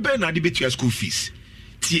sika be na de betua school fees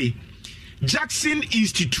tie Jackson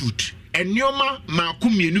Institute enioma maako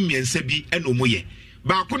mienu miensa bi enomoye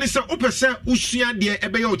baako ne se opese usua de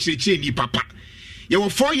ebe ye ochirechire ni papa your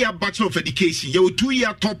 4-year Bachelor of Education, your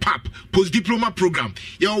 2-year top-up post-diploma program,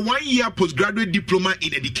 your 1-year postgraduate diploma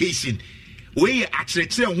in education. Where you actually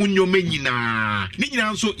when you menina,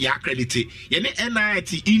 Nina so ya accredited,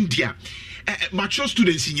 NIT India, mature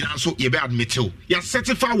students in Yanso, you be admitted, you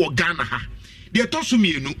certify what Ghana. They told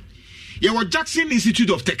me, your Jackson Institute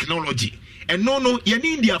of Technology, and no, you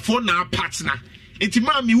need India for now partner. Enti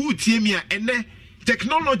mami wu tie me ene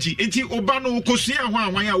technology enti obano kosia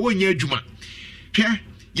hwan ya wonye adwuma.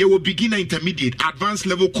 You will begin intermediate, advanced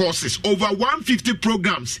level courses, over 150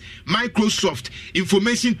 programs, Microsoft,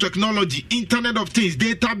 information technology, Internet of Things,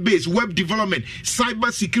 database, web development,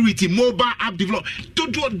 cyber security, mobile app development,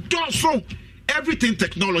 to do so. Everything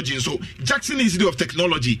technology. So Jackson Institute of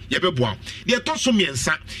Technology, yebeboa. They are so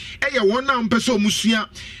miensa. Eya wona mpeso musia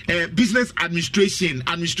business administration,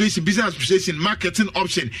 business administration, marketing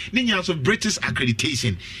option. Ninyans of British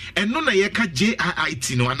accreditation. And nona yeka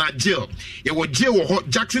JIIT no ana jail. Ye wo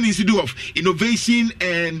Jackson Institute of Innovation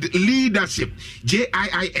and Leadership,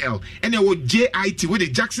 JIIL. And ye wo JIT with the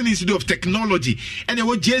Jackson Institute of Technology. And ye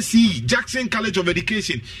wo JCE, Jackson College of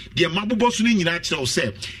Education. The mabubo suni nyina chira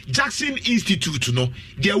say Jackson Institute no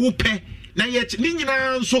dia wo pe na ye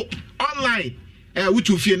nyina so online which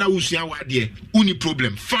you fear na usua wade uni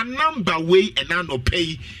problem fa number way and na no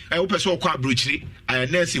pay wo person kwa brochiri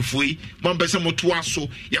nurse foi mo person mo to aso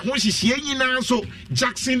ye ho hihie nyina so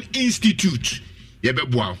Jackson Institute ye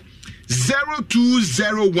beboa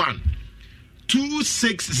 0201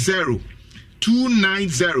 260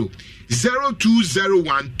 290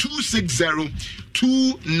 0201 260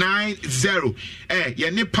 290.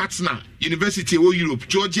 Your partner University of Europe,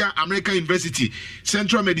 Georgia, American University,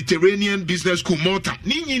 Central Mediterranean Business School, Malta.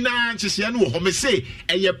 Nini na chisianu home say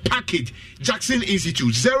a package Jackson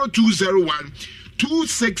Institute 0201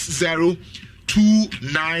 260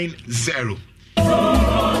 290.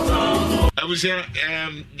 I was here.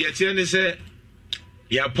 Yetiane say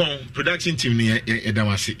Yapon production team ni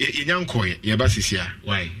edamase enyankoye yebasisia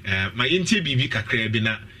why my ntie bibi kakra bi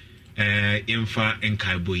na emfa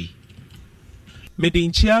enkaiboi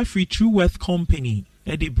Medinchia free True Wealth Company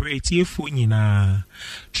edi bretie fo nyina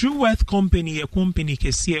True Wealth Company a company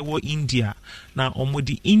kese wo India na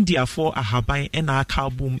omodi India for ahaban ena aka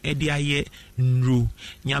boom edi aye nru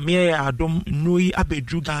nyame ya adom nru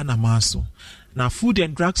abedru Ghana maso na Food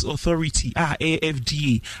and Drugs Authority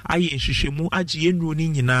AFDA aye nhwehwemu agye nnuro ni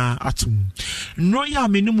nyina atum nnuro ya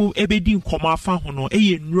menemu ebedi nkoma afa ho no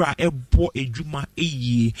eye nnuro a ebo edwuma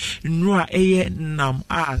eye nnuro a eye nam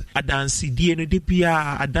adansidie no de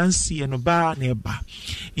bia adansie no ba na eba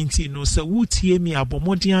nti no se wutie mi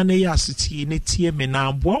abomodian na ya asetie ne tie me na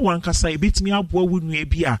aboa wankasa ebetimi aboa wunu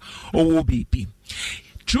ebi a owo bebi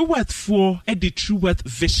True Wealth for the True Wealth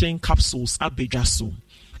Vision Capsules abedwaso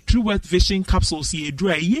True Wealth Vision Capsules ye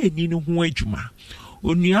dra ye ni no ho adwuma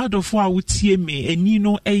onuadofo a wotie me eni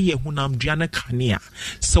no eye hunamdua na kanea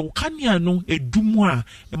se kanea no edumu a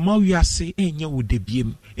ema wiase enye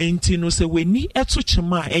wodebiem enti no se weni eto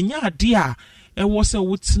chema enya ade a ewo se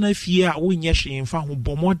wotena fie a wonye hwemfa ho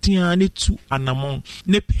bomoden ne tu anamon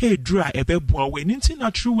ne pedru a ebeboa weni nti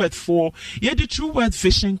na True Wealth for ye the True Wealth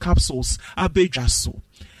Vision Capsules abedwaso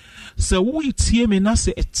se wo tie me na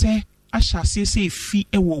se ete ashase se fi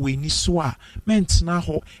ewo weni so a mentna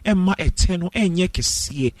ho emma ete no enye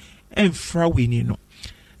kese emfra weni no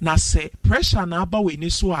na se pressure na aba weni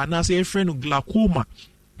so a na se efre no glaucoma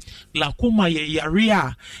ye yare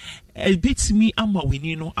a ebitimi ama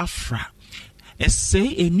weni no afra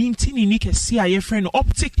ese enintini ni kese a yefre no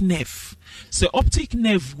optic nerve se optic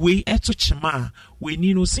nerve we eto chema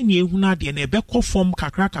weni no se ne ehuna de na ebekọ form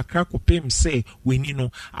kakra kopem se weni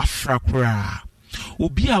no afra kura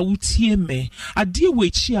obi a wutie me ade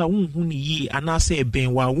wechi a wonhu ni yi anase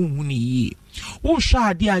eben wa wonhu ni yi wo hwa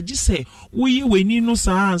ade agi se wo yi weni no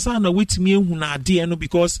saa ansa na wetimi ehu na ade no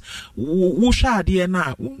because wo hwa ade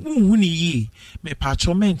na wonhu ni yi me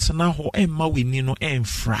patchment na ho emma weni no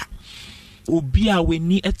emfra obi a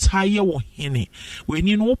weni etaye wo hene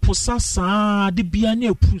weni no posa saa de bia na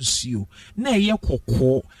epusio na eye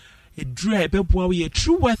kokko edra ebeboa we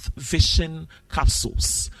True Wealth Vision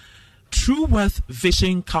Capsules True Wealth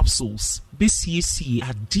Vision Capsules BCC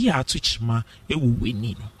adia tuchma ewu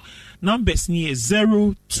weni no numbers ni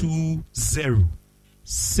 020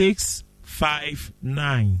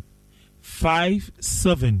 659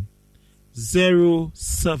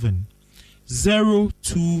 5707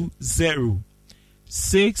 020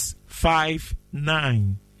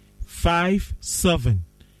 659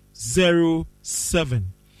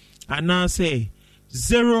 5707 and I say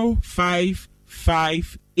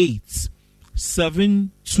 0558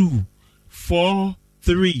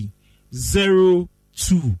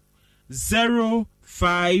 724302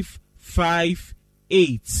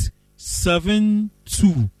 0558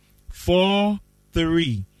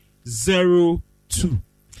 724302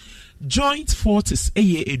 Joint Fortis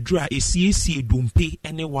eye edra esiesie dompe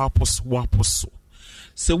ene waposo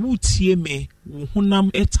se wutie me wo honam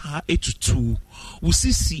eta etutu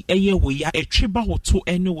wusisi eye we ya etweba hoto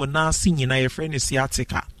ene wona ase nyina ye frɛ ne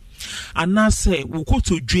sciatica anase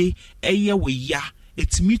wukotodwe eye we ya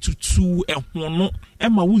etimi tutu ehono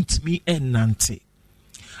ema wuntimi ennante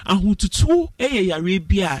ahututu eye yare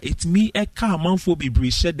bia etimi eka amanfo bebre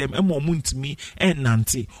hye dem ema omuntimi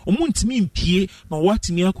ennante omuntimi mpie na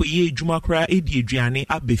watimi akoye adwuma kra edi aduane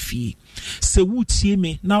abefie se wutie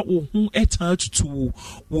me na wo hu eta tutu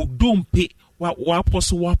wo dompe wa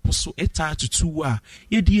poso eta tutu a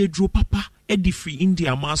yedi edro papa edi free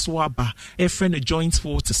India maso aba efre Joint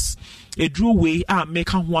Fortis edro we a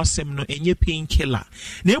meka ho asem no enye painkiller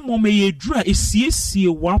na emom edro a esiesie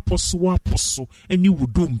wa poso eni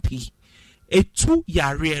wodompi etu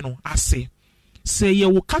yare no ase se ye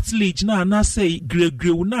wo cartilage na say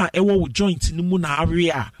gregrew na ewo wo joint ni mu na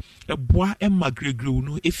area eboa emma gregrew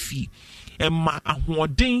no efi emma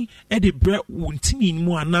ahoden e de bre wontini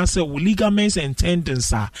mu anase wo ligaments and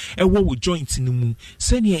tendons a ewo wo joint ni mu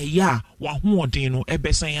se ne ya wa hoden no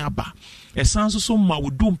ebesan aba esan so ma wo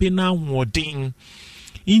dompe na ahoden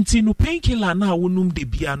inti no painkiller na wonum de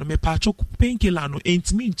bia no me pacho painkiller no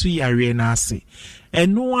entimi ntu yare na ase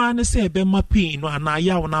eno an se ebema pain no ana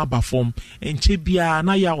ya wo na aba form enche bia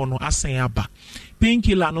na ya wo no asan aba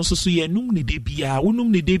painkiller no so ye num ne de bia wonum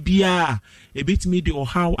ne de bia ebetimi de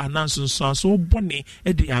how ananso so bone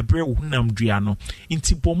e de abre wo hunam dua no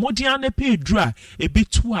inti bomodian na pedra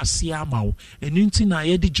ebetu ase ama wo enu nti na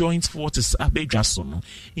ye de Joint Fortis abedwa so no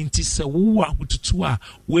inti se wo ahotutu a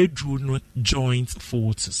wedru no Joint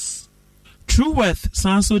Fortis True Worth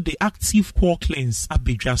sanso the active core cleanse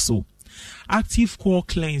abedwa so active core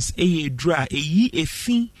cleanse dra eyi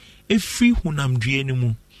efri hunam dua ni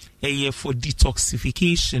mu eye for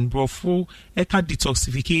detoxification brofo eka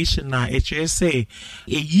detoxification na say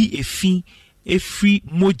eyi efri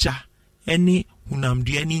moja ene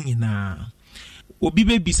hunamdua ni nyina obi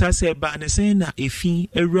be bisa se ba ne se na efi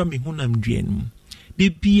ewura me hunamdua ni de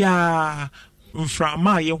bia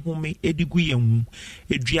mframa ye home edigu ye hu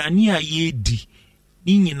aduane a ye di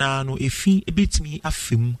ni nyina no efi ebetimi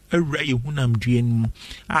afem ewura ye hunamdua ni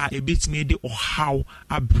a ebetimi de ohaw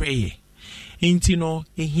abreye enti no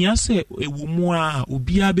ehia se ewumu a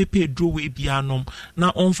obia be pedro we bianom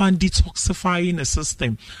na onfan detoxifying the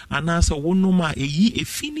system anasa wonom a eyi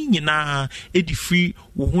efini nyina edi free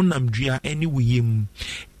wo honamdua eni woyem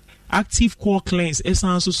active core cleanse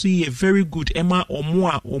esanso so ye very good ema omo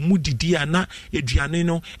a omu didi ana aduane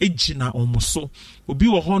no egina omoso obi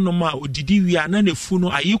wo honom a odidi wi ana nefu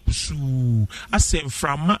no ayekusu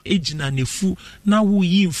asemframa egina nefu na wo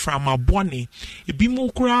yi mframa bone ebi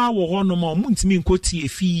mu kura wo honom a omu ntimi nkoti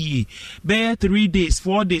efi be 3 days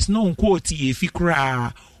 4 days no nkoti efi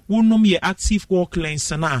kura wonom ye active core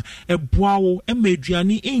cleanse na eboa wo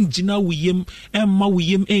emaduane engina wiyem emma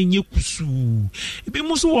wiyem enye kusu ebi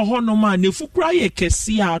muso wo honom a nefu kura ye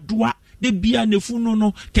kese adoa de bia nefu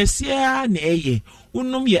no kese a na eye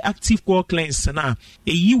wonom ye active core cleanse na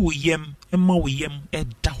eyi wiyem emma wiyem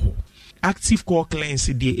edaho active core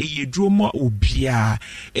cleanse de eyedroma obia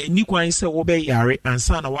eni kwan se wo be yare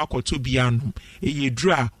ansa na wakoto bia no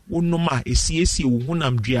eyedra wonom a esiesie wo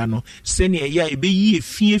honamdua no se ne eya ebeyi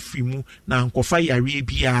efie mu na nkofa yare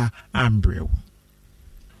bia ambrew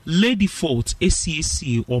lady fault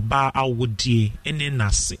esiesie oba awodie ene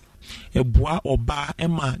nase eboa oba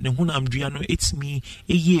ema ne honamdua no etimi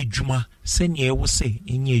eyi adwuma se ne ewo se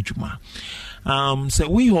enye adwuma se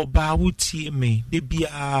we oba wutie me de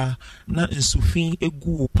bia na nsufin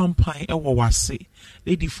egu pampan ewo wase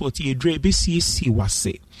lady 40 edre besiesi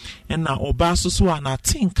wase na oba so ana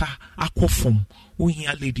tinka akofom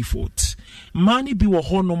ohia lady 40 mani bi wo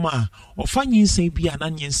honom a ofanyi nsen bia na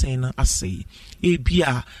nyensen na ase e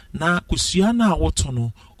bia na kosua na awoto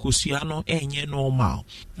no kosua no enye normal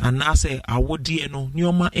anase awodie no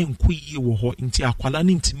nioma enku yie wo ho nti akwala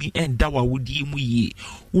ne ntimi enda wawodie mu yie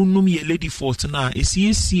wonum ye lady fort na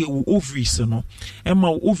esiesie wo ovaries no ema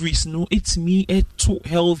wo ovaries no etimi eto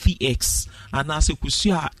healthy eggs anase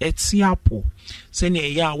kosua etiapo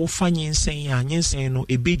sene ya wo fanyensen ya nyensen no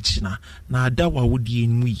ebegina na ada wawodie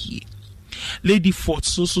mu yie lady fort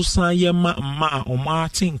so san yema ma oma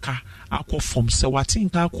tinka akofom se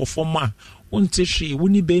watinka akofom a unte hwe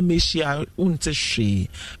woni be mehia unte hwe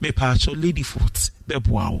me paacho lady fort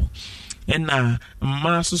beboawo ena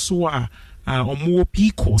ma so a omo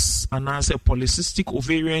PCOS anase polycystic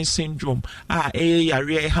ovarian syndrome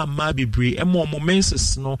yare ha ma bebre omo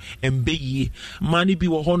menses no embeye mani bi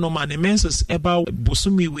wo hono ma ne menses eba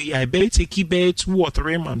bosumi we I better take be 2 or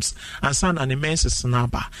 3 months ansa na ne menses na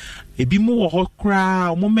ba ebi mu wo ho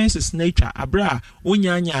kra omo menses nature abra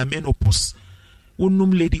onyanya menopause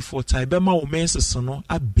unum lady for taibema wo menses no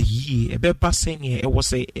abeyi ebeba sene ewo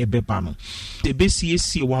se ebeba no de besi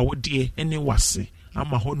esi wa wode ene wase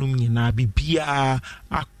ama honum nyina bibia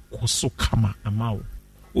akoso kama amawo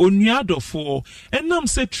onuadofo enam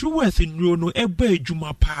se true worth nro no eba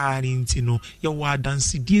adwuma paa nti no ye wo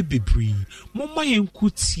adansidie bebri momma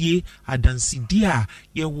yenkutie adansidie a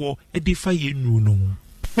ye wo edifa ye nro no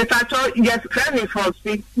Metacho yes credit for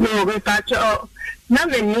speak no metacho na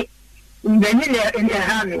meni ndeni le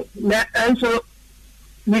hami na enso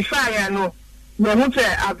mi fire no no hufe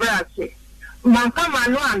abrase man kama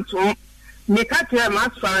no anto mi katia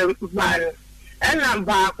masfare ban ena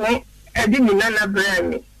baako edi mi nana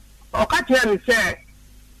brami o katia mi se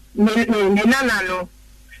mi nana no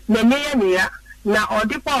me meya niya na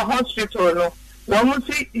odi po hospital no wo mu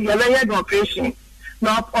si yele do operation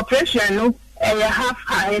na operation no half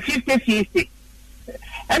 50-50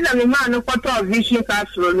 and the man no quarter vision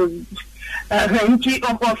castle nti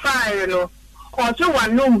of fire no also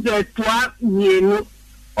one no the twa yenu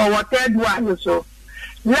or whatever one so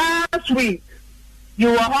last week you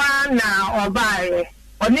were on now or by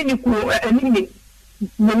or ni ku ni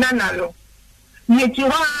nana no ni ti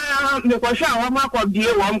wa me ko sha wa ma ko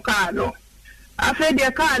bie wo car no afa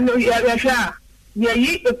de car no ya sha ye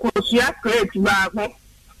yi ekosia crate ba ko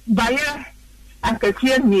baye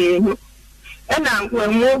akatie nienu ena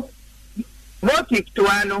nkwemu rotik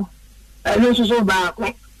toano so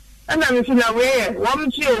baako ena me fi na we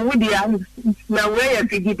wamchi owudia na we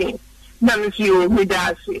bigide na me fi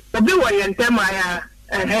owudase obi wo yentema ya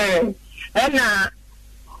ena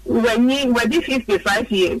wenyi wadi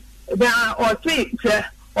 55 years da oti se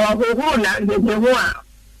ohuhu na de ho a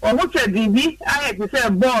ohuche bibi aye ti se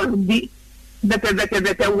ball bi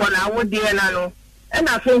bete wona wodie na no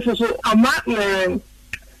ena fenso so ama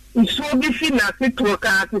iso bi fi na fitro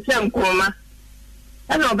ka ti se nkoma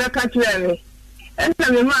ena obeka twere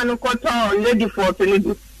ena me ma no koto lady for tele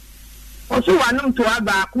oso wanum to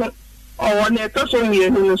abaako o na to so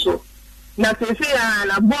mienu no so na se ya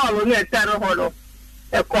na ball no etaro holo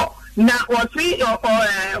eko na osi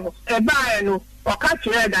eba no o ka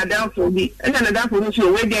twere dada fo bi ena na dada fo no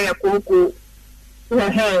so we dey ekoko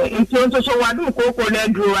nti onto so wadum koko na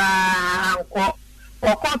dru anko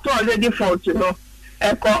okoto already fault no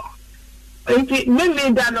eko nti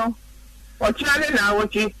mimi da no ochiale na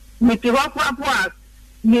wochi miti hopapua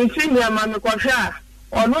ni senior ma me kwhwa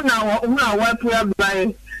onu na wa pua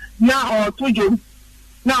bai na otujo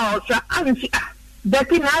na osa ansi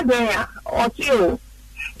deki na de ya oti o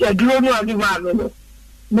ya duro no adi ma no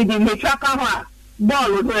mi di me chaka ho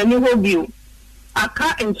ball no ni hobi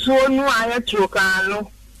aka enso no aya troka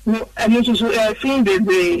no eni susu fin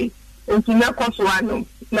bebe ontina koswano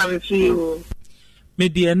na mfio me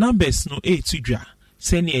the numbers no tudwa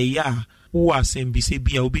sene ya wo asembise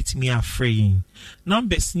bia obetimi afreyin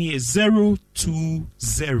numbers ni 020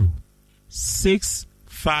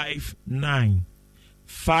 659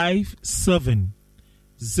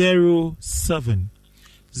 5707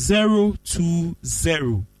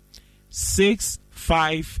 020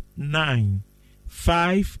 659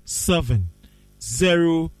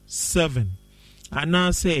 5707 and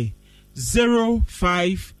I say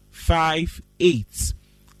 0558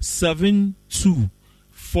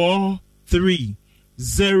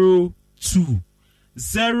 724302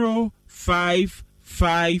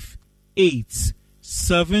 0558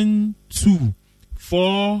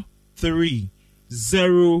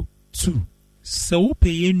 724302 so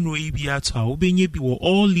pay no ibiata obenye bi wo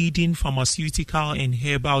all leading pharmaceutical and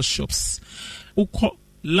herbal shops uko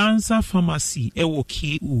Lanza Pharmacy ewo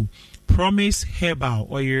KU Promise Herbal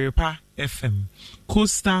Oyerepa FM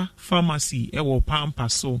Costa Pharmacy ewo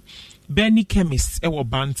Pampaso Benny Chemist ewo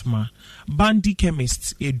Bantma Bandi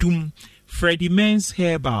Chemist Edum Freddy Men's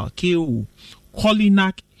Herbal KU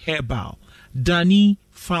Colinac Herbal, Danny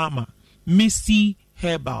Pharma, Misty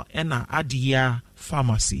Herbal, Ena Adia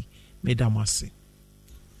Pharmacy. Medamasi.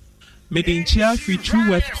 Medinchia free True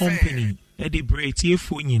Worth Company. Eddie Brady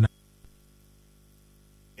Funina.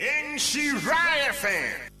 Nshiraya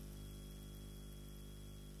fan.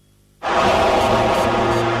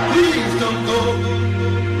 Please don't go.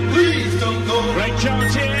 Please don't go. Great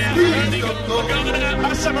chance here. Please don't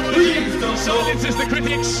go. Please don't So go. this is the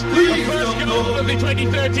critics. Please The first don't goal go. of the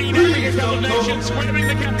 2013 Please Africa Cup don't of go. Nations, wearing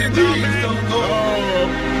the captain's Please armband. don't go.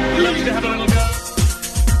 Oh, loves to have a little go.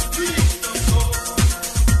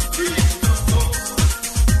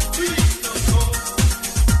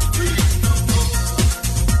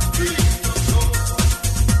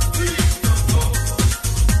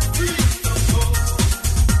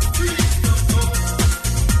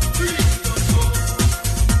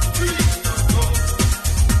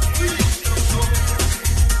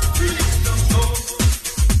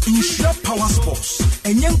 Power Sports,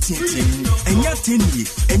 and young Tintin, and young Tinny,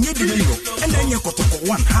 and yet and then your Kotoko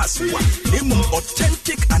one has one. Lemon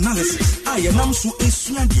authentic analysis. I am so a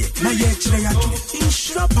Sunday, Naya Chayaki,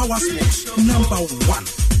 Insura Power Sports, number 1.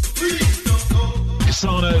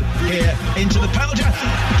 Casano here into the penalty. Goal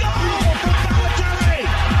for Balotelli!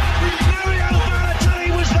 Mario Balotelli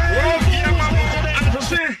was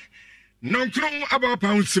there. Nonkron about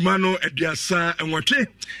Pound Simano at Yasa and Wake.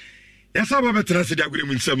 Yes, I'm about to say Kuro Yi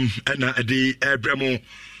Mu Nsem and a day Abramo.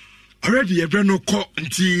 Already a brand caught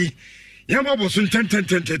and tea. Yamabo soon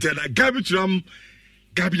 10 a garbage rum,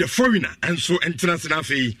 Gabi a foreigner, and so international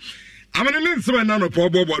fee. I'm an immense man of poor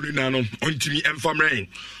Bob Nano on TV and farm rain.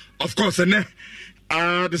 Of course, and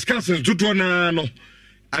discussing Tutuano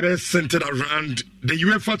are centered around the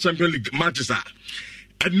UEFA Champions League matches.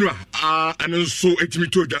 And also it me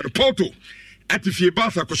to Porto. At the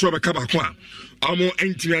Fiebasa Koshoba Kabakwa, Amo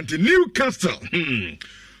Entiante Newcastle,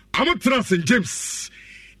 Amo Trans and James,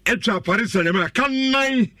 Etra Paris Saint Germain,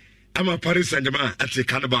 Canine, Ama Paris Saint Germain at the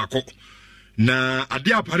Canabako. Na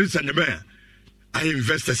Adia Paris Saint Germain, I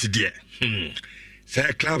invested there.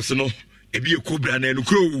 Say clubs no, Ebi Kubra and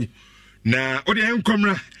Kuro. Na Odi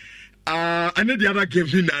Enkomra, I need the other game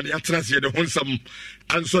in the Atlas here, the Honsam,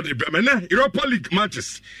 and so the Bremen, Europa League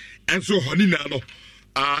matches, and so Honinano.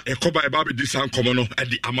 A coba baby disan komono at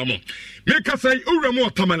the amamo. Make us say Uramo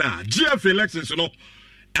Tamana, GF elections no,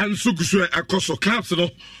 and Sukusue Akoso clubs no,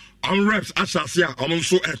 on reps Ashasia, on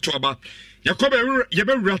so at Toba, Yakoba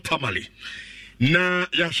Yabera Tamale. Na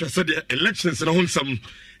Yasha said the elections and on some,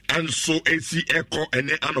 and so AC Echo and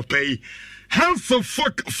Anopay. House of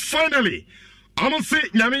Fuck finally. I'm gonna say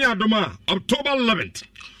Namia Doma, October 11th.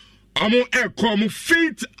 I'm gonna Echo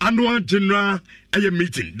Faith Annual General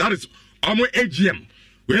meeting. That is I'm AGM.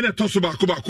 We had a toss about